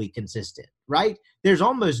impressively consistent, right? There's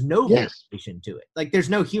almost no variation to it. Like,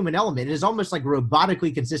 there's no human element. It is almost like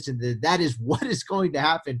robotically consistent that is what is going to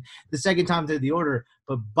happen the second time through the order.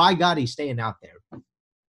 But by God, he's staying out there.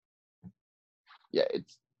 Yeah,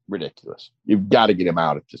 it's ridiculous. You've got to get him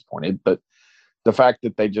out at this point. But the fact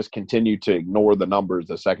that they just continue to ignore the numbers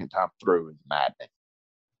the second time through is maddening.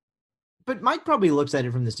 But Mike probably looks at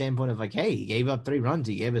it from the standpoint of like, hey, he gave up 3 runs.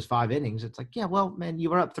 He gave us 5 innings. It's like, yeah, well, man,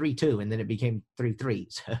 you were up 3-2, and then it became 3-3.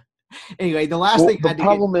 So, anyway, the last thing. The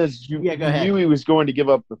problem is you knew he was going to give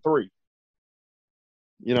up the 3.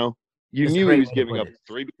 You know, you knew he was giving up the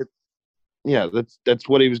 3 because, yeah, that's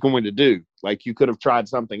what he was going to do. Like, you could have tried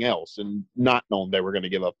something else and not known they were going to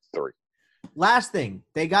give up the 3. Last thing,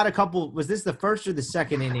 they got a couple – was this the first or the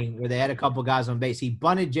second inning where they had a couple guys on base? He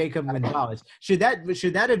bunted Jacob Gonzalez. Should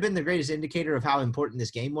that have been the greatest indicator of how important this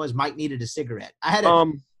game was? Mike needed a cigarette.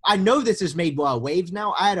 I know this has made waves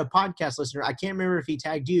now. I had a podcast listener. I can't remember if he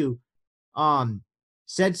tagged you.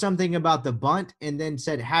 Said something about the bunt and then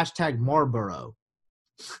said hashtag Marlboro.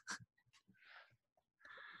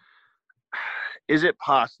 Is it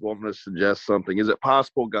possible – I'm going to suggest something. Is it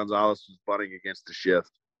possible Gonzalez was bunting against the shift?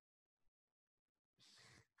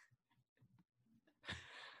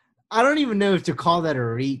 I don't even know if to call that a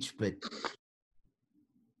reach, but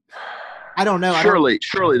I don't know. Surely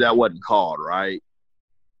that wasn't called, right?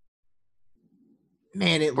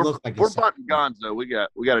 Man, it looked like we're bunting Gonzo. We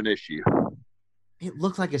got an issue. It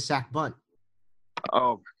looked like a sack bunt. Oh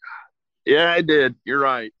my God. Yeah, it did. You're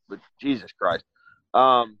right. But Jesus Christ.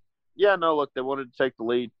 Yeah, no, look, they wanted to take the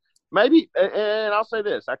lead. Maybe, and I'll say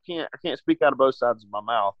this, I can't speak out of both sides of my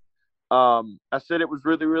mouth. I said it was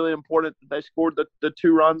really, really important that they scored the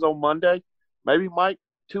 2 runs on Monday. Maybe Mike,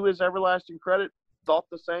 to his everlasting credit, thought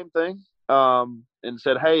the same thing and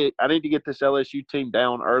said, hey, I need to get this LSU team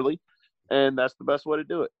down early, and that's the best way to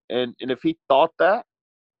do it. And if he thought that,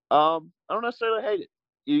 I don't necessarily hate it.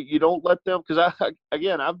 You don't let them – because,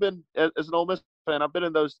 I've been – as an Ole Miss fan, I've been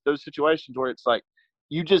in those situations where it's like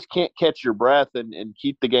you just can't catch your breath and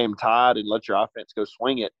keep the game tied and let your offense go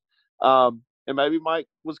swing it. And maybe Mike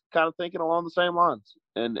was kind of thinking along the same lines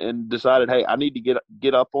and decided, hey, I need to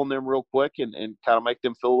get up on them real quick and kind of make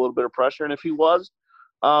them feel a little bit of pressure. And if he was,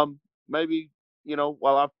 maybe, you know,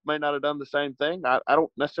 while I may not have done the same thing, I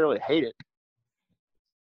don't necessarily hate it.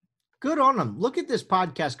 Good on him. Look at this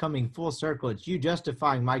podcast coming full circle. It's you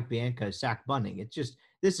justifying Mike Bianco's sack bunting. It's just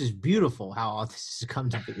 – this is beautiful how all this has come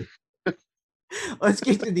to be. Let's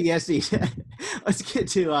get to the SEC. Let's get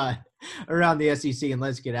to around the SEC and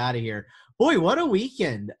let's get out of here. Boy, what a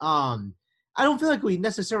weekend. I don't feel like we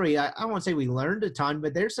necessarily – I won't say we learned a ton,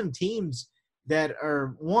 but there's some teams that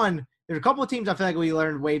are – one, there's a couple of teams I feel like we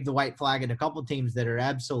learned wave the white flag, and a couple of teams that are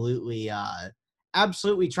absolutely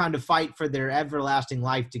trying to fight for their everlasting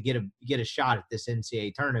life to get a shot at this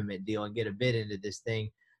NCAA tournament deal and get a bid into this thing.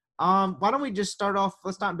 Why don't we just start off –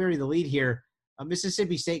 let's not bury the lead here.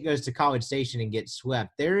 Mississippi State goes to College Station and gets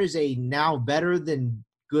swept. There is a now better than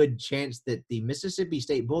good chance that the Mississippi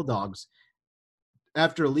State Bulldogs,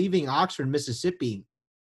 after leaving Oxford, Mississippi,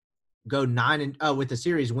 go 9 with a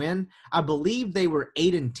series win. I believe they were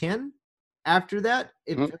 8-10 after that,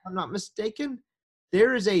 if I'm not mistaken.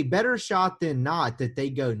 There is a better shot than not that they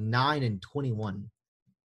go 9-21.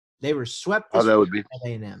 They were swept this that would be at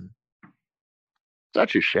A&M.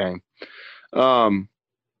 Such a shame.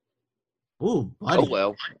 Ooh, buddy. Oh,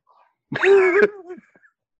 well.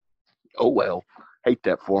 Oh, well. Hate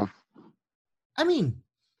that for them. I mean,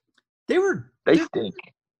 they stink.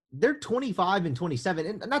 They're 25-27.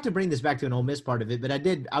 And not to bring this back to an Ole Miss part of it, but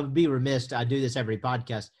I would be remiss. I do this every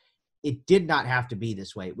podcast. It did not have to be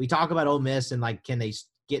this way. We talk about Ole Miss and, like, can they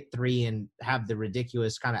get 3 and have the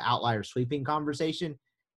ridiculous kind of outlier sweeping conversation?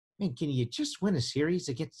 Man, can you just win a series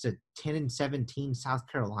against a 10-17 South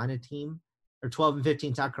Carolina team or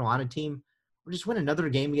 12-15 South Carolina team or just win another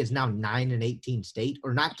game against now 9-18 State,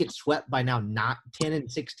 or not get swept by now not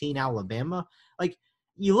 10-16 Alabama. Like,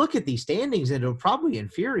 you look at these standings and it'll probably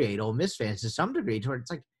infuriate Ole Miss fans to some degree, to where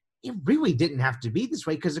it's like, it really didn't have to be this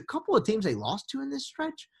way, because a couple of teams they lost to in this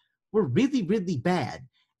stretch were really, really bad.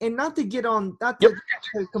 And not to get on, not to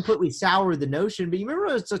completely sour the notion, but you remember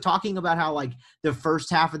I was talking about how, like, the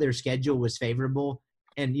first half of their schedule was favorable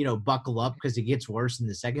and, buckle up because it gets worse in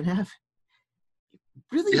the second half?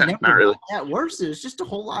 Really never not really that worse. It was just a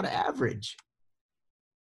whole lot of average.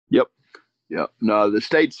 Yep. No, the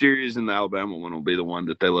State series and the Alabama one will be the one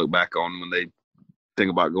that they look back on when they think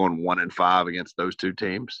about going 1-5 against those two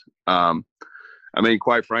teams. I mean,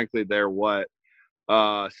 quite frankly, they're 6-3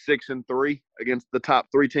 against the top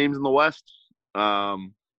three teams in the West. 3 of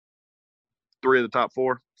the top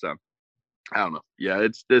 4. So I don't know. Yeah,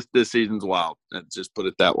 it's this season's wild. Let's just put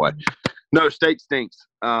it that way. No, State stinks.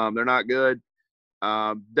 They're not good.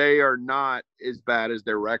 They are not as bad as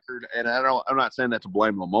their record, and I'm not saying that to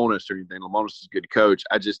blame Lemonis or anything. Lemonis is a good coach.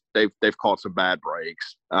 They've caught some bad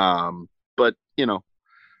breaks. But I'm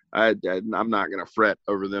not going to fret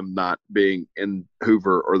over them not being in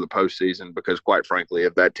Hoover or the postseason, because quite frankly,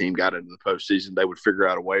 if that team got into the postseason, they would figure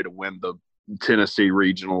out a way to win the Tennessee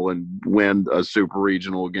regional and win a super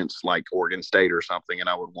regional against like Oregon State or something, and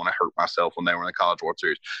I would want to hurt myself when they were in the College World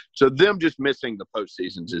Series. So them just missing the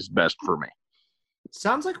postseasons is best for me.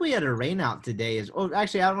 Sounds like we had a rain out today.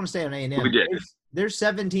 Actually, I don't want to stay on A&M. We did. They're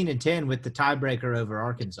 17-10 with the tiebreaker over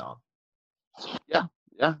Arkansas. Yeah.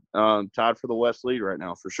 Tied for the West lead right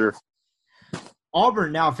now for sure.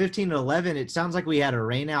 Auburn now 15-11. It sounds like we had a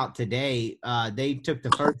rain out today. They took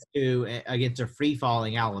the first 2 against a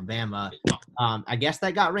free-falling Alabama. I guess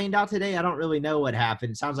that got rained out today. I don't really know what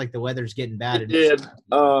happened. It sounds like the weather's getting bad. It did.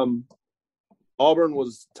 Auburn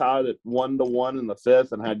was tied at 1-1 in the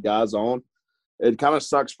 5th and had guys on. It kind of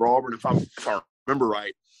sucks for Auburn if I remember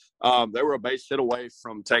right. They were a base hit away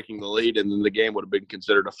from taking the lead, and then the game would have been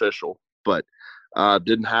considered official. But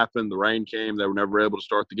didn't happen. The rain came. They were never able to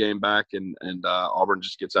start the game back, and Auburn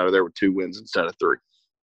just gets out of there with 2 wins instead of 3.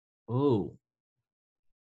 Ooh.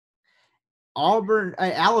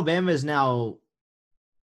 Alabama is now,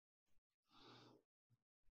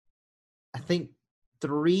 I think,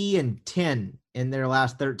 3-10 in their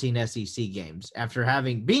last 13 SEC games after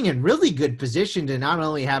being in really good position to not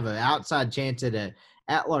only have an outside chance at a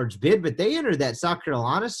at-large bid, but they entered that South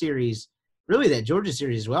Carolina series, really that Georgia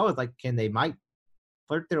series as well, with like, they might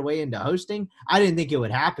flirt their way into hosting. I didn't think it would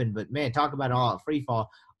happen, but man, talk about all out free fall.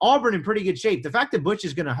 Auburn in pretty good shape. The fact that Butch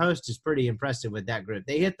is going to host is pretty impressive with that group.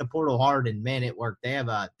 They hit the portal hard, and man, it worked.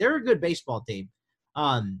 They're a good baseball team.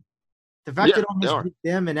 The fact that almost beat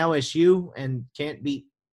them and LSU and can't beat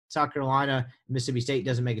South Carolina, Mississippi State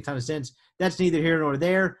doesn't make a ton of sense. That's neither here nor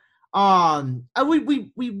there.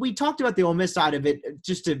 We talked about the Ole Miss side of it.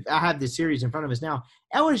 I have this series in front of us now.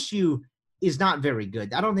 LSU is not very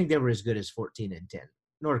good. I don't think they were as good as 14-10,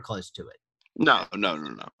 nor close to it. No.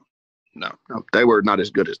 They were not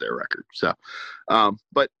as good as their record. So,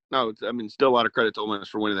 but no, I mean, still a lot of credit to Ole Miss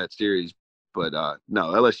for winning that series. But no,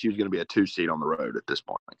 LSU is going to be a 2 seed on the road at this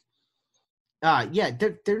point.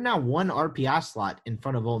 They're now 1 RPI slot in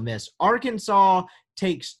front of Ole Miss. Arkansas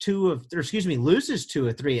loses 2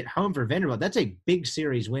 of 3 at home for Vanderbilt. That's a big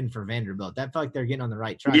series win for Vanderbilt. I feel like they're getting on the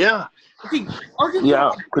right track. Yeah. I think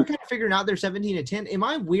Arkansas kind of figuring out they're 17-10. Am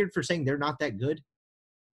I weird for saying they're not that good?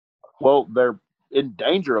 Well, they're in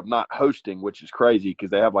danger of not hosting, which is crazy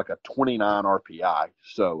because they have like a 29 RPI.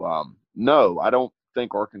 So, no, I don't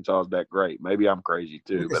think Arkansas is that great. Maybe I'm crazy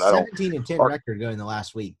too, but I don't. 17-10 record going the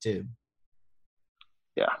last week too.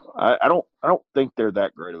 Yeah, I don't think they're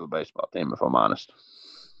that great of a baseball team, if I'm honest.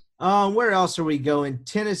 Where else are we going?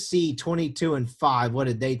 Tennessee 22-5. What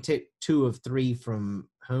did they take? 2 of 3 from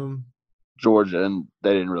whom? Georgia, and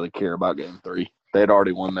they didn't really care about Game 3. They had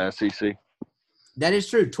already won the SEC. That is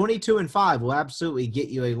true. 22-5 will absolutely get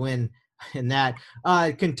you a win in that.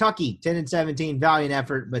 Kentucky 10-17, valiant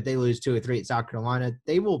effort, but they lose 2 of 3 at South Carolina.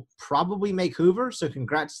 They will probably make Hoover, so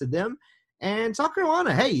congrats to them. And South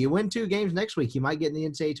Carolina, hey, you win 2 games next week, you might get in the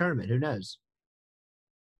NCAA tournament. Who knows?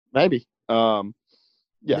 Maybe. They're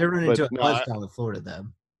running into a buzzsaw with Florida, though.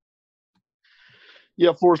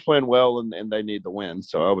 Yeah, Florida's playing well, and they need the win.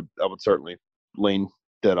 So I would certainly lean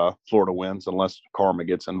that Florida wins unless karma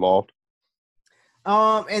gets involved.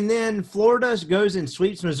 And then Florida goes and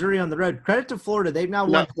sweeps Missouri on the road. Credit to Florida, they've now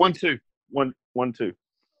won 1-2. 1-2.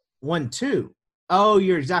 1-2. Oh,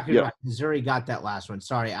 you're exactly right. Missouri got that last one.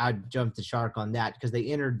 Sorry, I jumped the shark on that because they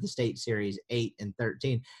entered the state series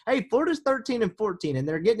 8-13. Hey, Florida's 13-14, and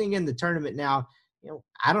they're getting in the tournament now.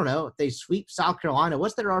 I don't know if they sweep South Carolina.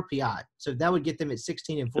 What's their RPI? So that would get them at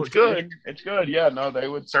 16 and 14. It's good. It's good. Yeah, no, they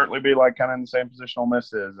would certainly be like kind of in the same position Ole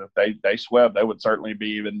Miss is. If they swept, they would certainly be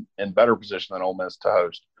even in better position than Ole Miss to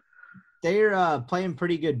host. They're playing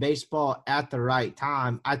pretty good baseball at the right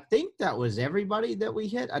time. I think that was everybody that we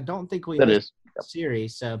hit. I don't think we missed a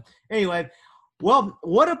series. So anyway, well,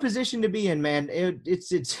 what a position to be in, man.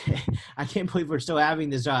 It's I can't believe we're still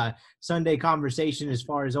having this Sunday conversation as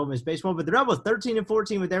far as Ole Miss baseball. But the Rebels 13 and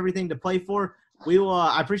 14 with everything to play for. We will.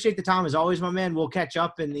 I appreciate the time as always, my man. We'll catch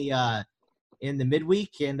up in the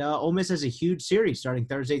midweek, and Ole Miss has a huge series starting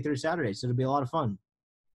Thursday through Saturday, so it'll be a lot of fun.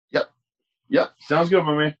 Yep. Sounds good,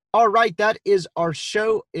 my man. All right, that is our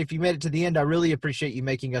show. If you made it to the end, I really appreciate you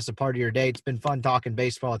making us a part of your day. It's been fun talking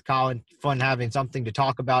baseball with Colin, fun having something to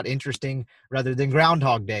talk about, interesting, rather than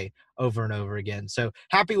Groundhog Day over and over again. So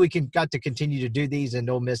happy we got to continue to do these, and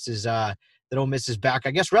Ole Miss is back,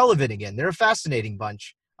 I guess, relevant again. They're a fascinating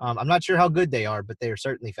bunch. I'm not sure how good they are, but they are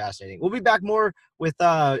certainly fascinating. We'll be back more with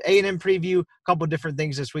A&M preview, a couple different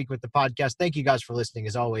things this week with the podcast. Thank you guys for listening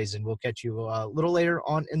as always, and we'll catch you a little later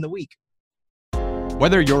on in the week.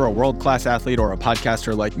 Whether you're a world-class athlete or a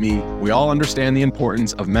podcaster like me, we all understand the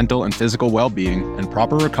importance of mental and physical well-being and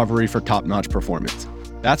proper recovery for top-notch performance.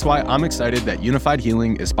 That's why I'm excited that Unified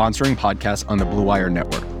Healing is sponsoring podcasts on the Blue Wire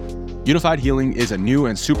Network. Unified Healing is a new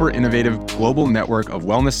and super innovative global network of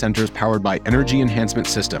wellness centers powered by Energy Enhancement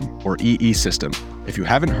System, or EE System. If you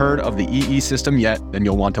haven't heard of the EE System yet, then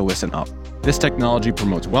you'll want to listen up. This technology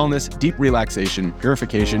promotes wellness, deep relaxation,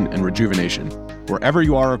 purification, and rejuvenation. Wherever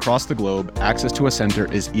you are across the globe, access to a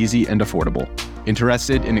center is easy and affordable.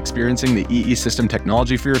 Interested in experiencing the EE System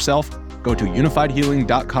technology for yourself? Go to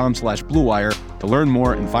unifiedhealing.com/bluewire to learn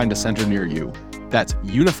more and find a center near you. That's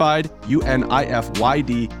unified,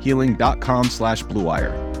 UNIFYD,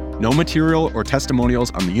 healing.com/bluewire. No material or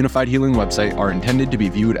testimonials on the Unified Healing website are intended to be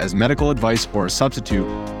viewed as medical advice or a substitute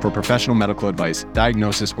for professional medical advice,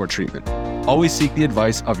 diagnosis, or treatment. Always seek the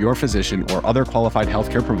advice of your physician or other qualified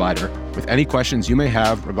healthcare provider with any questions you may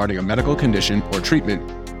have regarding a medical condition or treatment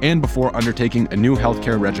and before undertaking a new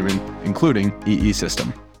healthcare regimen, including EE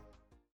System.